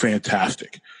Man was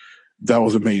fantastic. That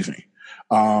was amazing.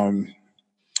 And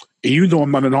even though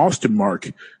I'm not an Austin mark,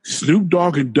 Snoop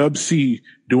Dogg and Dub C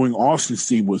doing Austin's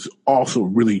theme was also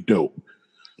really dope.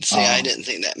 See, I didn't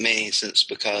think that made sense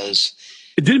because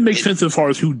it didn't make sense as far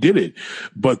as who did it,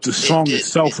 but the song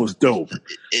itself was dope.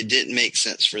 It didn't make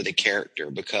sense for the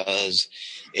character, because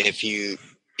if you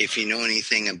know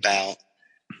anything about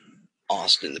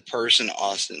Austin, the person,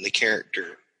 Austin, the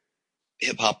character,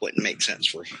 hip hop wouldn't make sense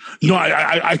for him. No,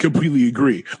 I completely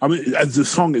agree. I mean, as the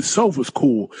song itself was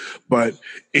cool, but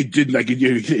it didn't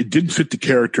it didn't fit the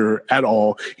character at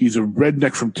all. He's a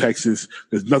redneck from Texas.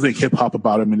 There's nothing hip hop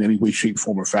about him in any way, shape,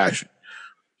 form, or fashion.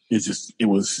 It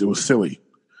was silly.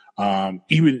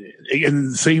 Even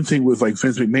and the same thing with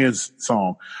Vince McMahon's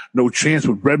song, No Chance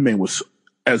with Redman was,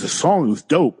 as a song, it was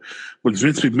dope, but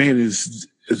Vince McMahon is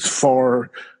far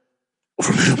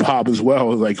from hip hop as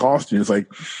well as Austin. It's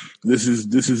this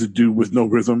is a dude with no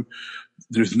rhythm.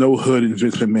 There's no hood in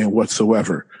Vince McMahon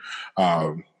whatsoever.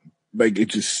 It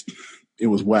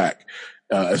was whack.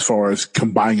 As far as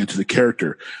combining into the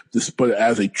character, but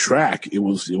as a track, it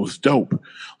was dope.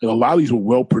 A lot of these were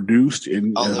well produced.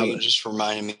 Although you just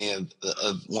reminded me of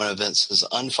one of Vince's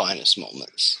unfinest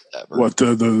moments ever. What,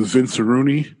 the Vince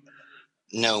Rooney?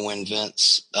 No, when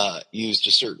Vince used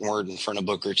a certain word in front of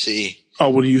Booker T. Oh,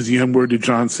 when he used the N word to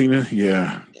John Cena,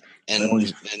 yeah.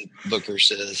 And Booker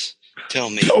says, "Tell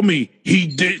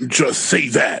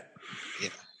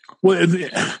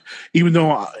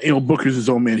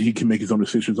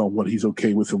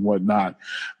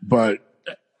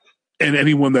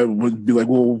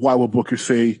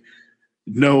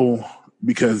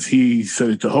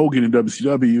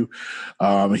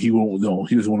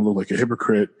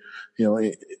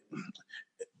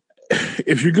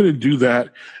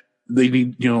they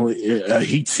need, a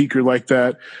heat seeker like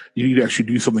that. You need to actually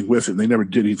do something with it. And they never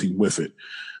did anything with it.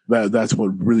 That's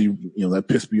what really, that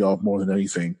pissed me off more than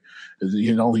anything. Is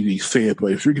you not only need to say it,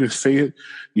 but if you're going to say it,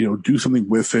 do something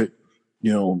with it.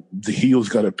 The heels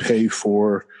got to pay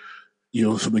for,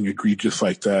 something egregious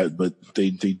like that, but they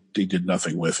did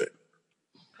nothing with it.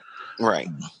 Right.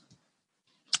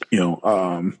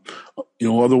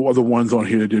 Other ones on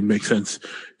here that didn't make sense.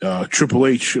 Triple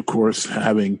H, of course,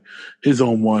 having his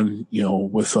own one,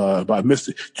 with by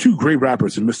two great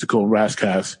rappers, in Mystical and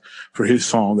Rascas, for his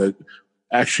song that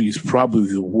actually is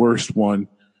probably the worst one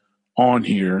on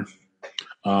here.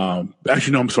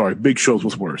 Actually, no, I'm sorry. Big Show's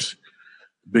was worse.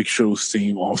 Big Show's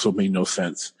theme also made no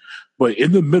sense. But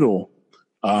in the middle,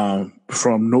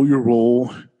 from Know Your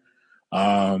Role,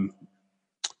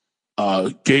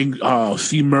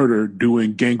 C Murder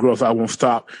doing Gangrel's I Won't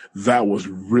Stop, that was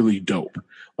really dope.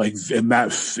 And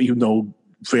that's, even though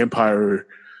vampire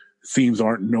themes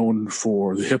aren't known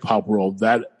for the hip hop world,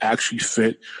 that actually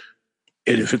fit.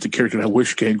 And it fit the character, and I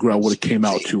wish Gangrel would have came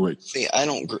out to it. See, I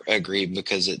don't agree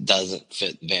because it doesn't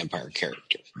fit the vampire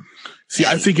character. See,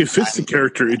 I think it fits the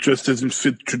character. It just doesn't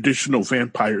fit traditional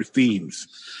vampire themes.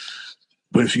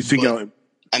 But if you think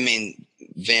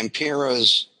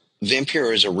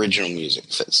Vampiro's original music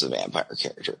fits the vampire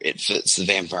character. It fits the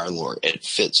vampire lore. It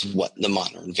fits what the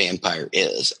modern vampire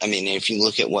is. I mean, if you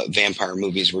look at what vampire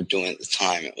movies were doing at the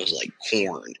time, it was like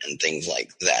Korn and things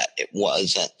like that. It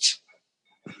wasn't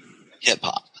hip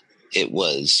hop. It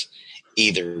was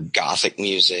either gothic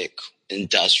music,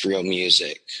 industrial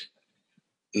music,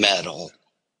 metal.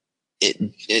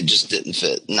 It just didn't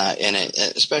fit.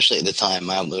 Especially at the time,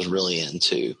 I was really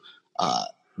into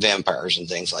vampires and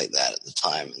things like that at the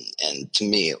time, and to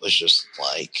me, it was just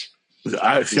like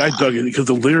I dug it because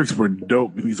the lyrics were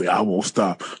dope. He's like, "I won't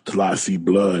stop till I see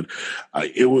blood." I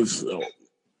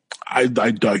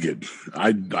dug it.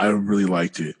 I really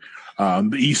liked it.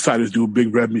 The East Siders do a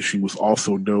Big Red Machine was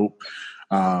also dope.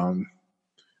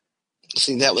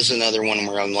 See, that was another one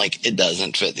where I'm like, it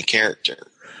doesn't fit the character.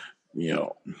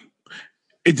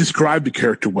 It described the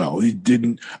character well. It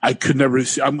didn't. I could never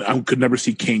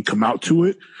see Kane come out to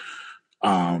it.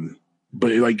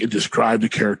 But it described the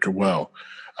character well.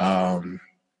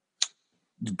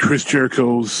 Chris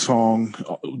Jericho's song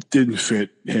didn't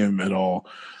fit him at all.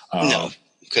 No,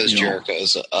 because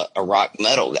Jericho's a rock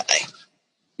metal guy.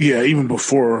 Yeah, even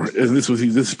before, and this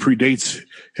predates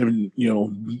him,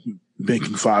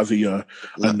 making Fozzy a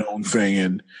known thing.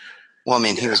 And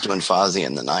he was doing Fozzy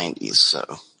in the 90s, so.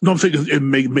 No, I'm saying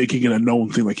making it a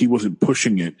known thing. Like, he wasn't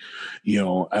pushing it,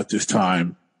 at this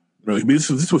time. Really, I mean,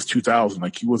 this was 2000.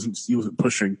 Like, he wasn't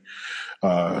pushing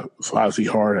Fozzy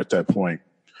hard at that point.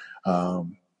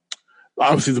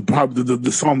 Obviously,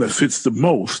 the song that fits the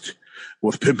most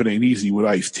was "Pimpin' Ain't Easy" with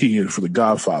Ice-T and for The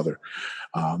Godfather.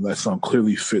 That song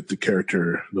clearly fit the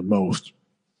character the most.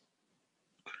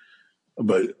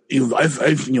 But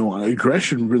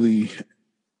aggression really.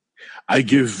 I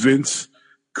give Vince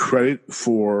credit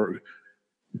for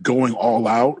going all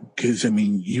out because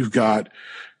you've got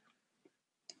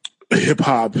hip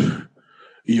hop,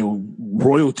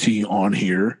 royalty on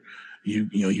here.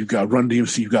 You've got Run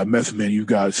DMC, you've got Method Man, you've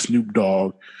got Snoop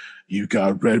Dogg, you've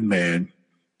got Redman.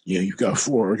 You've got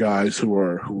four guys who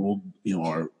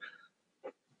are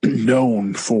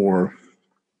known for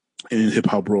in hip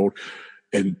hop world.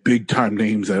 And big time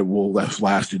names that have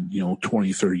lasted,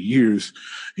 20, 30 years,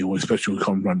 especially when it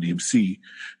comes to Run DMC.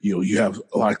 You have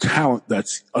a lot of talent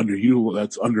that's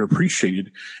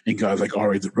underappreciated in guys like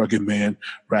R.A. the Rugged Man,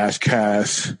 Ras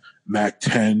Kass, Mac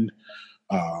 10,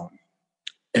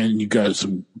 and you got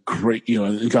some great,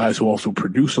 guys who also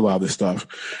produce a lot of this stuff.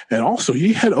 And also,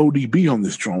 you had ODB on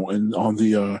this joint and on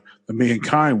the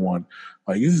Mankind one.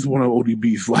 Like, this is one of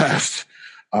ODB's last,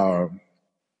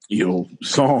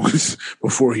 songs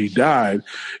before he died,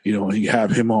 and you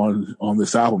have him on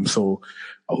this album. So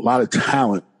a lot of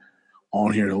talent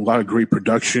on here, a lot of great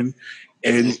production.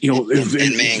 And, in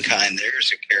Mankind,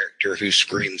 there's a character who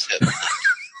screams hip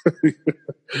hop.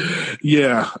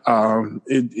 Yeah.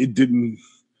 It didn't,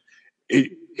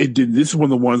 this is one of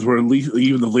the ones where at least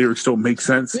even the lyrics don't make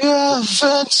sense. Yeah,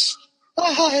 Vince,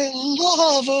 I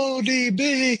love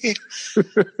ODB.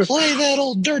 Play that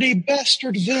old dirty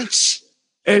bastard, Vince.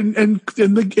 And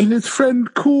his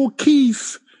friend Cool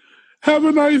Keith, have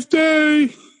a nice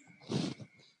day.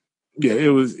 Yeah, it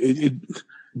was. Didn't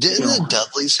the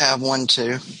Dudleys have one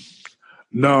too?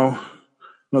 No,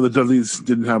 the Dudleys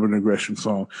didn't have an aggression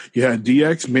song. You had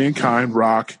DX, Mankind,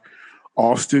 Rock,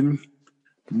 Austin,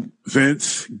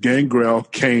 Vince, Gangrel,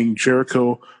 Kane,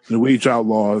 Jericho, The Wage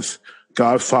Outlaws,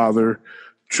 Godfather,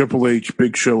 Triple H,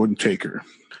 Big Show, and Taker.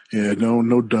 Yeah,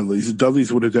 no Dudleys. The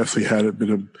Dudleys would have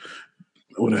definitely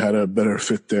would have had a better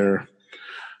fit there.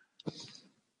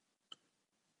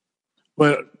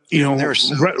 But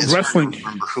wrestling. I don't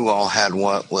remember who all had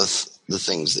what with the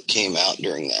things that came out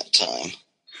during that time.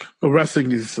 Well,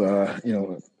 wrestling is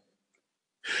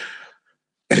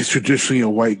it's traditionally a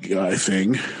white guy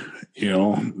thing,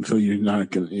 so you're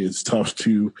not gonna. It's tough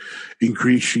to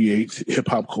ingratiate hip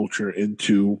hop culture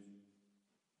into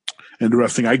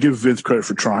wrestling. I give Vince credit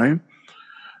for trying.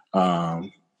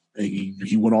 And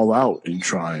he went all out in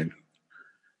trying.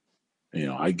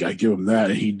 I give him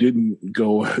that. He didn't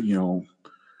go,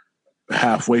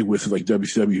 halfway with it like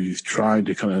WCW. He's trying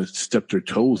to kind of step their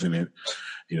toes in it,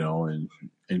 and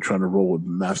trying to roll with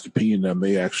Master P and them.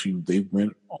 They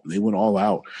went all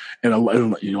out, and a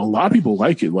lot of people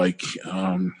like it. Like,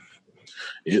 I'm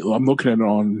looking at it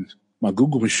on my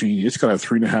Google machine. It's got a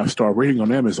 3.5-star rating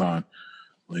on Amazon.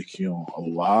 Like, a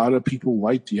lot of people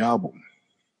like the album.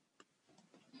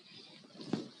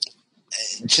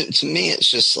 To me, it's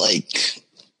just like,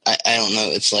 I don't know.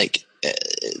 It's like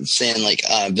saying like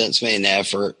Vince made an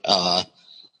effort,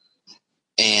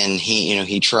 and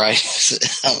he tried.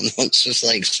 I don't know. It's just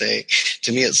like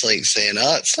to me, it's like saying,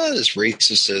 it's not as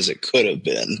racist as it could have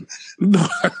been. No,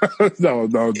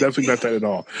 definitely not that at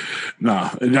all. Nah,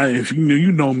 and if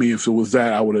you know me, if it was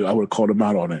that, I would have called him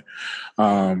out on it.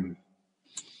 I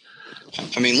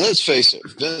mean, let's face it,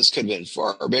 Vince could have been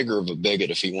far bigger of a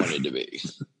bigot if he wanted to be.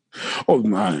 Oh,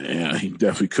 nah, yeah, he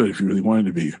definitely could if he really wanted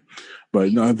to be.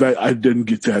 But no, that I didn't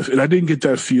get that, and I didn't get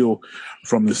that feel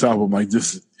from this album. Like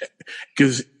this,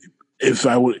 because if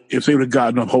they would have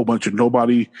gotten a whole bunch of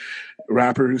nobody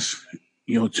rappers,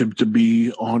 to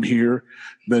be on here,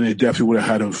 then it definitely would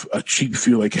have had a cheap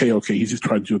feel. Like, hey, okay, he's just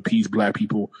trying to appease black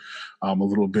people a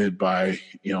little bit by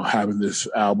having this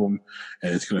album,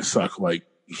 and it's gonna suck. Like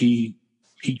he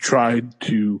tried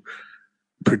to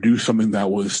produce something that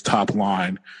was top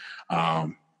line.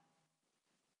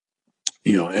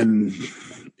 And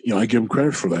I give him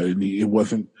credit for that. And it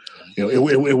wasn't,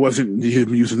 it wasn't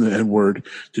him using the N-word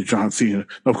to John Cena.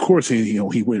 Of course, he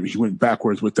went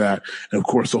backwards with that. And of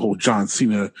course, the whole John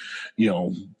Cena,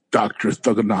 Dr.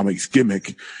 Thugonomics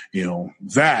gimmick,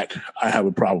 that I have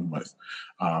a problem with.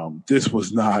 This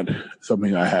was not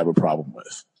something I have a problem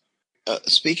with.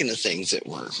 Speaking of things that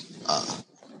were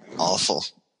awful,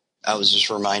 I was just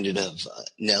reminded of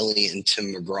Nelly and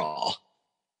Tim McGraw.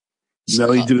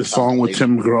 Nelly did a song with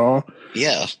Tim McGraw?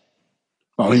 Yeah.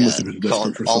 Oh, he must have been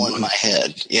desperate for All in My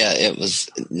Head. Yeah, it was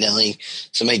Nelly.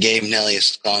 Somebody gave Nelly a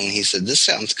song, and he said, "This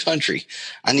sounds country.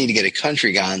 I need to get a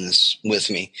country guy on this with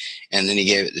me." And then he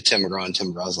gave it to Tim McGraw, and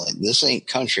Tim McGraw was like, "This ain't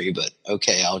country, but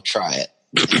okay, I'll try it."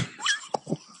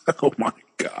 Oh, my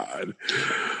God.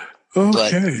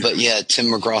 Okay. But yeah, Tim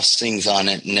McGraw sings on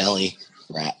it, Nelly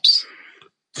raps.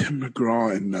 Tim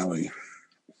McGraw and Nelly.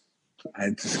 I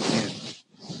just can't.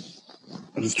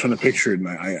 I'm just trying to picture it, and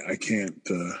I can't.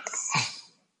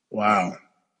 Wow.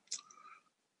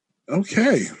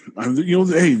 Okay.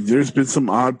 Hey, there's been some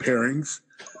odd pairings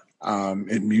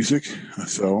in music,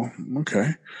 so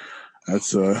okay,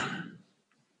 that's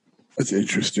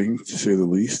interesting to say the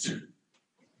least.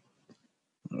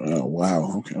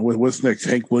 Wow. Okay. What's next?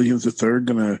 Hank Williams III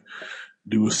gonna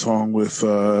do a song with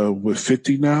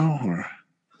 50 now, or?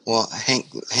 Well, Hank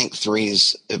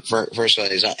 3's first of all,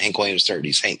 he's not Hank Williams III,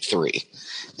 he's Hank 3,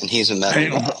 and he's a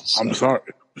metal guy. So. I'm sorry.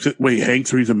 Wait, Hank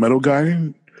 3's a metal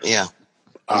guy? Yeah,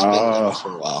 he's been metal for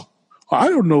a while. I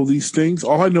don't know these things.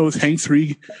 All I know is Hank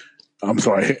 3. I'm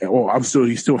sorry. Well,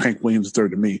 he's still Hank Williams III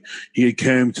to me. He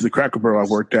came to the Cracker Barrel I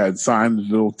worked at, signed the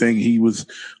little thing. He was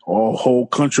a whole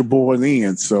country boy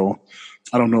then. So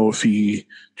I don't know if he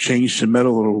changed to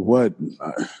metal or what.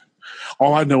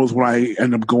 All I know is when I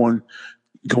end up going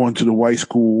to the white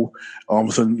school, all of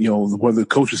a sudden, one of the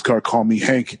coach's car called me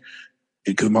Hank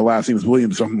because my last name is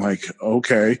Williams. So I'm like,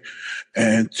 okay.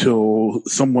 Until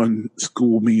someone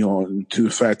schooled me on to the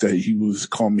fact that he was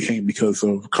calling me Hank because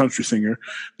of a country singer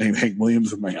named Hank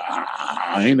Williams. I'm like,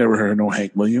 I ain't never heard no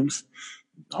Hank Williams.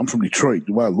 I'm from Detroit.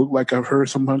 Do I look like I've heard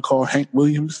someone called Hank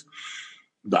Williams?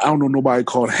 I don't know nobody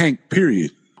called Hank,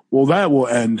 period. Well, that will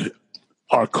end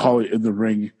our Call It in the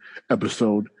Ring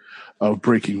episode of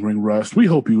Breaking Ring Rust. We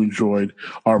hope you enjoyed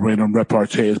our random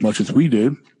repartee as much as we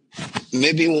did.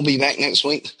 Maybe we'll be back next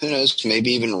week. Who knows?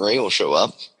 Maybe even Ray will show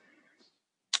up.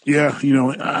 Yeah,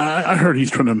 I heard he's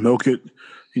trying to milk it.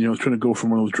 Trying to go for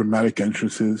one of those dramatic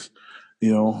entrances.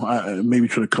 Maybe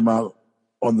trying to come out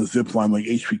on the zip line like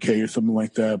HBK or something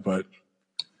like that. But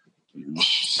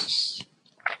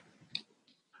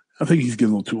I think he's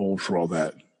getting a little too old for all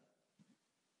that.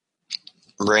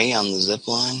 Ray on the zip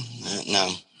line?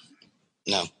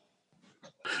 No.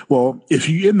 Well, if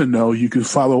you're in the know, you can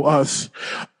follow us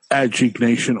at Geek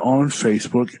Nation on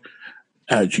Facebook,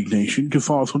 at Geek Nation. You can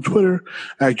follow us on Twitter,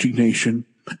 at Geek Nation,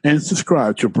 and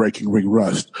subscribe to Breaking Ring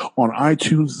Rust on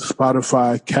iTunes,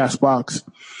 Spotify, CastBox,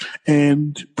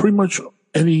 and pretty much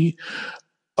any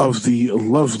of the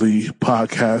lovely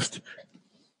podcast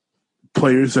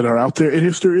players that are out there. And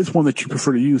if there is one that you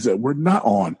prefer to use that we're not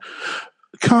on,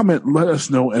 comment, let us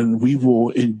know, and we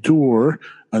will endure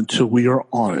until we are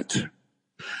on it.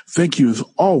 Thank you as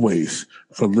always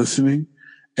for listening.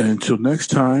 And until next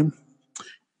time,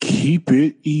 keep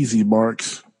it easy,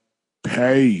 Marks.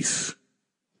 Peace.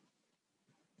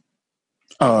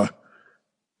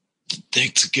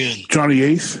 Thanks again. Johnny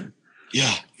Ace?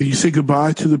 Yeah. Can you say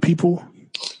goodbye to the people?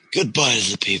 Goodbye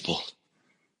to the people.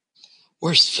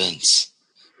 Where's Vince?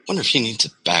 Wonder if he needs a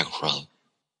back rub.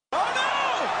 Oh, no!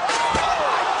 Oh,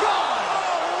 my God!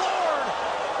 Oh, Lord!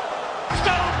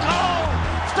 Stone Cold!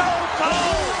 Stone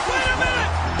Cold! Wait a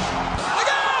minute! Look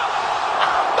out!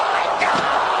 Oh, my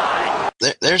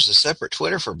God! There's a separate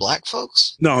Twitter for black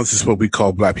folks? No, this is what we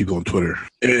call black people on Twitter.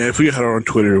 And if we had our own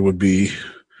Twitter, it would be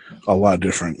a lot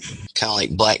different. Kind of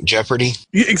like Black Jeopardy?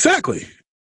 Yeah, exactly.